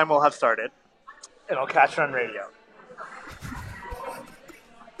 overtime will have started, and I'll catch it on radio.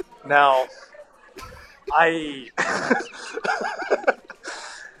 Now,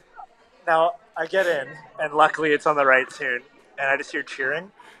 Now I get in, and luckily it's on the right tune, and I just hear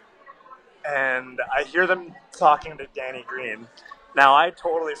cheering. And I hear them talking to Danny Green. Now, I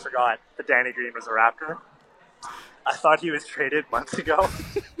totally forgot that Danny Green was a Raptor. I thought he was traded months ago.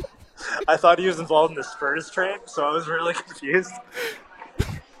 I thought he was involved in the Spurs trade, so I was really confused.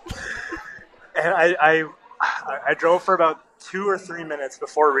 And I drove for about 2 or 3 minutes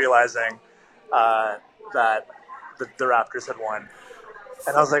before realizing that the Raptors had won.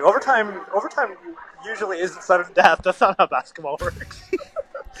 And I was like, overtime usually isn't sudden death. That's not how basketball works.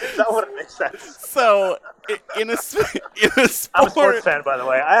 That wouldn't make sense. So, in a sport, I'm a sports fan, by the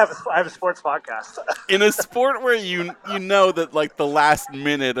way. I have a sports podcast. In a sport where you know that like the last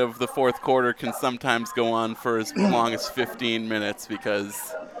minute of the fourth quarter can sometimes go on for as long as 15 minutes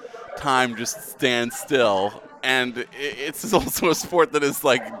because time just stands still, and it's also a sport that is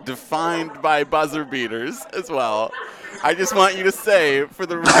like defined by buzzer beaters as well. I just want you to say, for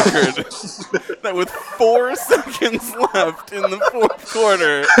the record, that with 4 seconds left in the fourth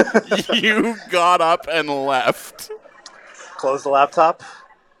quarter, you got up and left. Closed the laptop,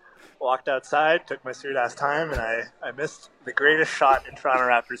 walked outside, took my sweet-ass time, and I missed the greatest shot in Toronto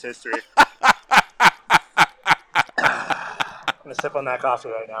Raptors history. I'm going to sip on that coffee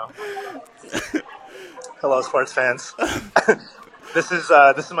right now. Hello, sports fans. This is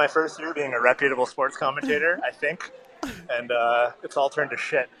my first year being a reputable sports commentator, I think. And it's all turned to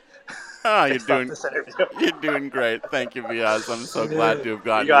shit. Oh, you're doing great. Thank you, Viaz. I'm so glad to have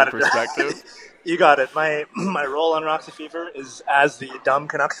gotten your perspective. You got it. My role on Roxy Fever is as the dumb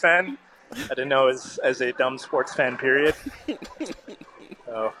Canucks fan. I didn't know as a dumb sports fan, period.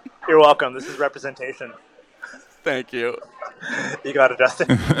 So, you're welcome. This is representation. Thank you. You got it,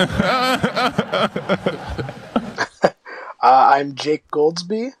 Justin. I'm Jake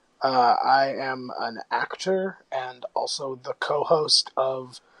Goldsby. I am an actor and also the co-host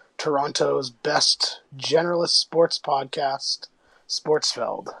of Toronto's best generalist sports podcast,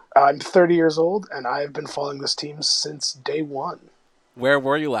 Sportsfeld. I'm 30 years old, and I have been following this team since day one. Where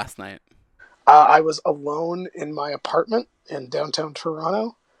were you last night? I was alone in my apartment in downtown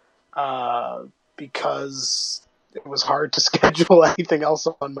Toronto because it was hard to schedule anything else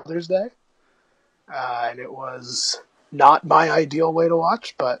on Mother's Day. And it was not my ideal way to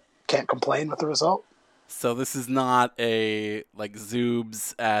watch, but can't complain with the result. So this is not a like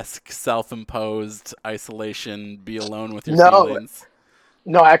Zoobs-esque self-imposed isolation, be alone with your feelings.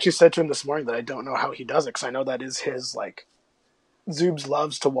 No, I actually said to him this morning that I don't know how he does it, because I know that is his, like, Zoobs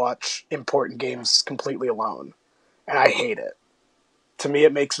loves to watch important games completely alone, and I hate it. To me,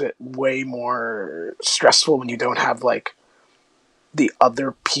 it makes it way more stressful when you don't have, like, the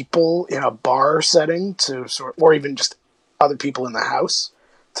other people in a bar setting to or even just other people in the house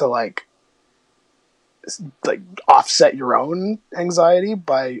to like offset your own anxiety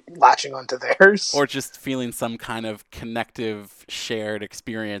by latching onto theirs, or just feeling some kind of connective shared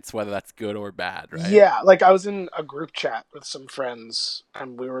experience, whether that's good or bad, right? Yeah, like I was in a group chat with some friends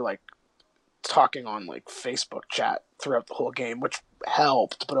and we were like talking on like Facebook chat throughout the whole game, which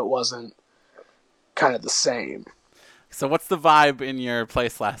helped, but it wasn't kind of the same. So what's the vibe in your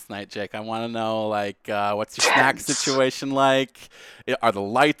place last night, Jake? I want to know, like, what's your snack situation like? Are the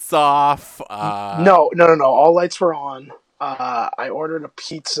lights off? No. All lights were on. I ordered a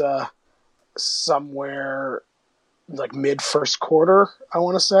pizza somewhere like mid-first quarter, I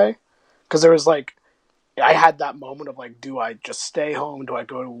want to say. Because there was, like, I had that moment of, like, do I just stay home? Do I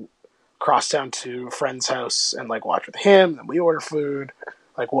go across town to a friend's house and, like, watch with him? And we order food.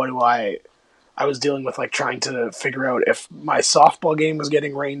 Like, what do I was dealing with, like, trying to figure out if my softball game was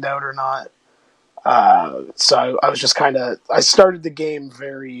getting rained out or not. So I was just I started the game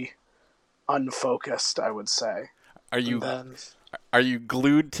very unfocused, I would say. Are you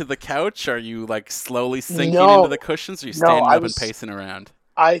glued to the couch? Are you, like, slowly sinking into the cushions? Or are you standing up and pacing around?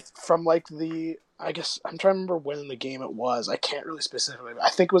 I guess I'm trying to remember when in the game it was. I can't really specifically.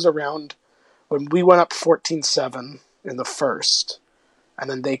 I think it was around when we went up 14-7 in the first. And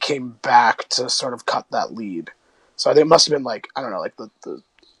then they came back to sort of cut that lead. So I think it must have been like, I don't know, like the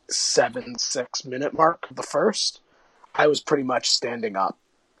 7-6 minute mark of the first. I was pretty much standing up,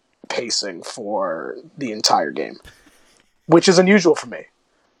 pacing for the entire game, which is unusual for me.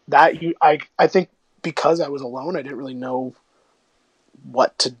 I think because I was alone, I didn't really know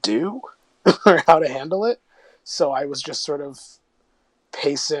what to do or how to handle it. So I was just sort of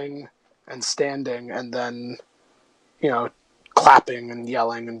pacing and standing, and then, clapping and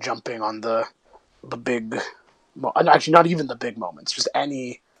yelling and jumping on the big, actually not even the big moments, just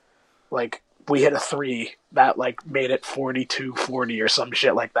any, like, we hit a 3 that like made it 42-40 or some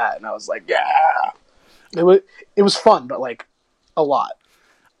shit like that, and I was like, yeah, it was fun, but like a lot.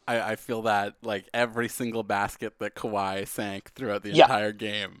 I feel that like every single basket that Kawhi sank throughout the entire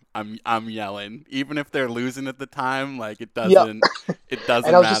game, I'm yelling, even if they're losing at the time. Like it doesn't it doesn't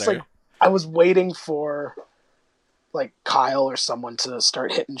and I was matter. Just like, I was waiting for like Kyle or someone to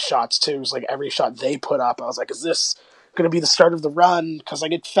start hitting shots too. It was like every shot they put up, I was like, is this going to be the start of the run? Because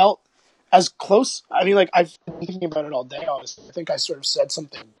like it felt as close. I mean, like I've been thinking about it all day. Honestly, I think I sort of said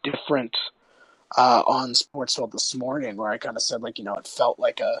something different on Sportsville this morning, where I kind of said like, it felt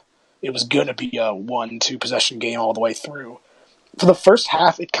like it was going to be a 1-2 possession game all the way through. For the first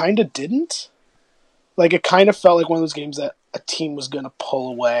half, it kind of didn't. Like it kind of felt like one of those games that a team was going to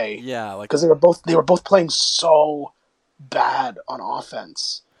pull away. Yeah, like because they were both playing so bad on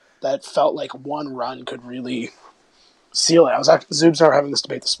offense that it felt like one run could really seal it. Zoob's and I were having this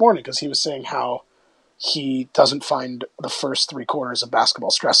debate this morning because he was saying how he doesn't find the first 3 quarters of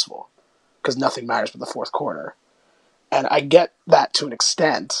basketball stressful because nothing matters but the fourth quarter. And I get that to an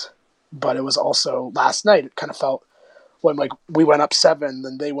extent, but it was also last night, it kind of felt when like we went up 7,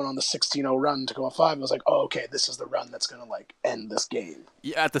 then they went on the 16-0 run to go up 5. I was like, oh, okay, this is the run that's going to like end this game.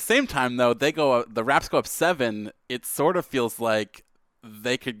 Yeah, at the same time though, the Raps go up 7, it sort of feels like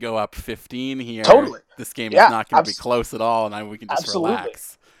they could go up 15 here. Totally. This game is not going to be close at all, and we can just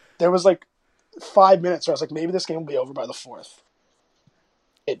relax. There was like 5 minutes where I was like, maybe this game will be over by the 4th.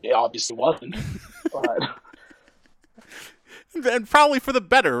 It obviously wasn't. But... And probably for the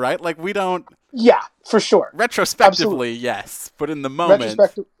better, right? Like we don't. Yeah, for sure. Retrospectively, Absolutely. yes, but in the moment,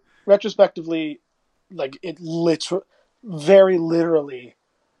 retrospectively, like it very literally,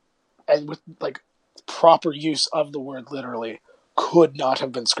 and with like proper use of the word literally, could not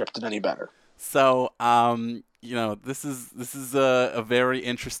have been scripted any better. So, this is a very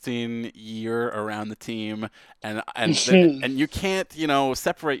interesting year around the team, and you can't,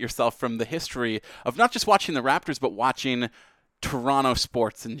 separate yourself from the history of not just watching the Raptors, but watching Toronto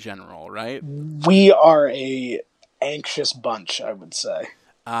sports in general, right? We are a anxious bunch, I would say.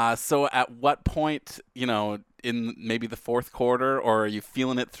 So at what point, in maybe the fourth quarter, or are you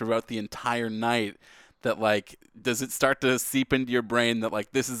feeling it throughout the entire night, that like, does it start to seep into your brain that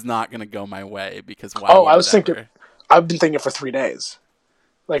like, this is not going to go my way because why? Oh, I've been thinking for 3 days.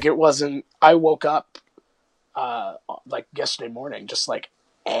 Like it wasn't, I woke up like yesterday morning, just like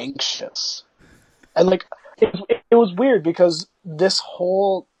anxious. And like, it was weird because this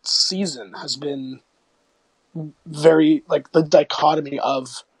whole season has been very, like the dichotomy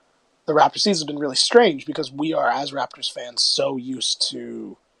of the Raptors season has been really strange because we are, as Raptors fans, so used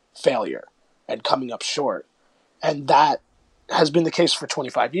to failure and coming up short. And that has been the case for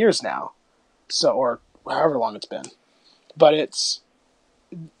 25 years now. So, or however long it's been. But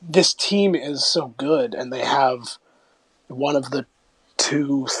this team is so good and they have one of the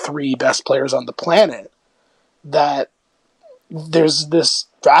 2-3 best players on the planet that there's this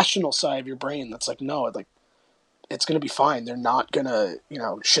rational side of your brain that's like, no, like it's going to be fine. They're not going to,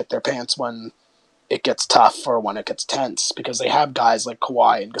 shit their pants when it gets tough or when it gets tense because they have guys like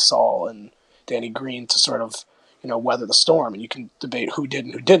Kawhi and Gasol and Danny Green to sort of, weather the storm. And you can debate who did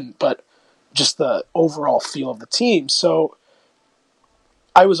and who didn't, but just the overall feel of the team. So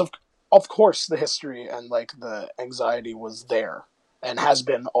I was, of course, the history and like the anxiety was there and has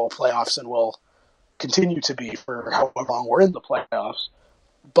been all playoffs and will continue to be for however long we're in the playoffs.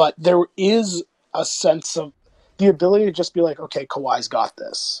 But there is a sense of the ability to just be like, okay, Kawhi's got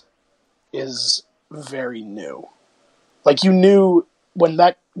this is very new. Like you knew when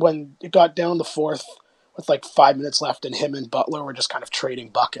it got down the fourth with like 5 minutes left and him and Butler were just kind of trading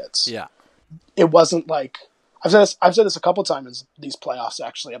buckets. Yeah. It wasn't like I've said this a couple times in these playoffs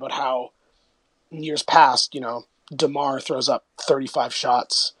actually about how in years past, DeMar throws up 35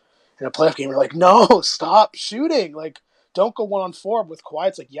 shots in a playoff game. We're like, no, stop shooting. Like, don't go 1-on-4 with Kawhi.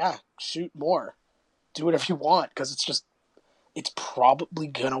 It's like, yeah, shoot more. Do whatever you want because it's probably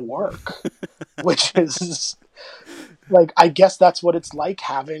going to work. Which is, like, I guess that's what it's like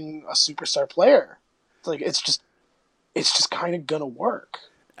having a superstar player. It's like, it's just kind of going to work.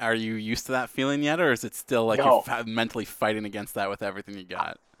 Are you used to that feeling yet, or is it still like No. you're mentally fighting against that with everything you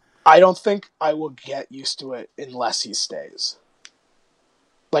got? I don't think I will get used to it unless he stays.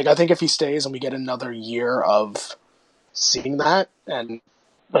 Like, I think if he stays and we get another year of seeing that, and,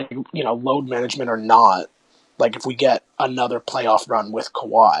 like, you know, load management or not, like, if we get another playoff run with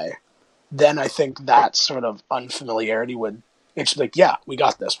Kawhi, then I think that sort of unfamiliarity would, it's like, yeah, we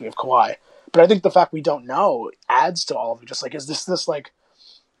got this, we have Kawhi. But I think the fact we don't know adds to all of it. Just like, is this like,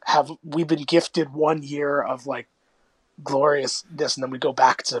 have we been gifted 1 year of, like, gloriousness and then we go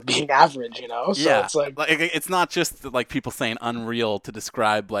back to being average, you know? So Yeah, it's like it's not just like people saying unreal to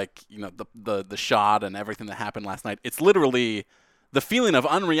describe, like, you know, the shot and everything that happened last night. It's literally the feeling of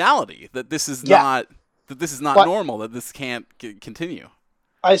unreality that this is not But normal, that this can't continue.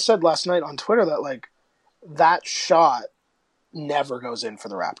 I said last night on Twitter that, like, that shot never goes in for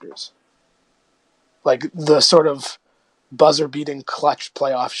the Raptors. Like, the sort of buzzer-beating clutch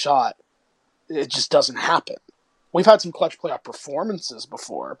playoff shot, it just doesn't happen. We've had some clutch playoff performances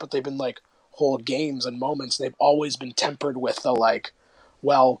before, but they've been, like, whole games and moments. They've always been tempered with the, like,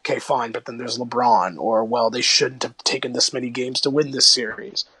 well, okay, fine, but then there's LeBron, or, well, they shouldn't have taken this many games to win this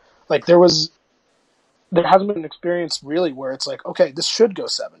series. Like, there hasn't been an experience, really, where it's like, okay, this should go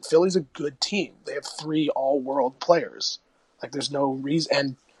 7. Philly's a good team. They have 3 all-world players. Like, there's no reason,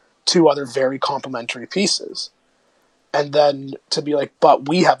 and 2 other very complimentary pieces. And then to be like, but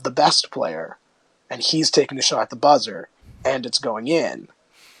we have the best player, and he's taking a shot at the buzzer, and it's going in,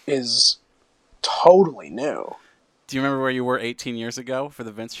 is totally new. Do you remember where you were 18 years ago for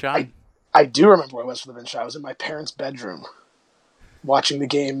the Vince shot? I do remember where I was for the Vince shot. I was in my parents' bedroom watching the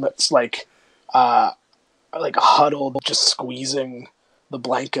game. It's like huddled, just squeezing the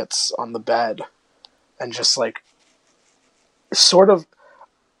blankets on the bed, and just, like, sort of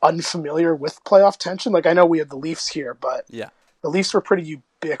unfamiliar with playoff tension. Like, I know we had the Leafs here, but yeah, the Leafs were pretty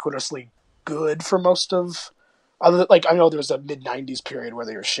ubiquitously good for most of, other, like, I know there was a mid-90s period where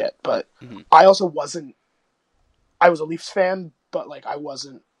they were shit, but I also wasn't, I was a Leafs fan, but, like, I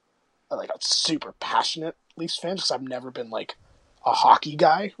wasn't, like, a super passionate Leafs fan, because I've never been, like, a hockey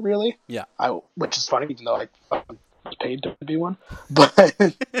guy, really. Yeah. Which is funny, even though I was paid to be one. But,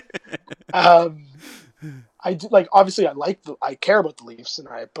 I do, like, obviously I care about the Leafs,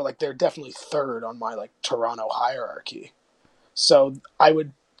 but, like, they're definitely third on my, like, Toronto hierarchy. So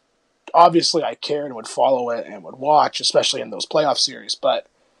obviously I cared and would follow it and would watch, especially in those playoff series. But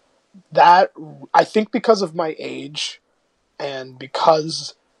that, I think because of my age and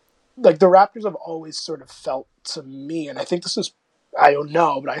because, like, the Raptors have always sort of felt to me, and I think this is, I don't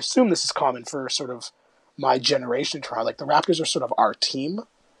know, but I assume this is common for sort of my generation in Toronto. Like, the Raptors are sort of our team,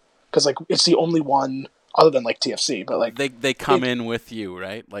 because, like, it's the only one other than, like, TFC, but, like, they come in with you,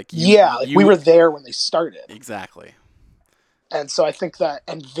 right? Like, we were there when they started. Exactly. And so I think that,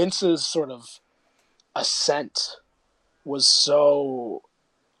 and Vince's sort of ascent was so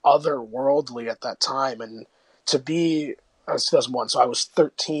otherworldly at that time, and to be, I was 2001, so I was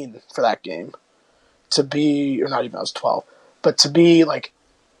 13 for that game. To be, or not even, I was 12, but to be, like,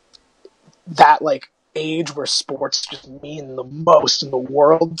 that, like, age where sports just mean the most in the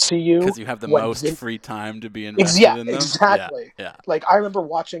world to you. Because you have the most free time to be invested in them. Exactly. Yeah. Like, I remember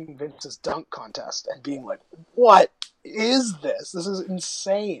watching Vince's dunk contest and being like, what is this? This is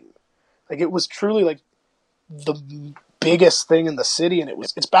insane. Like, it was truly, like, the biggest thing in the city, and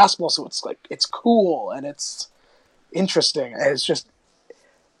it's basketball, so it's, like, it's cool, and it's interesting, and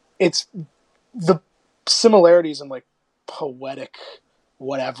it's the similarities and, like, poetic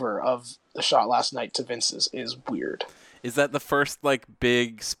whatever of the shot last night to Vince's is weird. Is that the first, like,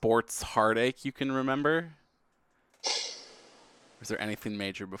 big sports heartache you can remember? Is there anything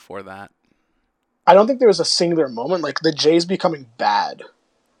major before that? I don't think there was a singular moment. Like, the Jays becoming bad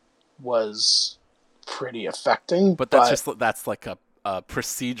was pretty affecting. But that's like a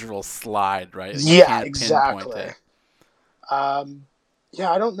procedural slide, right? You can't exactly. Pinpoint it.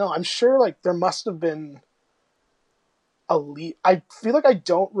 I don't know. I'm sure, like, there must have been I feel like I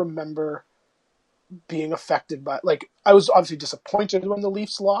don't remember being affected by, like, I was obviously disappointed when the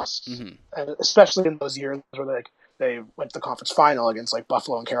Leafs lost, and especially in those years where they went to the conference final against, like,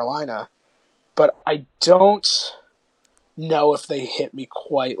 Buffalo and Carolina. But I don't know if they hit me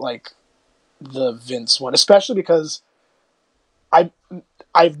quite like the Vince one, especially because I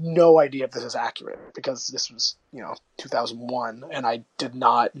have no idea if this is accurate, because this was, 2001, and I did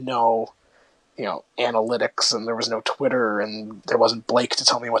not know, analytics, and there was no Twitter, and there wasn't Blake to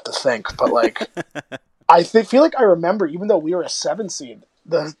tell me what to think. But, like, I feel like I remember, even though we were a 7 seed,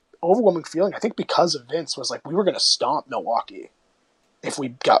 the overwhelming feeling, I think because of Vince, was like we were going to stomp Milwaukee if we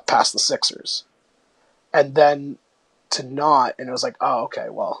got past the Sixers. And then to not, and it was like, oh, okay,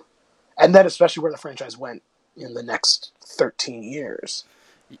 well. And then especially where the franchise went in the next 13 years.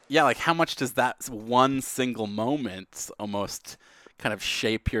 Yeah, like how much does that one single moment almost kind of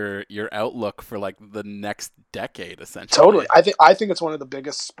shape your outlook for like the next decade, essentially? Totally. I think it's one of the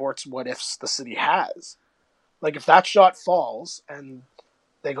biggest sports what ifs the city has. Like if that shot falls and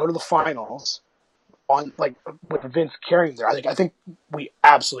they go to the finals on like with Vince carrying there, I think we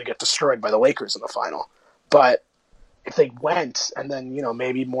absolutely get destroyed by the Lakers in the final. But if they went and then,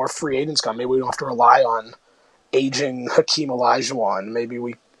 maybe more free agents come, maybe we don't have to rely on aging Hakeem Olajuwon.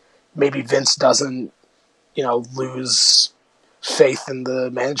 Maybe Vince doesn't, lose faith in the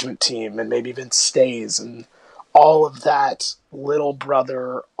management team, and maybe Vince stays, and all of that little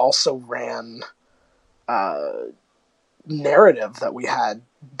brother also ran narrative that we had.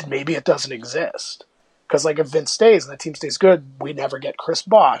 Maybe it doesn't exist because, like, if Vince stays and the team stays good, we never get Chris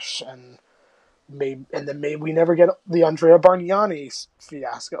Bosh, and then maybe we never get the Andrea Bargnani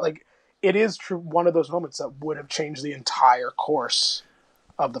fiasco. Like, it is true, one of those moments that would have changed the entire course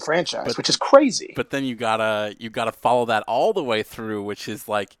of the franchise, which is crazy. But then you gotta follow that all the way through, which is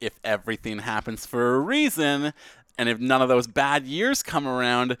like if everything happens for a reason, and if none of those bad years come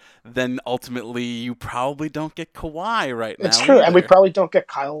around, then ultimately you probably don't get Kawhi right now. It's true, either. And we probably don't get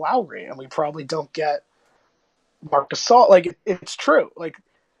Kyle Lowry, and we probably don't get Marc Gasol. Like, it's true. Like,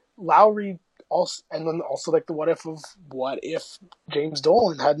 Lowry also, and then also like the what if James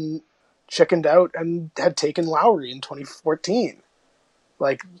Dolan hadn't chickened out and had taken Lowry in 2014.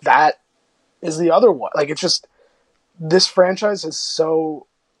 Like, that is the other one. Like, it's just, this franchise is so,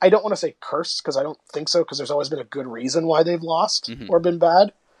 I don't want to say cursed, because I don't think so, because there's always been a good reason why they've lost or been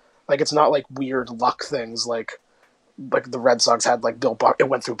bad. Like, it's not like weird luck things like the Red Sox had, like, it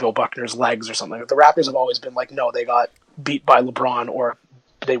went through Bill Buckner's legs or something. The Raptors have always been like, no, they got beat by LeBron or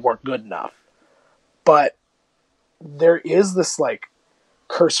they weren't good enough. But there is this, like,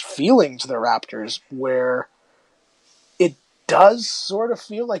 cursed feeling to the Raptors where it does sort of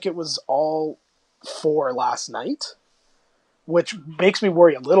feel like it was all for last night, which makes me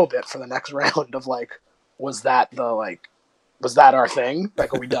worry a little bit for the next round of, like, was that our thing?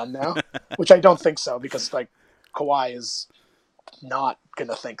 Like, are we done now? Which I don't think so, because, like, Kawhi is not going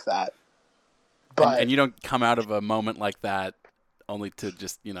to think that. But and you don't come out of a moment like that only to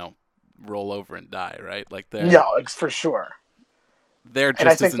just, roll over and die, right? Like, no, for sure. They're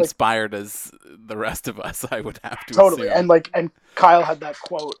just as inspired as the rest of us, I would have to totally assume. And Kyle had that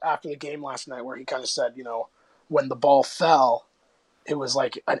quote after the game last night where he kind of said, when the ball fell, it was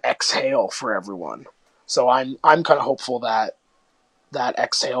like an exhale for everyone. So I'm kind of hopeful that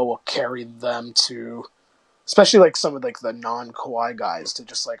exhale will carry them to, especially like some of like the non-Kawhi guys, to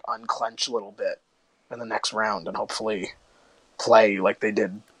just like unclench a little bit in the next round and hopefully play like they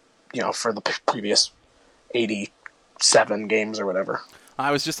did, for the previous 87 games or whatever.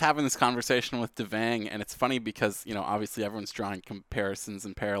 I was just having this conversation with Devang, and it's funny because, obviously everyone's drawing comparisons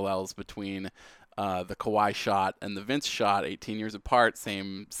and parallels between the Kawhi shot and the Vince shot, 18 years apart,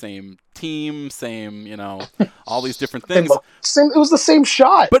 same team, same, all these different things. It was the same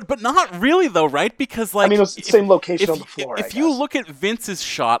shot. But not really, though, right? Because, like, it was the same location on the floor. If you look at Vince's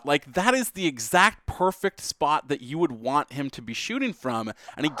shot, like, that is the exact perfect spot that you would want him to be shooting from,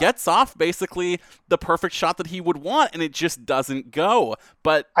 and he gets off basically the perfect shot that he would want, and it just doesn't go.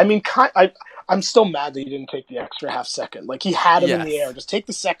 But I'm still mad that he didn't take the extra half second. Like, he had him in the air. Just take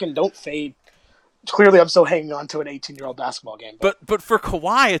the second, don't fade. Clearly, I'm still hanging on to an 18-year-old basketball game. But for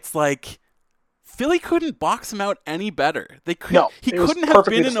Kawhi, it's like Philly couldn't box him out any better. He couldn't have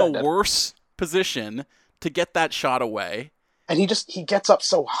been in a worse position to get that shot away. And he gets up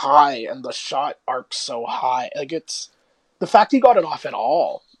so high, and the shot arcs so high. Like, it's the fact he got it off at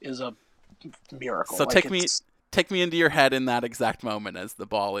all is a miracle. So take me into your head in that exact moment as the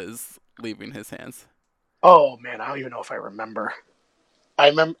ball is leaving his hands. Oh man, I don't even know if I remember.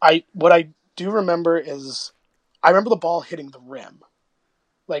 What I do remember is I remember the ball hitting the rim.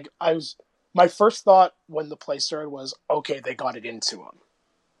 Like, my first thought when the play started was, okay, they got it into him,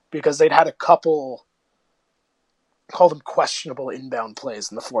 because they'd had a couple, call them questionable inbound plays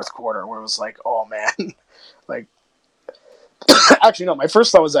in the fourth quarter where it was like, oh man, like, actually no, my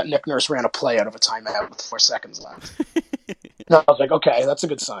first thought was that Nick Nurse ran a play out of a timeout with 4 seconds left. And I was like, okay, that's a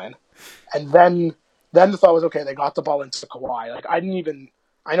good sign. And then the thought was, okay, they got the ball into Kawhi. Like, I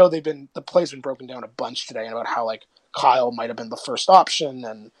know the play's been broken down a bunch today about how, like, Kyle might have been the first option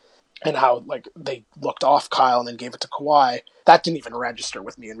and how, like, they looked off Kyle and then gave it to Kawhi. That didn't even register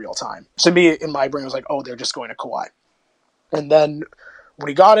with me in real time. To me, in my brain, it was like, oh, they're just going to Kawhi. And then when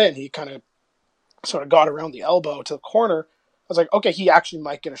he got it and he kind of sort of got around the elbow to the corner, was like, okay, he actually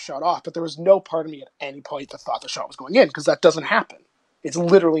might get a shot off, but there was no part of me at any point that thought the shot was going in, because that doesn't happen. It's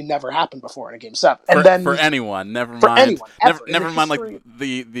literally never happened before in a Game 7. And then for anyone, never mind like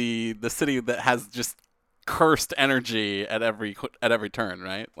the city that has just cursed energy at every turn,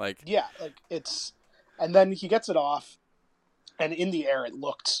 right? Like yeah, like it's, and then he gets it off, and in the air, it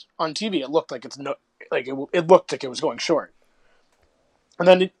looked on TV, it looked like it looked like it was going short. And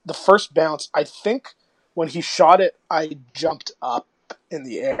then the first bounce, I think when he shot it, I jumped up in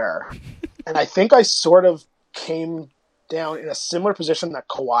the air, and I think I sort of came down in a similar position that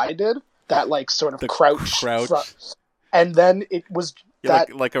Kawhi did, that like sort of crouch. Front. And then it was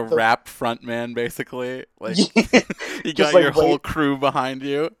like a rap front man, basically. Like you got like your whole crew behind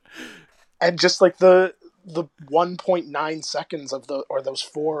you, and just like the 1.9 seconds of those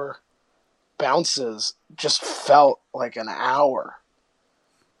 4 bounces just felt like an hour.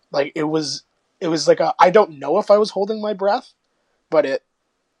 Like it was like I don't know if I was holding my breath, but it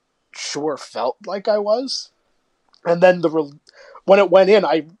sure felt like I was. And then when it went in,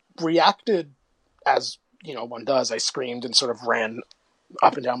 I reacted as, you know, one does. I screamed and sort of ran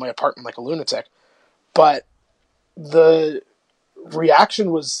up and down my apartment like a lunatic. But the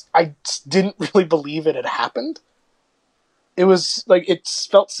reaction was, I didn't really believe it had happened. It was like, it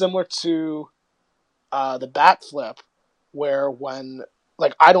felt similar to the bat flip, where when,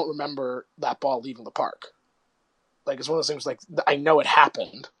 like, I don't remember that ball leaving the park. Like, it's one of those things, like, I know it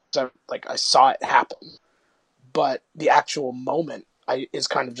happened. So, like, I saw it happen. But the actual moment is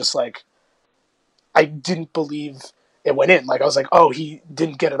kind of just like, I didn't believe it went in. Like, I was like, oh, he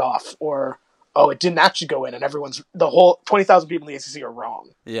didn't get it off. Or, oh, it didn't actually go in. And the whole 20,000 people in the ACC are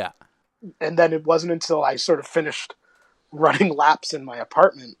wrong. Yeah. And then it wasn't until I sort of finished running laps in my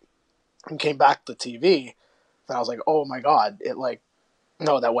apartment and came back to the TV that I was like, oh my God,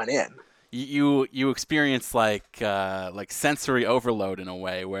 no, that went in. You experience like sensory overload in a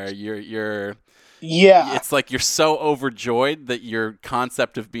way where you're yeah, it's like you're so overjoyed that your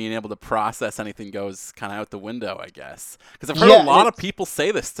concept of being able to process anything goes kind of out the window, I guess. Because I've heard a lot of people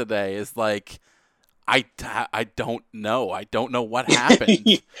say this today, is like, I don't know. I don't know what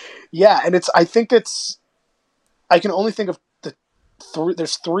happened. Yeah, and I can only think of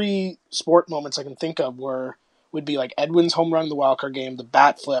there's 3 sport moments I can think of where would be like Edwin's home run in the wildcard game, the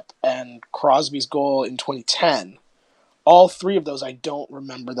bat flip, and Crosby's goal in 2010. All 3 of those, I don't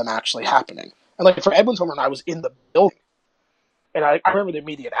remember them actually happening. And like for Edwin's home run, I was in the building, and I remember the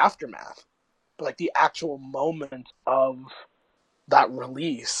immediate aftermath. But like the actual moment of that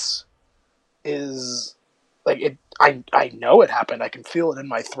release is like it. I know it happened. I can feel it in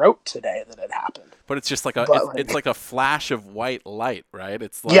my throat today that it happened. But it's just like it's like a flash of white light, right?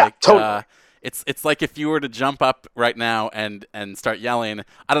 It's like, yeah, totally. It's like if you were to jump up right now and start yelling.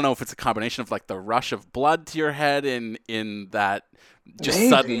 I don't know if it's a combination of like the rush of blood to your head in that just Maybe.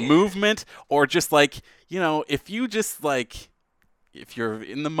 Sudden movement, or just like, you know, if you're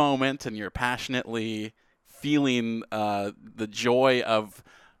in the moment and you're passionately feeling the joy of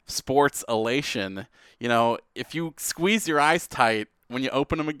sports elation, you know, if you squeeze your eyes tight, when you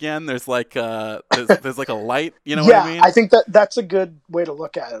open them again, there's like there's like a light, you know what I mean? Yeah, I think that's a good way to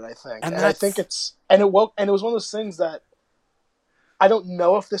look at it, I think. And I think it was one of those things that I don't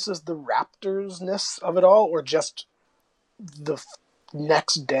know if this is the Raptors-ness of it all, or just the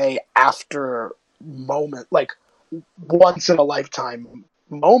next day after moment, like once in a lifetime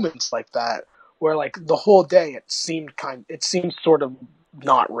moments like that, where like the whole day it seemed sort of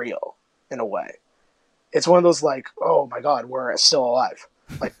not real in a way. It's one of those like, oh my God, we're still alive.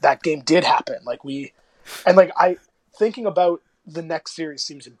 Like that game did happen. Thinking about the next series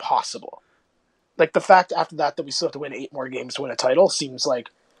seems impossible. Like the fact after that we still have to win 8 more games to win a title seems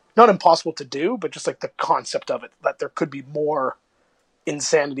like not impossible to do, but just like the concept of it, that there could be more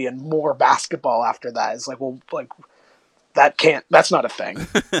insanity and more basketball after that is like, well, like that's not a thing.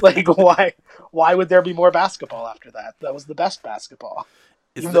 Like why would there be more basketball after that? That was the best basketball.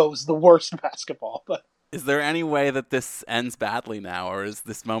 Even though it was the worst basketball. But is there any way that this ends badly now, or is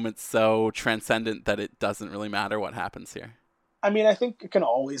this moment so transcendent that it doesn't really matter what happens here? I mean, I think it can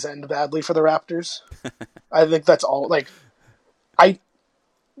always end badly for the Raptors. I think that's all. Like,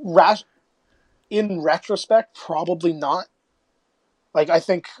 in retrospect, probably not. Like, I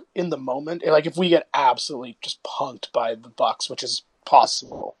think in the moment, like if we get absolutely just punked by the Bucks, which is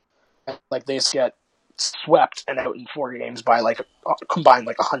possible, like they just get swept and out in 4 games by like combined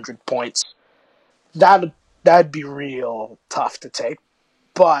like 100 points, that'd be real tough to take.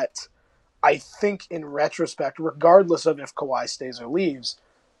 But I think in retrospect, regardless of if Kawhi stays or leaves,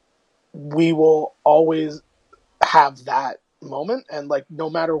 we will always have that moment, and like no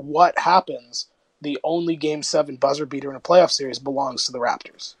matter what happens, the only Game 7 buzzer beater in a playoff series belongs to the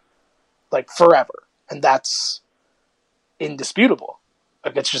Raptors. Like, forever. And that's indisputable.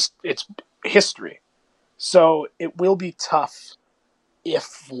 Like, it's history. So it will be tough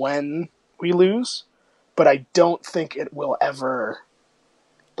when we lose, but I don't think it will ever,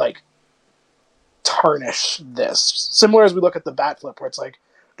 like, tarnish this. Similar as we look at the bat flip, where it's like,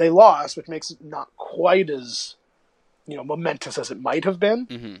 they lost, which makes it not quite as, momentous as it might have been.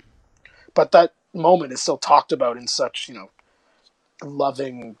 Mm-hmm. But that moment is still talked about in such,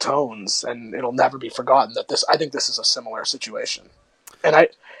 loving tones, and it'll never be forgotten that I think this is a similar situation. And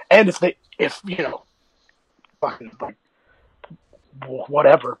if fucking, like,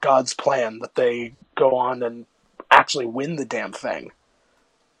 whatever God's plan, that they go on and actually win the damn thing,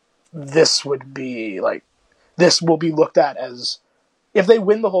 this will be looked at as, if they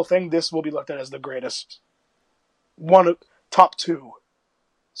win the whole thing, this will be looked at as the greatest, one of top 2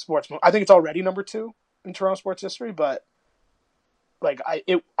 sports. I think it's already number 2 in Toronto sports history, but like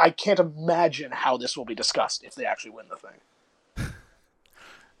I can't imagine how this will be discussed if they actually win the thing.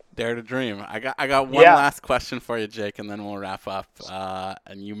 Dare to dream. I got one last question for you, Jake, and then we'll wrap up.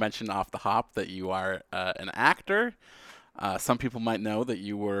 And you mentioned off the hop that you are an actor. Some people might know that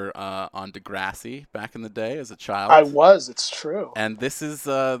you were on Degrassi back in the day as a child. I was. It's true. And this is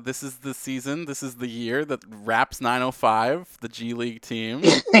the season. This is the year that Raps 905, the G League team.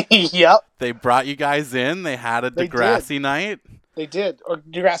 Yep. They brought you guys in. They had a Degrassi night. They did, or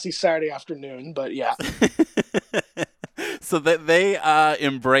Degrassi Saturday afternoon. But yeah. So that they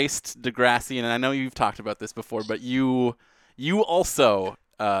embraced Degrassi, and I know you've talked about this before, but you also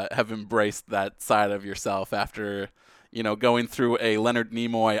have embraced that side of yourself after, going through a Leonard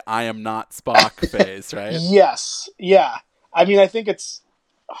Nimoy "I am not Spock" phase, right? Yes, yeah. I mean, I think it's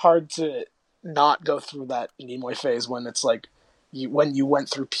hard to not go through that Nimoy phase when it's like when you went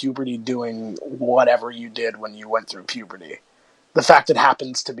through puberty doing whatever you did when you went through puberty. The fact it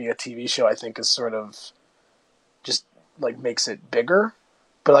happens to be a TV show, I think, is sort of just like makes it bigger.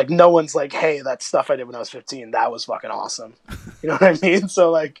 But like no one's like, hey, that stuff I did when I was 15, that was fucking awesome. You know what I mean?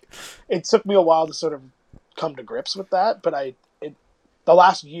 So like it took me a while to sort of come to grips with that, but the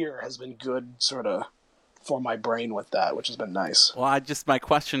last year has been good sort of for my brain with that, which has been nice. Well, my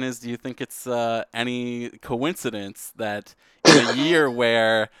question is, do you think it's any coincidence that in a year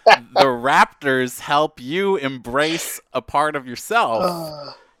where the Raptors help you embrace a part of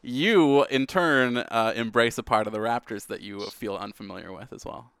yourself, you in turn embrace a part of the Raptors that you feel unfamiliar with as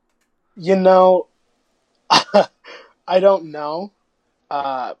well? I don't know.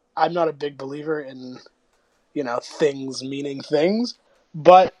 I'm not a big believer in, things meaning things,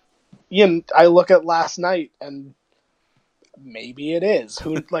 but I look at last night and maybe it is.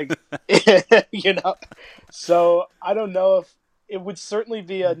 Who like, So I don't know if it would certainly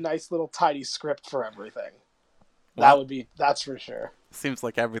be a nice little tidy script for everything. Well, that's for sure. Seems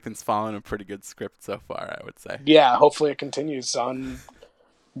like everything's following a pretty good script so far, I would say. Yeah, hopefully it continues on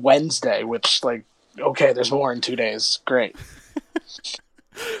Wednesday, which okay, there's more in 2 days. Great.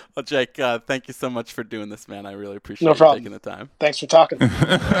 Well, Jake, thank you so much for doing this, man. I really appreciate you taking the time. Thanks for talking.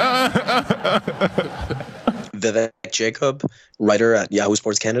 Vivek Jacob, writer at Yahoo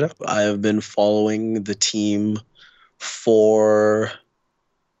Sports Canada. I have been following the team for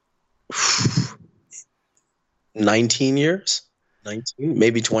 19 years. 19,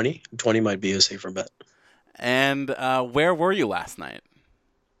 maybe 20. 20 might be a safer bet. And where were you last night?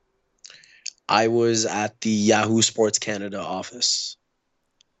 I was at the Yahoo Sports Canada office.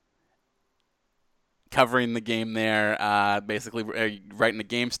 Covering the game there, basically writing a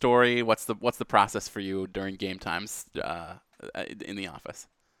game story. What's the process for you during game times in the office?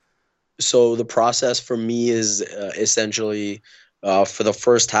 So the process for me is essentially for the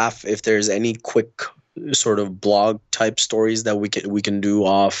first half, if there's any quick sort of blog type stories that we can do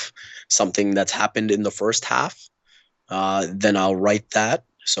off something that's happened in the first half, then I'll write that.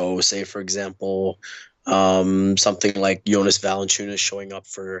 So say, for example, something like Jonas Valanciunas showing up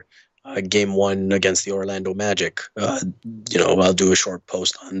for Game 1 against the Orlando Magic. I'll do a short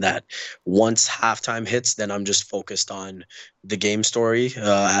post on that. Once halftime hits, then I'm just focused on the game story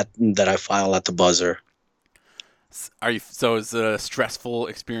that I file at the buzzer. So is it a stressful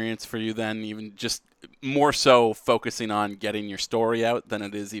experience for you then, even just more so focusing on getting your story out than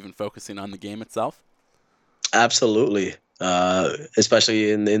it is even focusing on the game itself? Absolutely.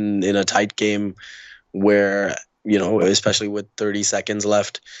 Especially in a tight game where, especially with 30 seconds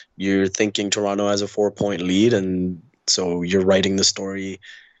left, you're thinking Toronto has a 4-point lead, and so you're writing the story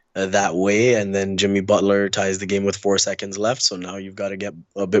that way, and then Jimmy Butler ties the game with 4 seconds left, so now you've got to get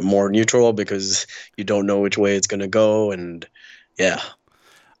a bit more neutral because you don't know which way it's going to go, and yeah.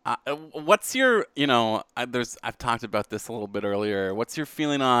 What's your, I've talked about this a little bit earlier. What's your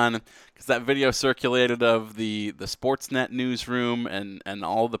feeling on, because that video circulated of the Sportsnet newsroom and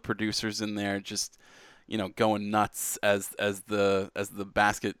all the producers in there just, going nuts as the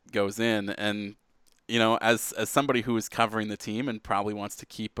basket goes in, and as somebody who is covering the team and probably wants to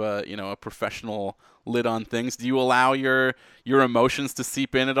keep a professional lid on things, do you allow your emotions to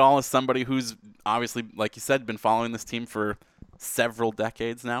seep in at all as somebody who's obviously, like you said, been following this team for several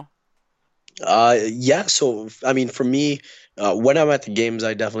decades now? Yeah. So, I mean, for me, when I'm at the games,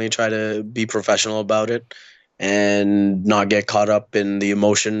 I definitely try to be professional about it and not get caught up in the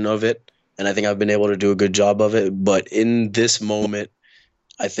emotion of it. And I think I've been able to do a good job of it. But in this moment,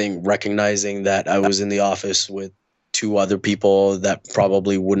 I think recognizing that I was in the office with two other people that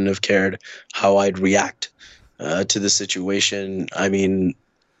probably wouldn't have cared how I'd react to the situation. I mean,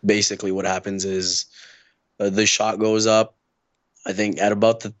 basically what happens is the shot goes up. I think at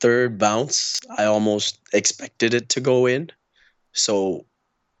about the third bounce, I almost expected it to go in. So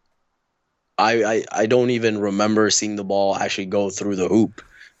I don't even remember seeing the ball actually go through the hoop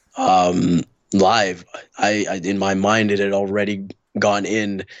live. I in my mind, it had already gone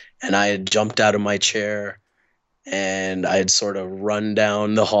in, and I had jumped out of my chair and I had sort of run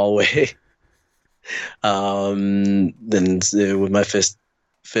down the hallway. Then with my fist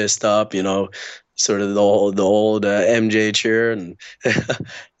up, sort of the old MJ cheer, and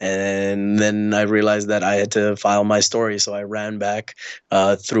and then I realized that I had to file my story, so I ran back,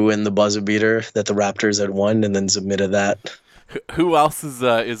 threw in the buzzer beater that the Raptors had won, and then submitted that. Who else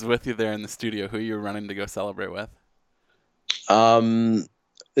is with you there in the studio? Who you're running to go celebrate with?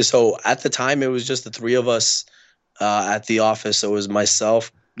 So at the time, it was just the three of us at the office. So it was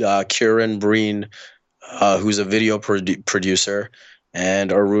myself, Kieran Breen, who's a video producer,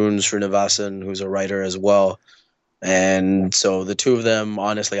 and Arun Srinivasan, who's a writer as well. And so the two of them,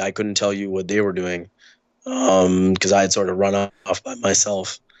 honestly, I couldn't tell you what they were doing because I had sort of run off by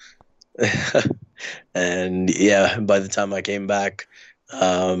myself. And yeah, by the time I came back,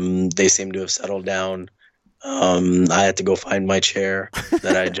 they seemed to have settled down. I had to go find my chair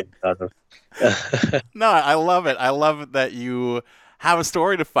that I jumped out of. No, I love it. I love it that you have a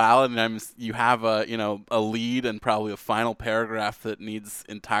story to file, and you have a lead and probably a final paragraph that needs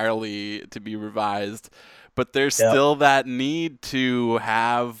entirely to be revised. But there's still that need to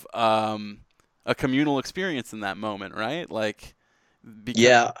have a communal experience in that moment, right? Like,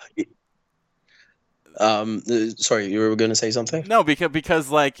 yeah. Sorry, you were going to say something? No, because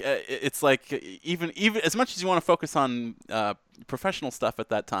like it's like even as much as you want to focus on professional stuff at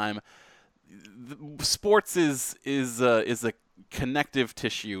that time, sports is a connective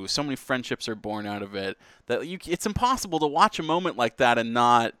tissue. So many friendships are born out of it that it's impossible to watch a moment like that and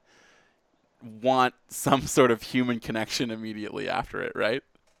not want some sort of human connection immediately after it, right?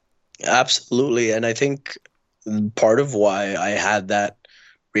 Absolutely, and I think part of why I had that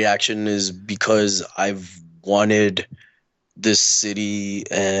reaction is because I've wanted this city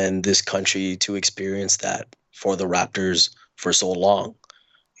and this country to experience that for the Raptors for so long.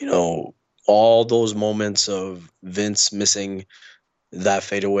 All those moments of Vince missing that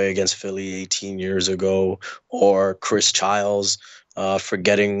fadeaway against Philly 18 years ago, or Chris Childs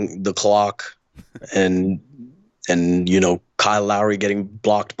forgetting the clock, and Kyle Lowry getting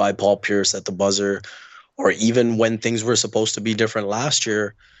blocked by Paul Pierce at the buzzer, or even when things were supposed to be different last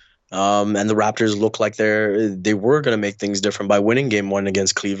year, and the Raptors looked like they were going to make things different by winning Game 1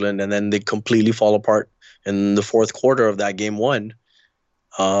 against Cleveland, and then they completely fall apart in the fourth quarter of that Game 1.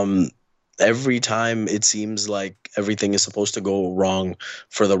 Every time it seems like everything is supposed to go wrong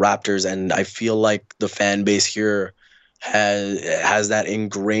for the Raptors, and I feel like the fan base here has that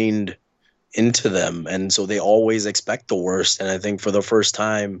ingrained into them, and so they always expect the worst. And I think for the first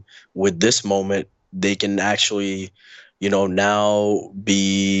time with this moment, they can actually, now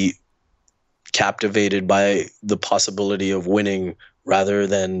be captivated by the possibility of winning rather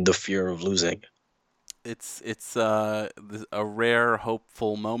than the fear of losing. It's a rare,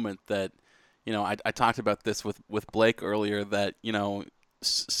 hopeful moment that, I talked about this with Blake earlier, that,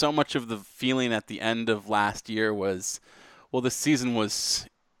 so much of the feeling at the end of last year was, well, this season was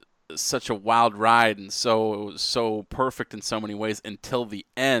such a wild ride and so perfect in so many ways until the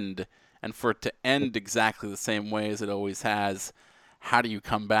end, and for it to end exactly the same way as it always has, how do you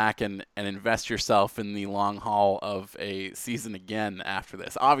come back and invest yourself in the long haul of a season again after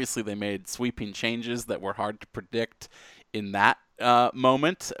this? Obviously, they made sweeping changes that were hard to predict in that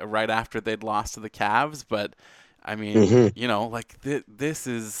moment right after they'd lost to the Cavs, but I mean, this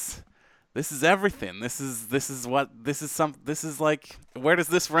is everything. This is like, where does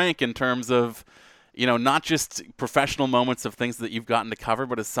this rank in terms of, not just professional moments of things that you've gotten to cover,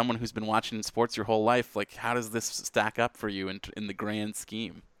 but as someone who's been watching sports your whole life, like how does this stack up for you in the grand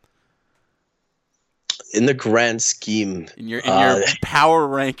scheme? In the grand scheme, in your power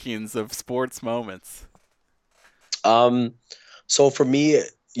rankings of sports moments. So for me,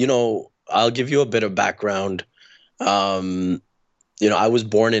 I'll give you a bit of background. I was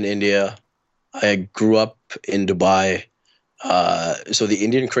born in India. I grew up in Dubai. So the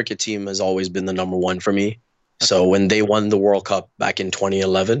Indian cricket team has always been the number one for me. Okay. So when they won the World Cup back in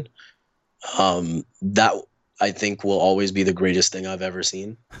 2011, that I think will always be the greatest thing I've ever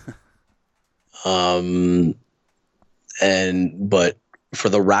seen. But for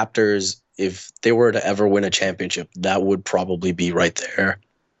the Raptors, if they were to ever win a championship, that would probably be right there.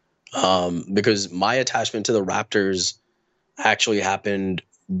 Because my attachment to the Raptors actually happened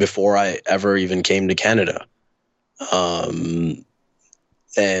before I ever even came to Canada.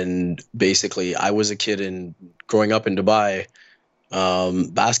 And basically I was a kid growing up in Dubai.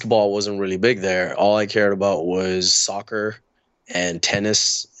 Basketball wasn't really big there. All I cared about was soccer and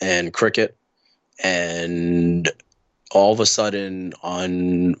tennis and cricket. And all of a sudden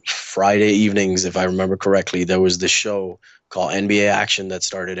on Friday evenings, if I remember correctly, there was this show called NBA Action that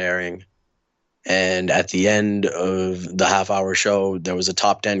started airing. And at the end of the half-hour show, there was a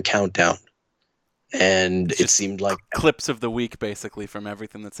top 10 countdown. And it seemed like clips of the week, basically, from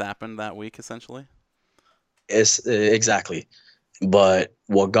everything that's happened that week, essentially. Exactly. But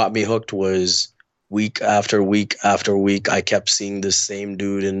what got me hooked was week after week after week, I kept seeing the same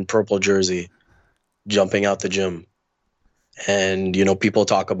dude in purple jersey jumping out the gym. And, people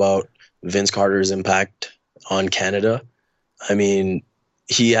talk about Vince Carter's impact on Canada. I mean,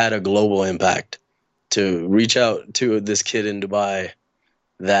 he had a global impact. To reach out to this kid in Dubai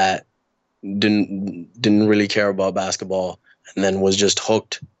that didn't really care about basketball and then was just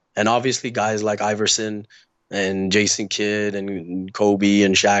hooked. And obviously guys like Iverson and Jason Kidd and Kobe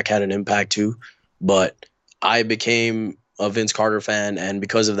and Shaq had an impact too. But I became a Vince Carter fan, and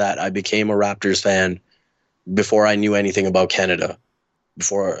because of that, I became a Raptors fan before I knew anything about Canada,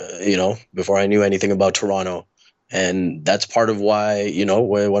 before I knew anything about Toronto. And that's part of why,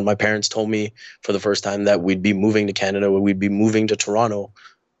 when my parents told me for the first time that we'd be moving to Canada, we'd be moving to Toronto,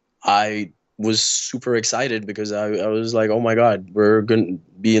 I was super excited because I was like, oh my God, we're going to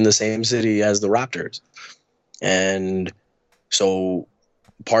be in the same city as the Raptors. And so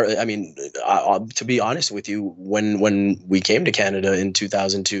to be honest with you, when we came to Canada in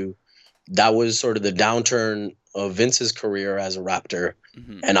 2002, that was sort of the downturn of Vince's career as a Raptor.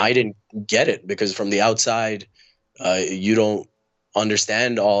 Mm-hmm. And I didn't get it because from the outside, you don't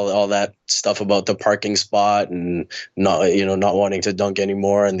understand all that stuff about the parking spot and not wanting to dunk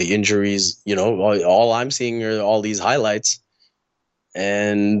anymore and the injuries. All I'm seeing are all these highlights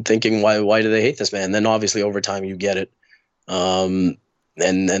and thinking, why do they hate this man? Then obviously over time you get it. And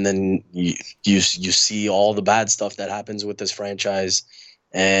then you see all the bad stuff that happens with this franchise.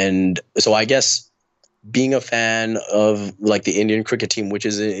 And so I guess being a fan of like the Indian cricket team, which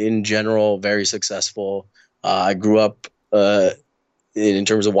is in general very successful. I grew up in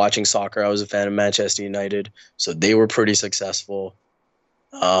terms of watching soccer. I was a fan of Manchester United, so they were pretty successful.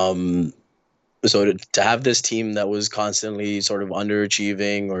 So to have this team that was constantly sort of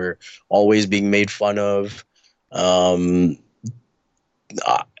underachieving or always being made fun of,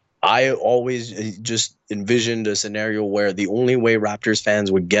 I always just envisioned a scenario where the only way Raptors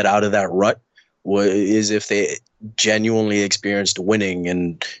fans would get out of that rut is if they genuinely experienced winning,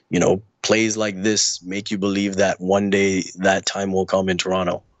 and plays like this make you believe that one day that time will come in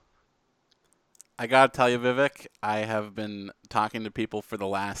Toronto. I gotta tell you, Vivek, I have been talking to people for the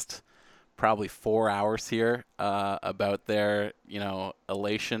last probably 4 hours here about their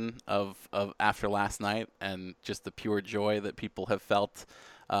elation of after last night and just the pure joy that people have felt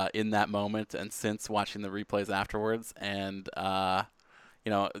in that moment and since watching the replays afterwards. And to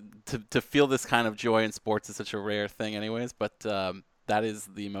feel this kind of joy in sports is such a rare thing anyways, but that is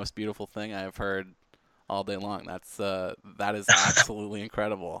the most beautiful thing I have heard all day long. That is absolutely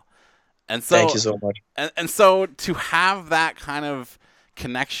incredible. And so thank you so much. And so to have that kind of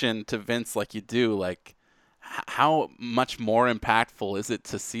connection to Vince like you do, like how much more impactful is it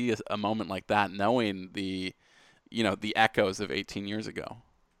to see a moment like that, knowing the echoes of 18 years ago?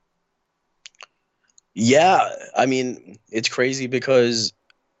 Yeah, I mean, it's crazy because,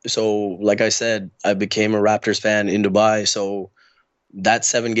 so like I said, I became a Raptors fan in Dubai. So that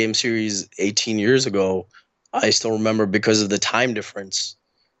 7-game series 18 years ago, I still remember because of the time difference,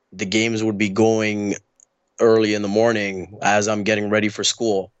 the games would be going early in the morning as I'm getting ready for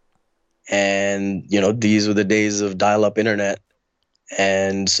school. And, these were the days of dial-up internet.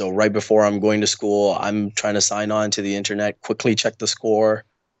 And so right before I'm going to school, I'm trying to sign on to the internet, quickly check the score,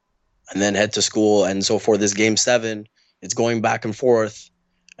 and then head to school. And so for this game 7, it's going back and forth.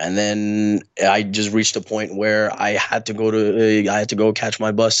 And then I just reached a point where I had to go catch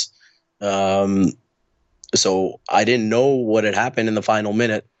my bus. So I didn't know what had happened in the final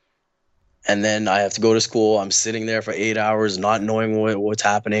minute. And then I have to go to school. I'm sitting there for 8 hours, not knowing what's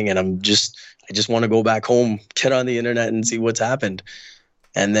happening. And I just want to go back home, get on the internet and see what's happened.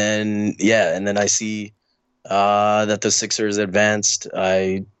 And then I see that the Sixers advanced.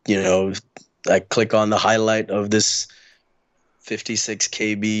 I click on the highlight of this 56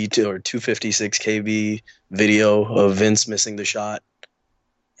 KB or 256 KB video of Vince missing the shot.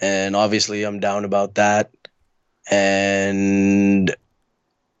 And obviously I'm down about that. And,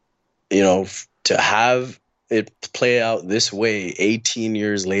 to have it play out this way 18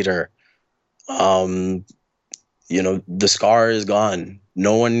 years later, the scar is gone.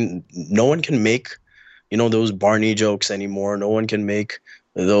 No one can make, those Barney jokes anymore. No one can make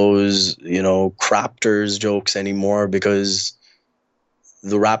those, Raptors jokes anymore, because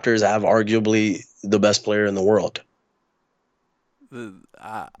the Raptors have arguably the best player in the world.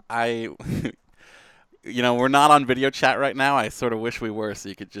 We're not on video chat right now. I sort of wish we were, so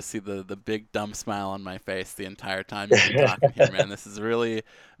you could just see the big dumb smile on my face the entire time you've been talking here, man. This is really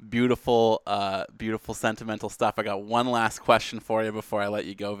beautiful, beautiful, sentimental stuff. I got one last question for you before I let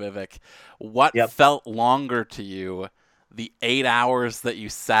you go, Vivek. What felt longer to you, the 8 hours that you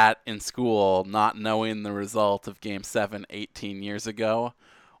sat in school not knowing the result of Game 7 18 years ago,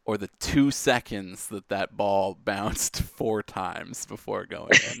 or the 2 seconds that ball bounced 4 times before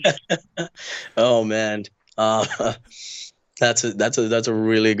going in? Oh man, that's a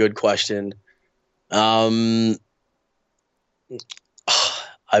really good question. I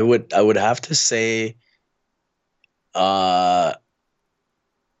would have to say, I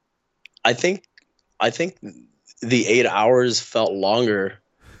think the 8 hours felt longer,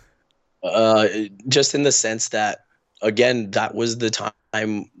 just in the sense that, again, that was the time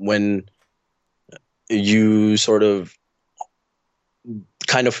when you sort of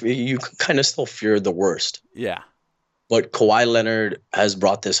kind of still feared the worst. Yeah. But Kawhi Leonard has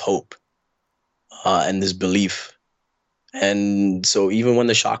brought this hope and this belief. And so even when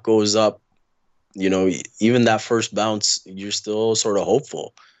the shot goes up, even that first bounce, you're still sort of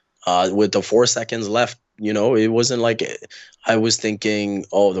hopeful. With the 4 seconds left, it wasn't like I was thinking,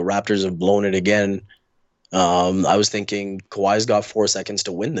 oh, the Raptors have blown it again. I was thinking Kawhi's got 4 seconds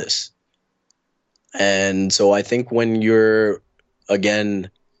to win this. And so I think when you're, again,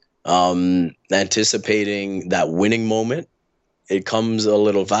 anticipating that winning moment, it comes a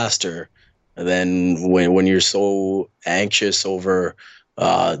little faster than when you're so anxious over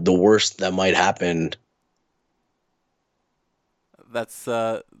the worst that might happen. That's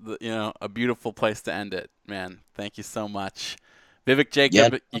a beautiful place to end it, man. Thank you so much. Vivek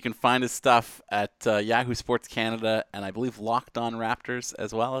Jacob, You can find his stuff at Yahoo Sports Canada, and I believe Locked On Raptors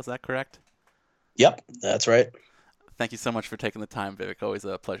as well. Is that correct? Yep, that's right. Thank you so much for taking the time, Vivek. Always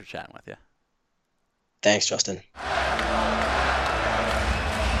a pleasure chatting with you. Thanks, Justin.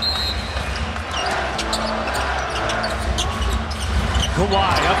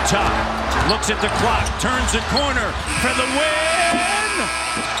 Kawhi up top, looks at the clock, turns the corner for the win.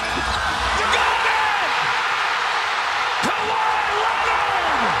 You got it! Kawhi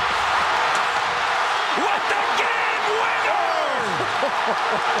Leonard with the game winner!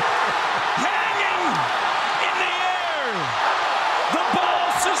 Hanging in the air, the ball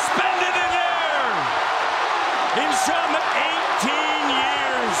suspended in air. In some 18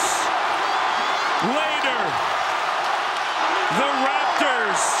 years later, the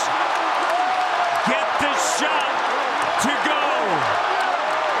Raptors get the shot to go.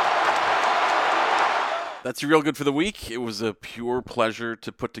 That's your Real Good for the week. It was a pure pleasure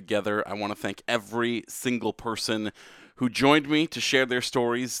to put together. I want to thank every single person who joined me to share their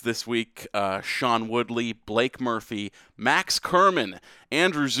stories this week. Sean Woodley, Blake Murphy, Max Kerman,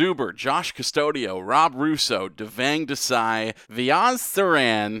 Andrew Zuber, Josh Custodio, Rob Russo, Devang Desai, Vyaz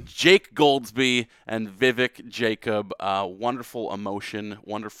Saran, Jake Goldsby, and Vivek Jacob. Wonderful emotion,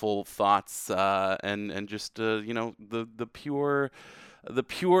 wonderful thoughts, and just the pure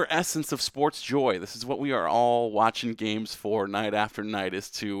essence of sports joy. This is what we are all watching games for night after night, is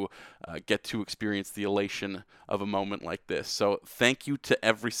to get to experience the elation of a moment like this. So thank you to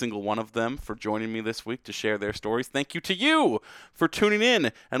every single one of them for joining me this week to share their stories. Thank you to you for tuning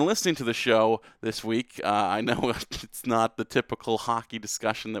in and listening to the show this week. I know it's not the typical hockey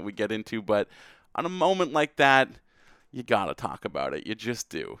discussion that we get into, but on a moment like that, you gotta talk about it. You just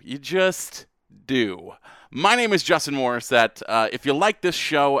do. You just do. My name is Justin Morissette. If you like this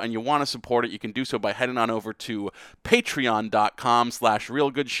show and you want to support it, you can do so by heading on over to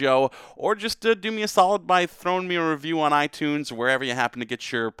patreon.com/realgoodshow, or just do me a solid by throwing me a review on iTunes, wherever you happen to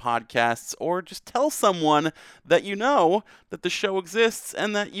get your podcasts, or just tell someone that you know that the show exists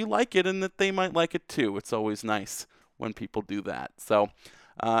and that you like it and that they might like it too. It's always nice when people do that. So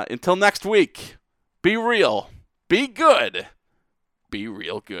until next week, be real, be good, be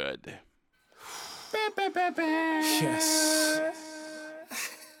real good. Yes.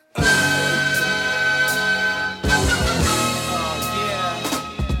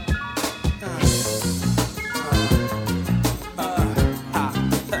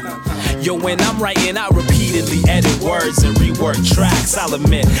 Yo, when I'm writing, I repeatedly edit words and rework tracks. I'll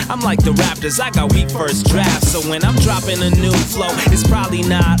admit, I'm like the Raptors, I got weak first drafts. So when I'm dropping a new flow, it's probably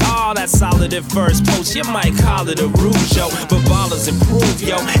not all that solid at first post. You might call it a ruse, yo, but ballers improve,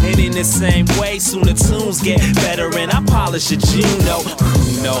 yo. And in the same way, soon the tunes get better and I polish a Juno.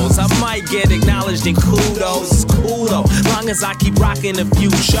 Who knows, I might get acknowledged in kudos. It's cool though, long as I keep rocking a few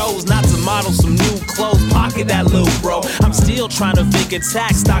shows. Not to model some new clothes, pocket that loot, bro. I'm still trying to figure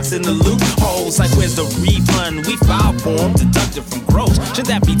tax stocks in the loopholes. Like where's the refund? We filed for them, deducted from gross. Should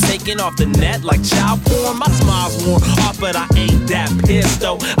that be taken off the net like child porn? My smile's worn off, but I ain't that pissed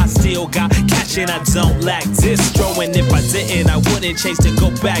though. I still got cash and I don't lack distro. And if I didn't, I wouldn't change to go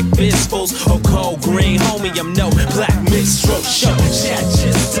back fistfuls or cold green. Homie, I'm no black minstrel show. Chat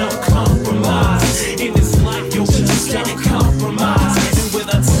just don't compromise. In this life, yo, we just can't compromise. And with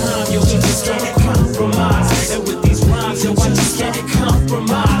our time, yo, we just can't compromise. And with these rhymes, yo, I just can't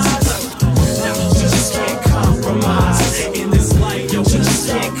compromise. Now, we just can't compromise. In this life, yo, we just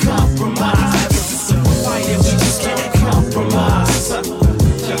can't compromise. This is a fight, and we just can't compromise.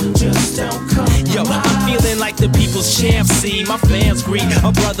 Just don't compromise. Yo, I'm feeling like the people's champ. See, my fans greet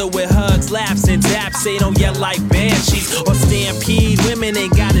a brother with hugs, laughs, and daps. They don't yell like banshees or stampede. Women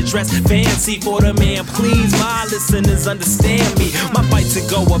ain't gotta dress fancy for the man. Please, my listeners understand me. My fight to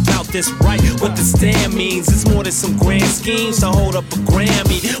go about this right, what the stand means. It's more than some grand schemes to hold up a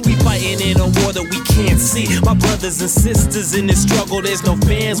Grammy. We fighting in a war that we can't see. My brothers and sisters in this struggle, there's no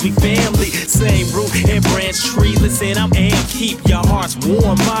fans, we family. Same root and branch tree. Listen, I'm amped. Keep your hearts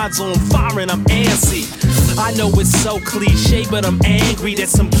warm, minds on fire, and I'm antsy. I know it's so cliche, but I'm angry that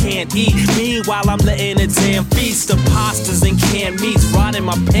some can't eat. Meanwhile, I'm letting a damn feast of pastas and canned meats rot in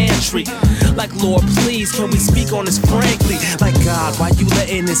my pantry. Like, Lord, please, can we speak on this frankly? Like, God, why you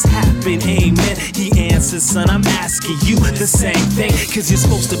letting this happen? Amen. He answers, son, I'm asking you the same thing. Cause you're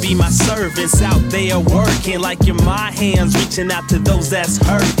supposed to be my servants out there working. Like you're my hands reaching out to those that's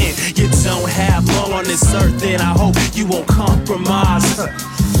hurting. You don't have long on this earth, and I hope you won't compromise.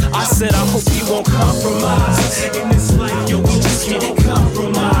 I said I hope you won't compromise. In this life, yo, we just can't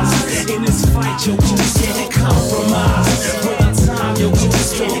compromise. In this fight, yo, we just can't compromise. With our time, yo, we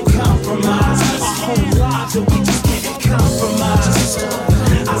just can't compromise. Our whole lives, yo, we just can't compromise.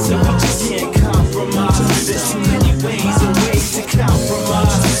 I said we just can't compromise. There's too many ways and ways to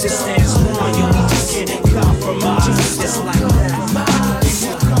compromise. It stands strong, yo, we just can't compromise. It's like that. We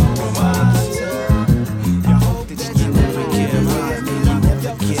won't compromise. I hope that you never give up.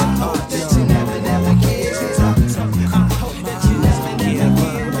 I hope that you never give up. I hope that you never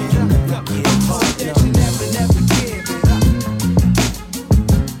give up. I hope that you never give it up.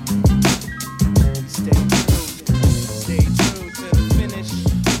 Stay true to the finish.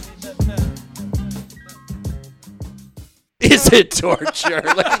 Is it torture?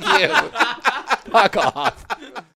 Look at you. Fuck off.